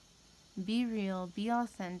yourself. Be real. Be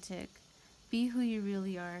authentic. Be who you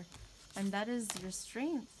really are. And that is your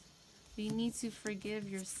strength. You need to forgive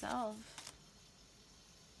yourself.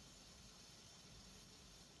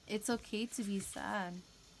 It's okay to be sad.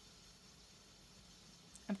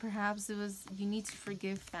 And perhaps you need to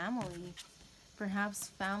forgive family. Perhaps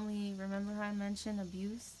family, remember how I mentioned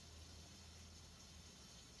abuse?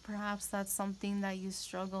 Perhaps that's something that you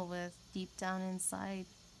struggle with deep down inside.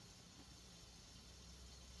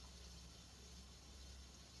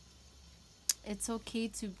 It's okay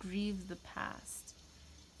to grieve the past.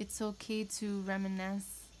 It's okay to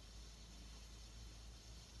reminisce.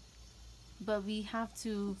 But we have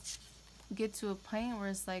to get to a point where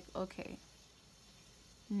it's like, okay,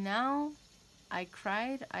 now I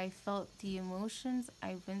cried, I felt the emotions,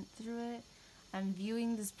 I went through it. I'm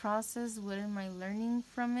viewing this process, what am I learning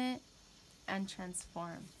from it? And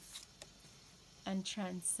transform and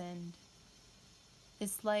transcend.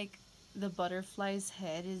 It's like the butterfly's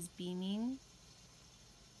head is beaming.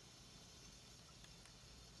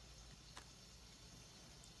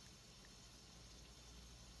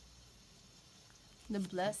 The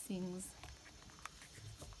blessings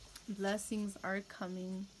are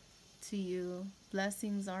coming to you.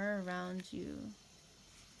 Blessings are around you.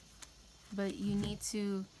 But you need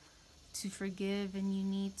to forgive, and you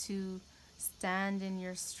need to stand in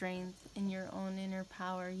your strength, in your own inner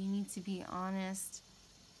power. You need to be honest.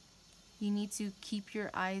 You need to keep your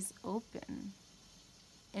eyes open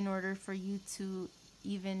in order for you to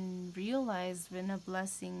even realize when a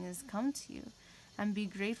blessing has come to you, and be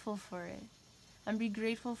grateful for it. And be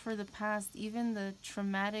grateful for the past, even the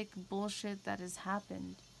traumatic bullshit that has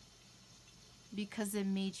happened, because it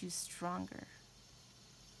made you stronger.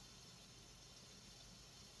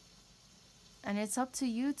 And it's up to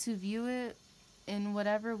you to view it in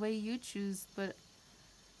whatever way you choose, but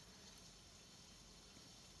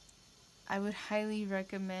I would highly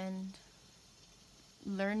recommend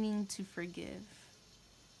learning to forgive.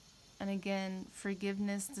 And again,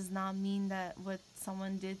 forgiveness does not mean that what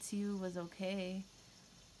someone did to you was okay.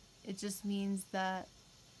 It just means that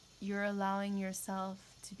you're allowing yourself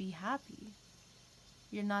to be happy.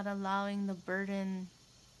 You're not allowing the burden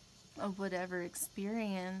of whatever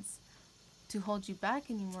experience to hold you back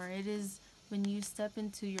anymore. It is when you step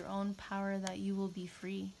into your own power that you will be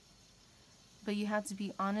free. But you have to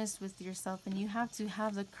be honest with yourself, and you have to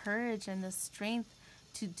have the courage and the strength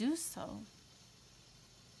to do so.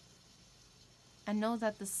 And know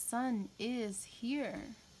that the sun is here.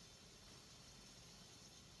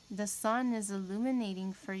 The sun is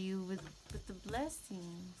illuminating for you with the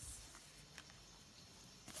blessings.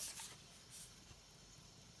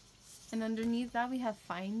 And underneath that we have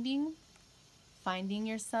finding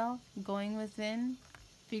yourself, going within,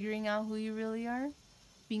 figuring out who you really are,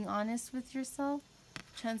 being honest with yourself,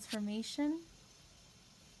 transformation,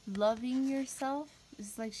 loving yourself.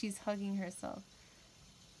 It's like she's hugging herself.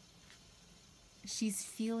 She's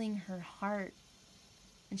feeling her heart,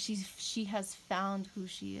 and she has found who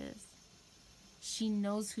she is. She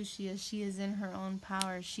knows who she is. She is in her own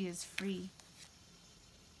power. She is free.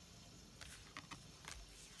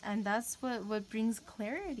 And that's what brings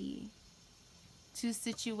clarity to a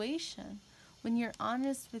situation. When you're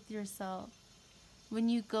honest with yourself, when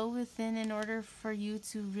you go within in order for you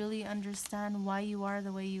to really understand why you are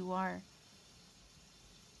the way you are,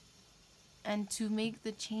 and to make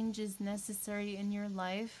the changes necessary in your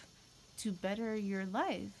life to better your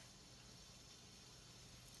life.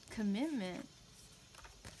 Commitment.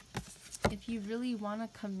 If you really want a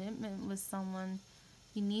commitment with someone,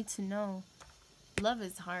 you need to know love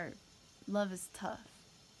is hard. Love is tough.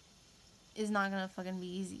 It's not gonna fucking be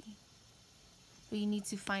easy. But you need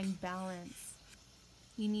to find balance.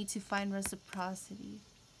 You need to find reciprocity.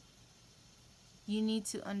 You need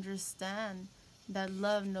to understand that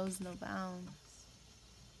love knows no bounds.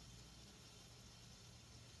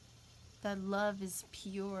 That love is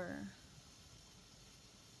pure.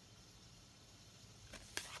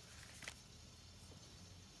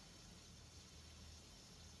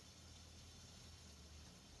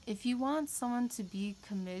 If you want someone to be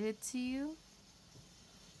committed to you,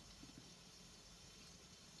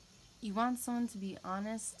 you want someone to be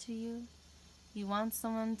honest to you, you want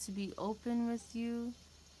someone to be open with you,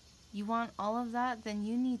 you want all of that, then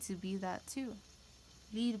you need to be that too.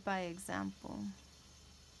 Lead by example.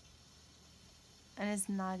 And it's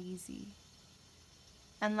not easy.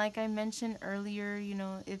 And like I mentioned earlier,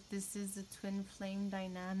 if this is a twin flame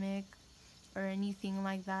dynamic or anything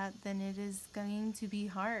like that, then it is going to be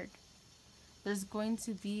hard. There's going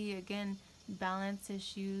to be, again, balance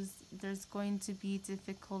issues. There's going to be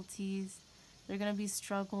difficulties. There are going to be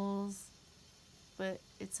struggles. But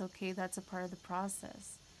it's okay. That's a part of the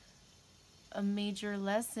process. A major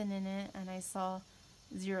lesson in it, and I saw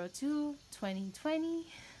 02/2020.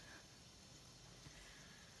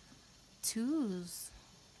 Twos.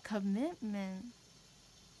 Commitment.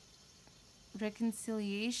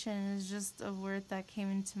 Reconciliation is just a word that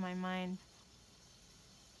came into my mind.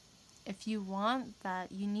 If you want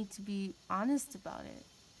that, you need to be honest about it.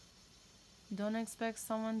 Don't expect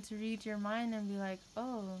someone to read your mind and be like,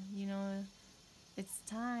 oh, it's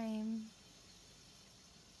time.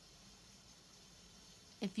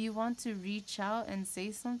 If you want to reach out and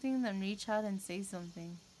say something, then reach out and say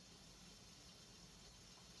something.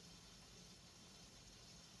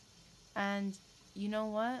 And you know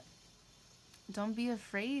what? Don't be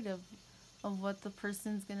afraid of what the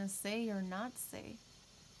person's gonna say or not say.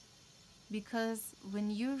 Because when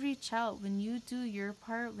you reach out, when you do your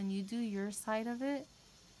part, when you do your side of it,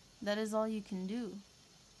 that is all you can do.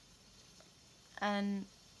 And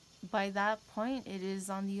by that point, it is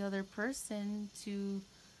on the other person to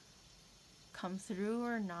come through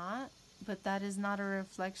or not. But that is not a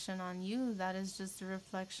reflection on you. That is just a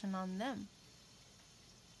reflection on them.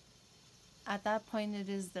 At that point, it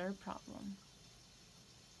is their problem.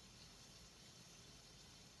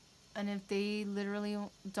 And if they literally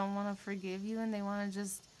don't want to forgive you and they want to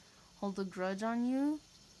just hold a grudge on you,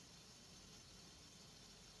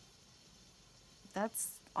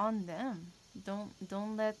 that's on them.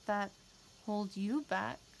 Don't let that hold you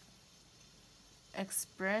back.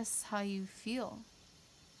 Express how you feel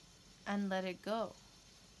and let it go.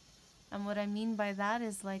 And what I mean by that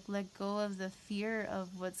is like, let go of the fear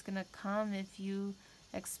of what's gonna come if you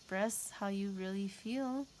express how you really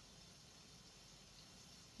feel.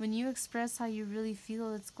 When you express how you really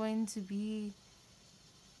feel, it's going to be,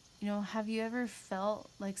 have you ever felt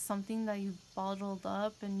like something that you bottled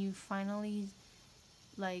up and you finally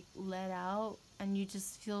like let out and you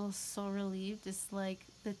just feel so relieved? It's like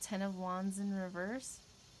the 10 of Wands in reverse.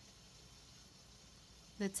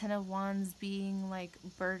 The 10 of Wands being like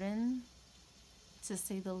burden, to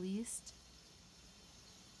say the least.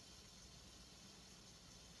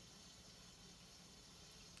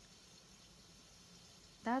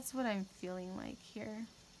 That's what I'm feeling like here.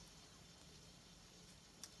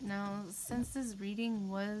 Now, since this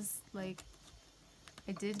reading was like,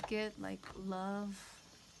 I did get like love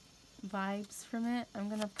vibes from it, I'm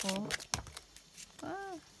gonna pull.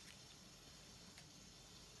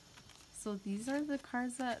 So these are the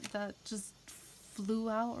cards that just flew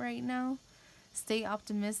out right now. Stay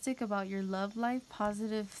optimistic about your love life.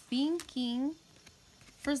 Positive thinking.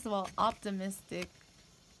 First of all, optimistic.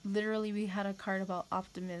 Literally, we had a card about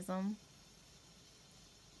optimism.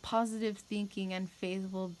 Positive thinking and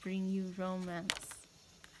faith will bring you romance.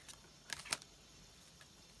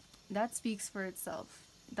 That speaks for itself.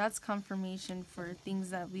 That's confirmation for things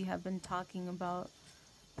that we have been talking about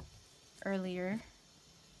earlier.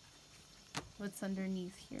 What's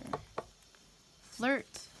underneath here?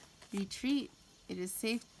 Flirt. Retreat. It is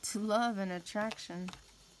safe to love and attraction.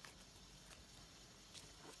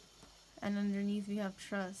 And underneath we have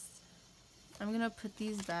trust. I'm going to put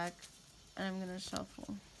these back and I'm going to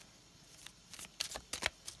shuffle.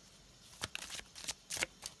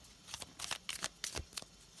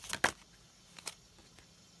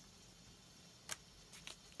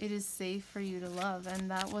 It is safe for you to love.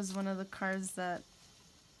 And that was one of the cards that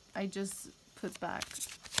I just put back.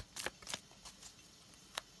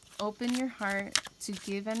 Open your heart to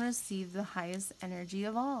give and receive the highest energy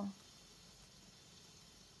of all.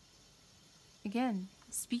 Again,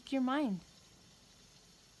 speak your mind.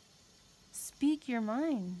 Speak your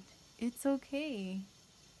mind. It's okay.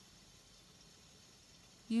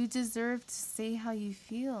 You deserve to say how you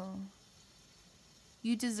feel.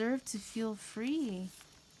 You deserve to feel free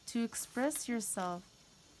to express yourself.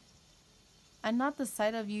 And not the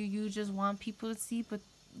side of you just want people to see, but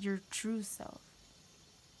your true self.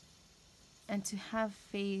 And to have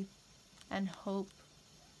faith and hope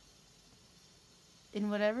in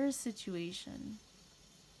whatever situation.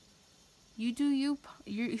 You do you.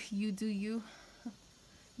 You do you.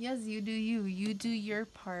 Yes, you do you. You do your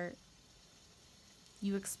part.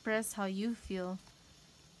 You express how you feel.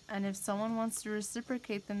 And if someone wants to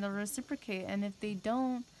reciprocate, then they'll reciprocate. And if they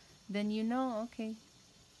don't, then okay.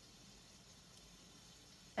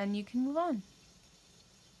 And you can move on.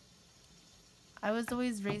 I was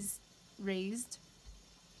always raised.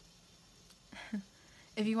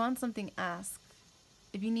 If you want something, ask.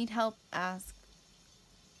 If you need help, ask.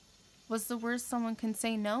 What's the worst someone can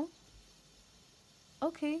say? No?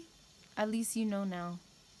 Okay. At least you know now.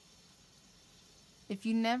 If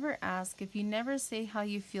you never ask, if you never say how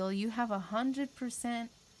you feel, you have 100%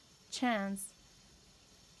 chance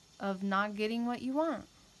of not getting what you want.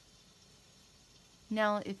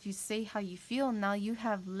 Now, if you say how you feel, now you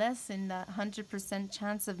have less in that 100%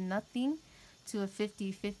 chance of nothing to a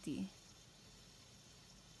 50-50.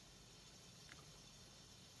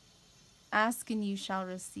 Ask and you shall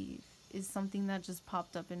receive is something that just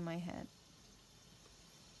popped up in my head.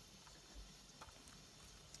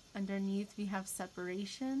 Underneath we have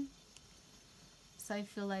separation. So I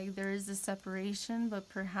feel like there is a separation, but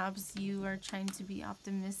perhaps you are trying to be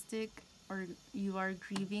optimistic, or you are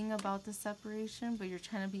grieving about the separation, but you're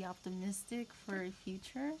trying to be optimistic for a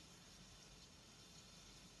future.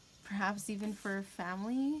 Perhaps even for a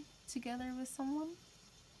family together with someone.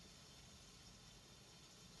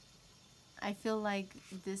 I feel like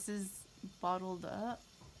this is bottled up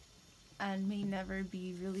and may never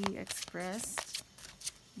be really expressed.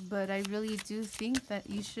 But I really do think that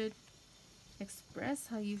you should express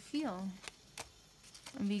how you feel.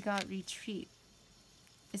 And we got retreat.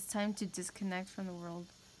 It's time to disconnect from the world.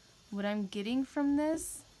 What I'm getting from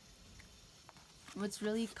this, what's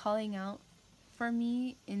really calling out for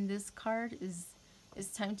me in this card is it's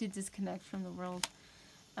time to disconnect from the world.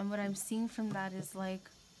 And what I'm seeing from that is like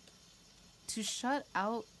to shut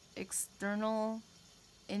out external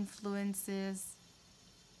influences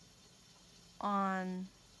on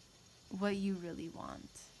what you really want.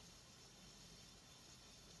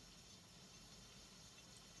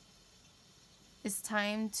 It's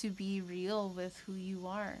time to be real with who you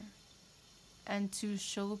are and to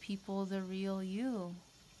show people the real you.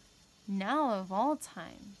 Now of all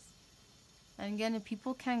times. And again, if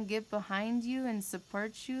people can't get behind you and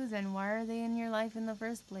support you, then why are they in your life in the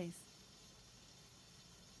first place?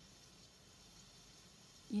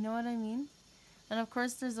 You know what I mean? And of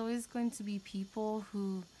course, there's always going to be people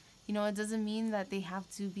who, you know, it doesn't mean that they have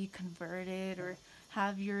to be converted or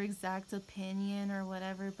have your exact opinion or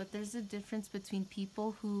whatever, but there's a difference between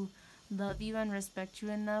people who love you and respect you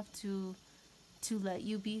enough to let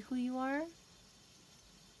you be who you are.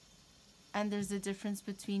 And there's a difference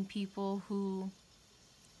between people who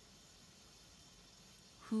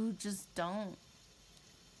just don't.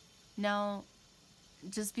 Now,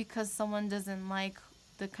 just because someone doesn't like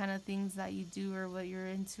the kind of things that you do or what you're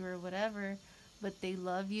into or whatever, but they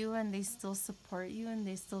love you and they still support you and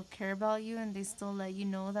they still care about you and they still let you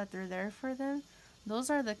know that they're there for them, those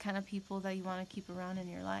are the kind of people that you want to keep around in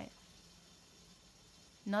your life.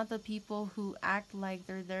 Not the people who act like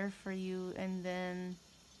they're there for you and then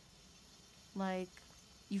like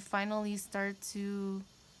you finally start to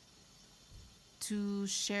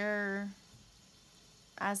share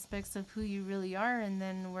aspects of who you really are, and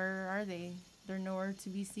then where are they? They're nowhere to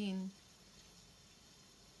be seen.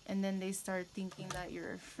 And then they start thinking that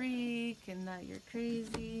you're a freak and that you're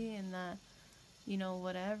crazy and that, you know,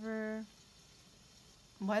 whatever.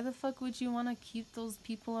 Why the fuck would you want to keep those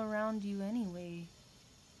people around you anyway?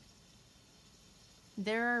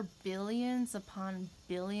 There are billions upon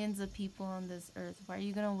billions of people on this earth. Why are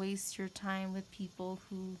you going to waste your time with people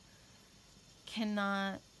who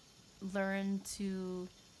cannot learn to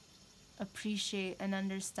appreciate and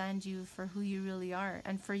understand you for who you really are,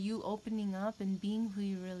 and for you opening up and being who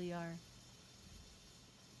you really are?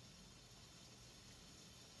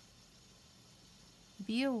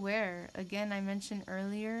 Be aware. Again, I mentioned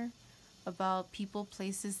earlier about people,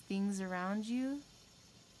 places, things around you.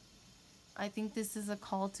 I think this is a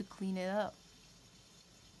call to clean it up.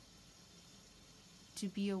 To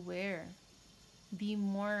be aware. Be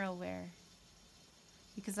more aware.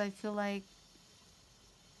 Because I feel like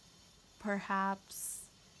perhaps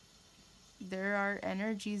there are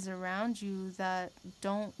energies around you that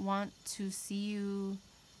don't want to see you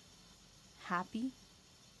happy.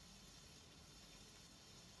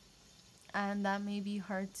 And that may be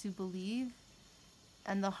hard to believe.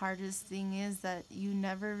 And the hardest thing is that you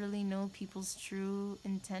never really know people's true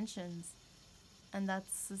intentions. And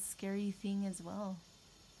that's a scary thing as well.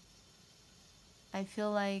 I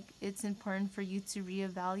feel like it's important for you to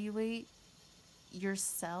reevaluate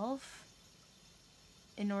yourself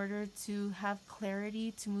in order to have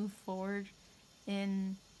clarity to move forward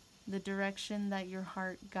in the direction that your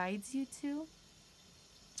heart guides you to.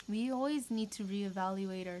 We always need to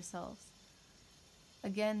reevaluate ourselves.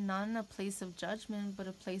 Again, not in a place of judgment, but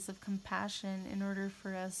a place of compassion, in order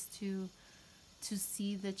for us to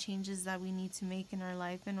see the changes that we need to make in our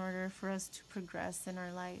life, in order for us to progress in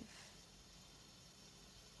our life.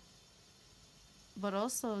 But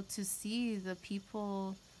also to see the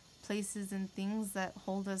people, places, and things that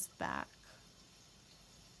hold us back,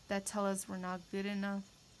 that tell us we're not good enough,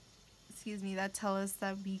 excuse me, that tell us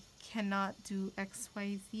that we cannot do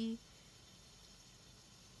XYZ.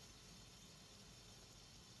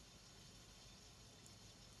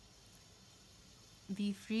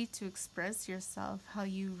 Be free to express yourself how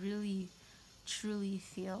you really, truly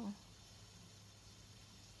feel.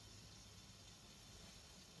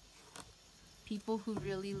 People who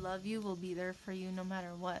really love you will be there for you no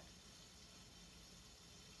matter what.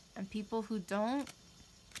 And people who don't,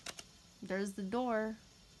 there's the door.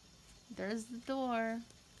 There's the door.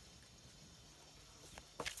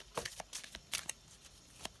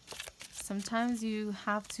 Sometimes you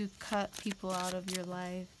have to cut people out of your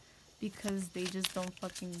life because they just don't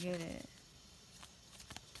fucking get it.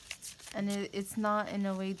 And it's not in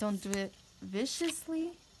a way, don't do it viciously.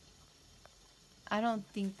 I don't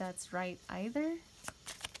think that's right either.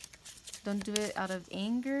 Don't do it out of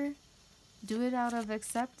anger. Do it out of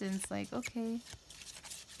acceptance. Like, okay,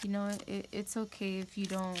 you know, it's okay if you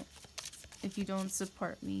don't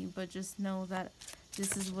support me, but just know that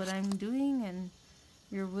this is what I'm doing and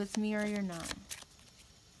you're with me or you're not.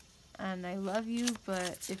 And I love you,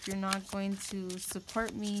 but if you're not going to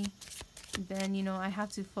support me, then, you know, I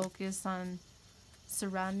have to focus on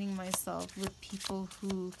surrounding myself with people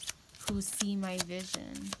who see my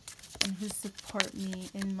vision and who support me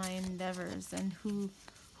in my endeavors and who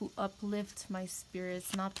uplift my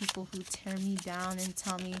spirits, not people who tear me down and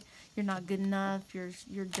tell me you're not good enough,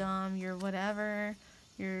 you're dumb, you're whatever,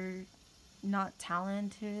 you're not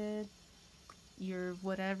talented, your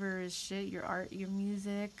whatever is shit, your art, your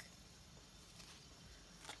music.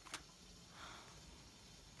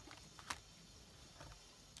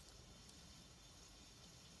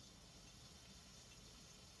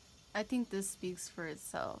 I think this speaks for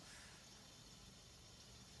itself.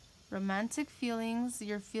 Romantic feelings,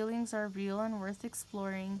 your feelings are real and worth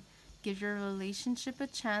exploring. Give your relationship a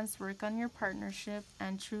chance, work on your partnership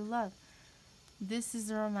and true love. This is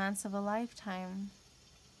the romance of a lifetime.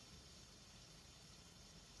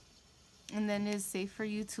 And then is safe for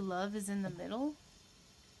you to love is in the middle.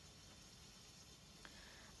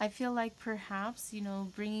 I feel like perhaps, you know,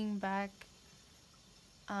 bringing back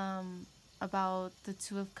about the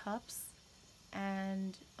Two of Cups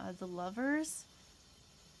and the Lovers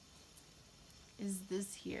is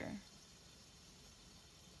this here.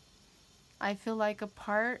 I feel like a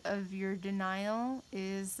part of your denial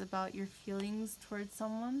is about your feelings towards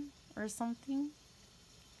someone or something.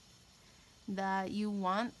 That you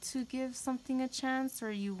want to give something a chance, or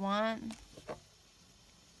you want...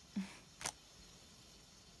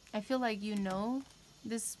 I feel like you know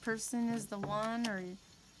this person is the one, or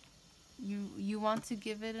you want to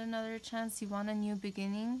give it another chance. You want a new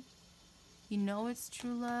beginning. You know it's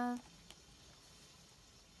true love.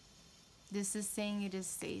 This is saying it is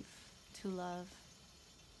safe to love.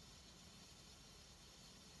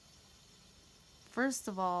 First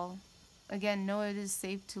of all, again, know it is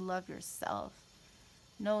safe to love yourself.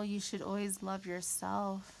 Know you should always love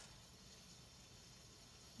yourself.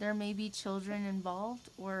 There may be children involved,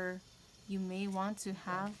 or you may want to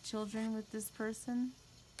have children with this person.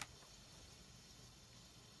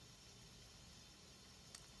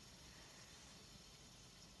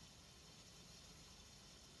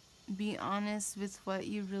 Be honest with what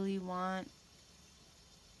you really want,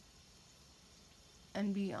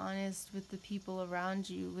 and be honest with the people around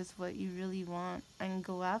you with what you really want, and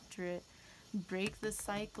go after it. Break the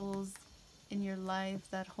cycles in your life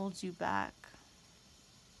that hold you back.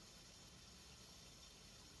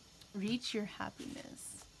 Reach your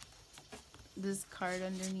happiness. This card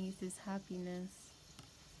underneath is happiness.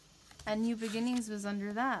 And new beginnings was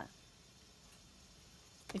under that.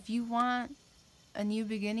 If you want a new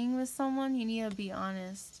beginning with someone, you need to be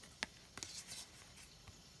honest.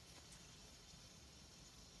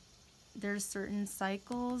 There's certain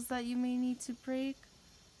cycles that you may need to break.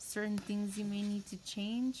 Certain things you may need to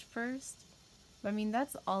change first. I mean,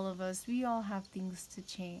 that's all of us. We all have things to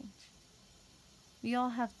change. We all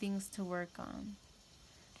have things to work on.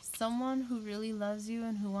 Someone who really loves you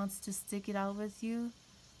and who wants to stick it out with you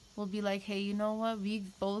will be like, hey, you know what? We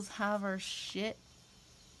both have our shit,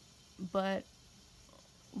 but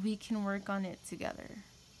we can work on it together.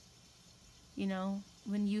 You know,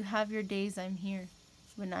 when you have your days, I'm here.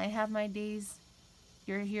 When I have my days,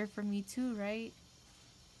 you're here for me too, right?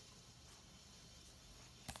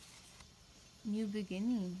 New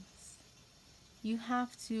beginnings. You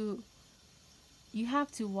have to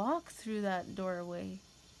walk through that doorway.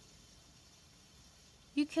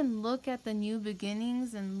 You can look at the new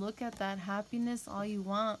beginnings and look at that happiness all you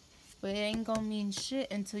want, but it ain't gonna mean shit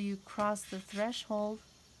until you cross the threshold,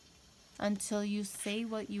 until you say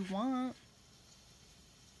what you want.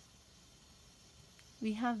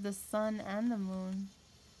 We have the sun and the moon.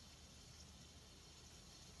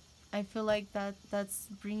 I feel like that's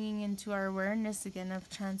bringing into our awareness again of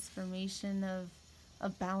transformation,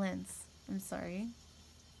 of balance. I'm sorry.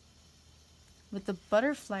 With the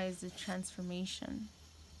butterflies is transformation.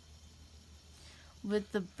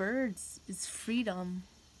 With the birds is freedom.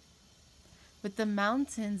 With the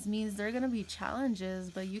mountains means there are going to be challenges,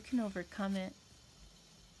 but you can overcome it.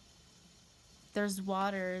 There's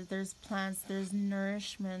water, there's plants, there's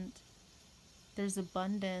nourishment, there's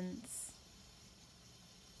abundance.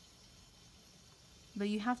 But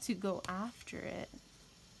you have to go after it.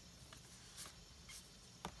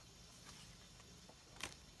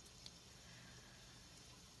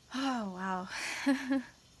 Oh, wow.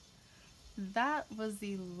 That was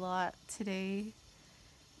a lot today.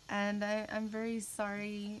 And I'm very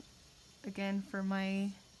sorry again for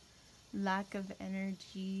my lack of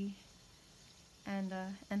energy and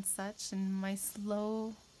such, and my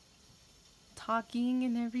slow talking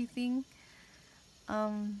and everything.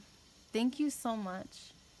 Thank you so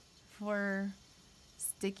much for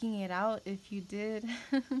sticking it out if you did.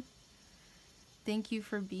 Thank you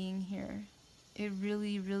for being here. It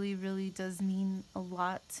really, really, really does mean a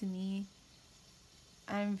lot to me.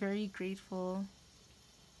 I'm very grateful.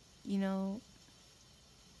 You know,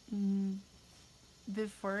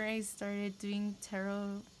 before I started doing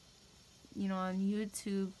tarot, on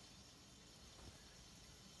YouTube,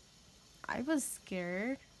 I was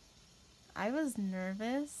scared. I was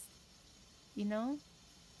nervous,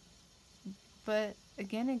 but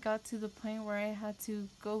again, it got to the point where I had to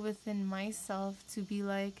go within myself to be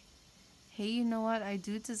like, hey, you know what? I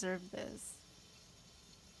do deserve this.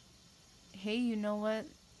 Hey, you know what?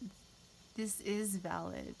 This is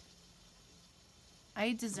valid.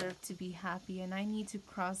 I deserve to be happy, and I need to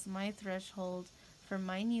cross my threshold for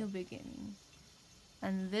my new beginning.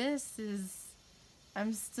 And this is,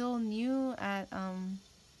 I'm still new at,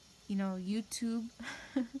 YouTube.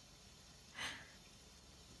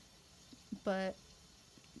 But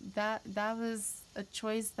that was a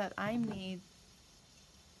choice that I made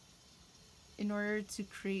in order to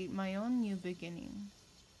create my own new beginning.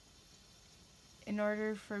 In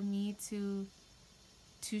order for me to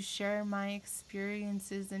share my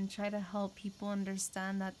experiences and try to help people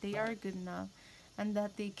understand that they are good enough and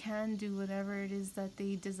that they can do whatever it is that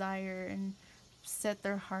they desire and set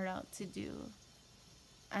their heart out to do,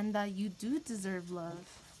 and that you do deserve love.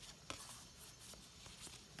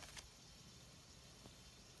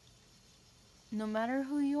 No matter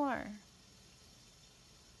who you are,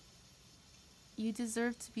 you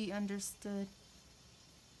deserve to be understood.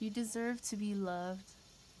 You deserve to be loved.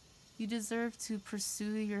 You deserve to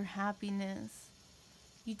pursue your happiness.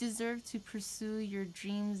 You deserve to pursue your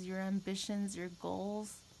dreams, your ambitions, your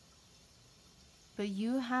goals. But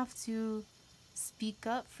you have to speak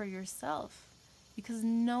up for yourself, because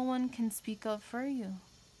no one can speak up for you.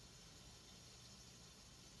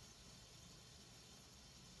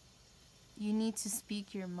 You need to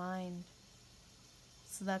speak your mind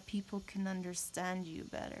so that people can understand you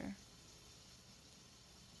better.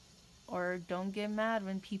 Or don't get mad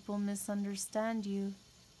when people misunderstand you.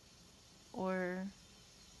 Or,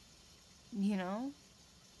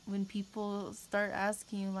 when people start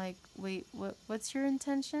asking you like, wait, what's your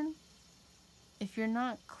intention? If you're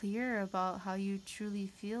not clear about how you truly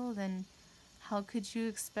feel, then how could you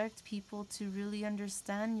expect people to really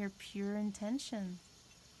understand your pure intention?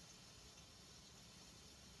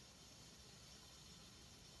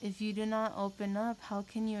 If you do not open up, how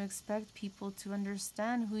can you expect people to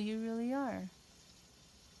understand who you really are?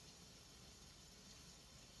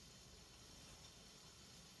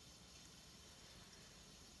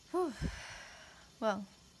 Whew. Well,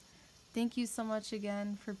 thank you so much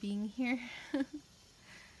again for being here.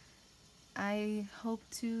 I hope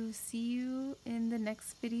to see you in the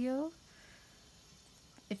next video.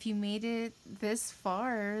 If you made it this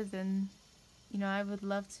far, then, I would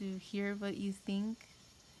love to hear what you think.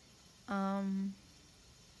 And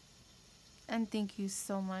thank you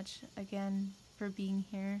so much again for being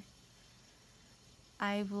here.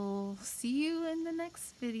 I will see you in the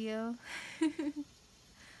next video.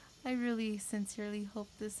 I really sincerely hope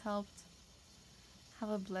this helped. Have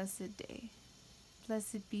a blessed day.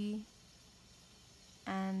 Blessed be.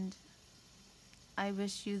 And I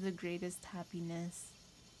wish you the greatest happiness.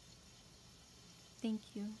 Thank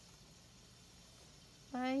you.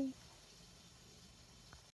 Bye.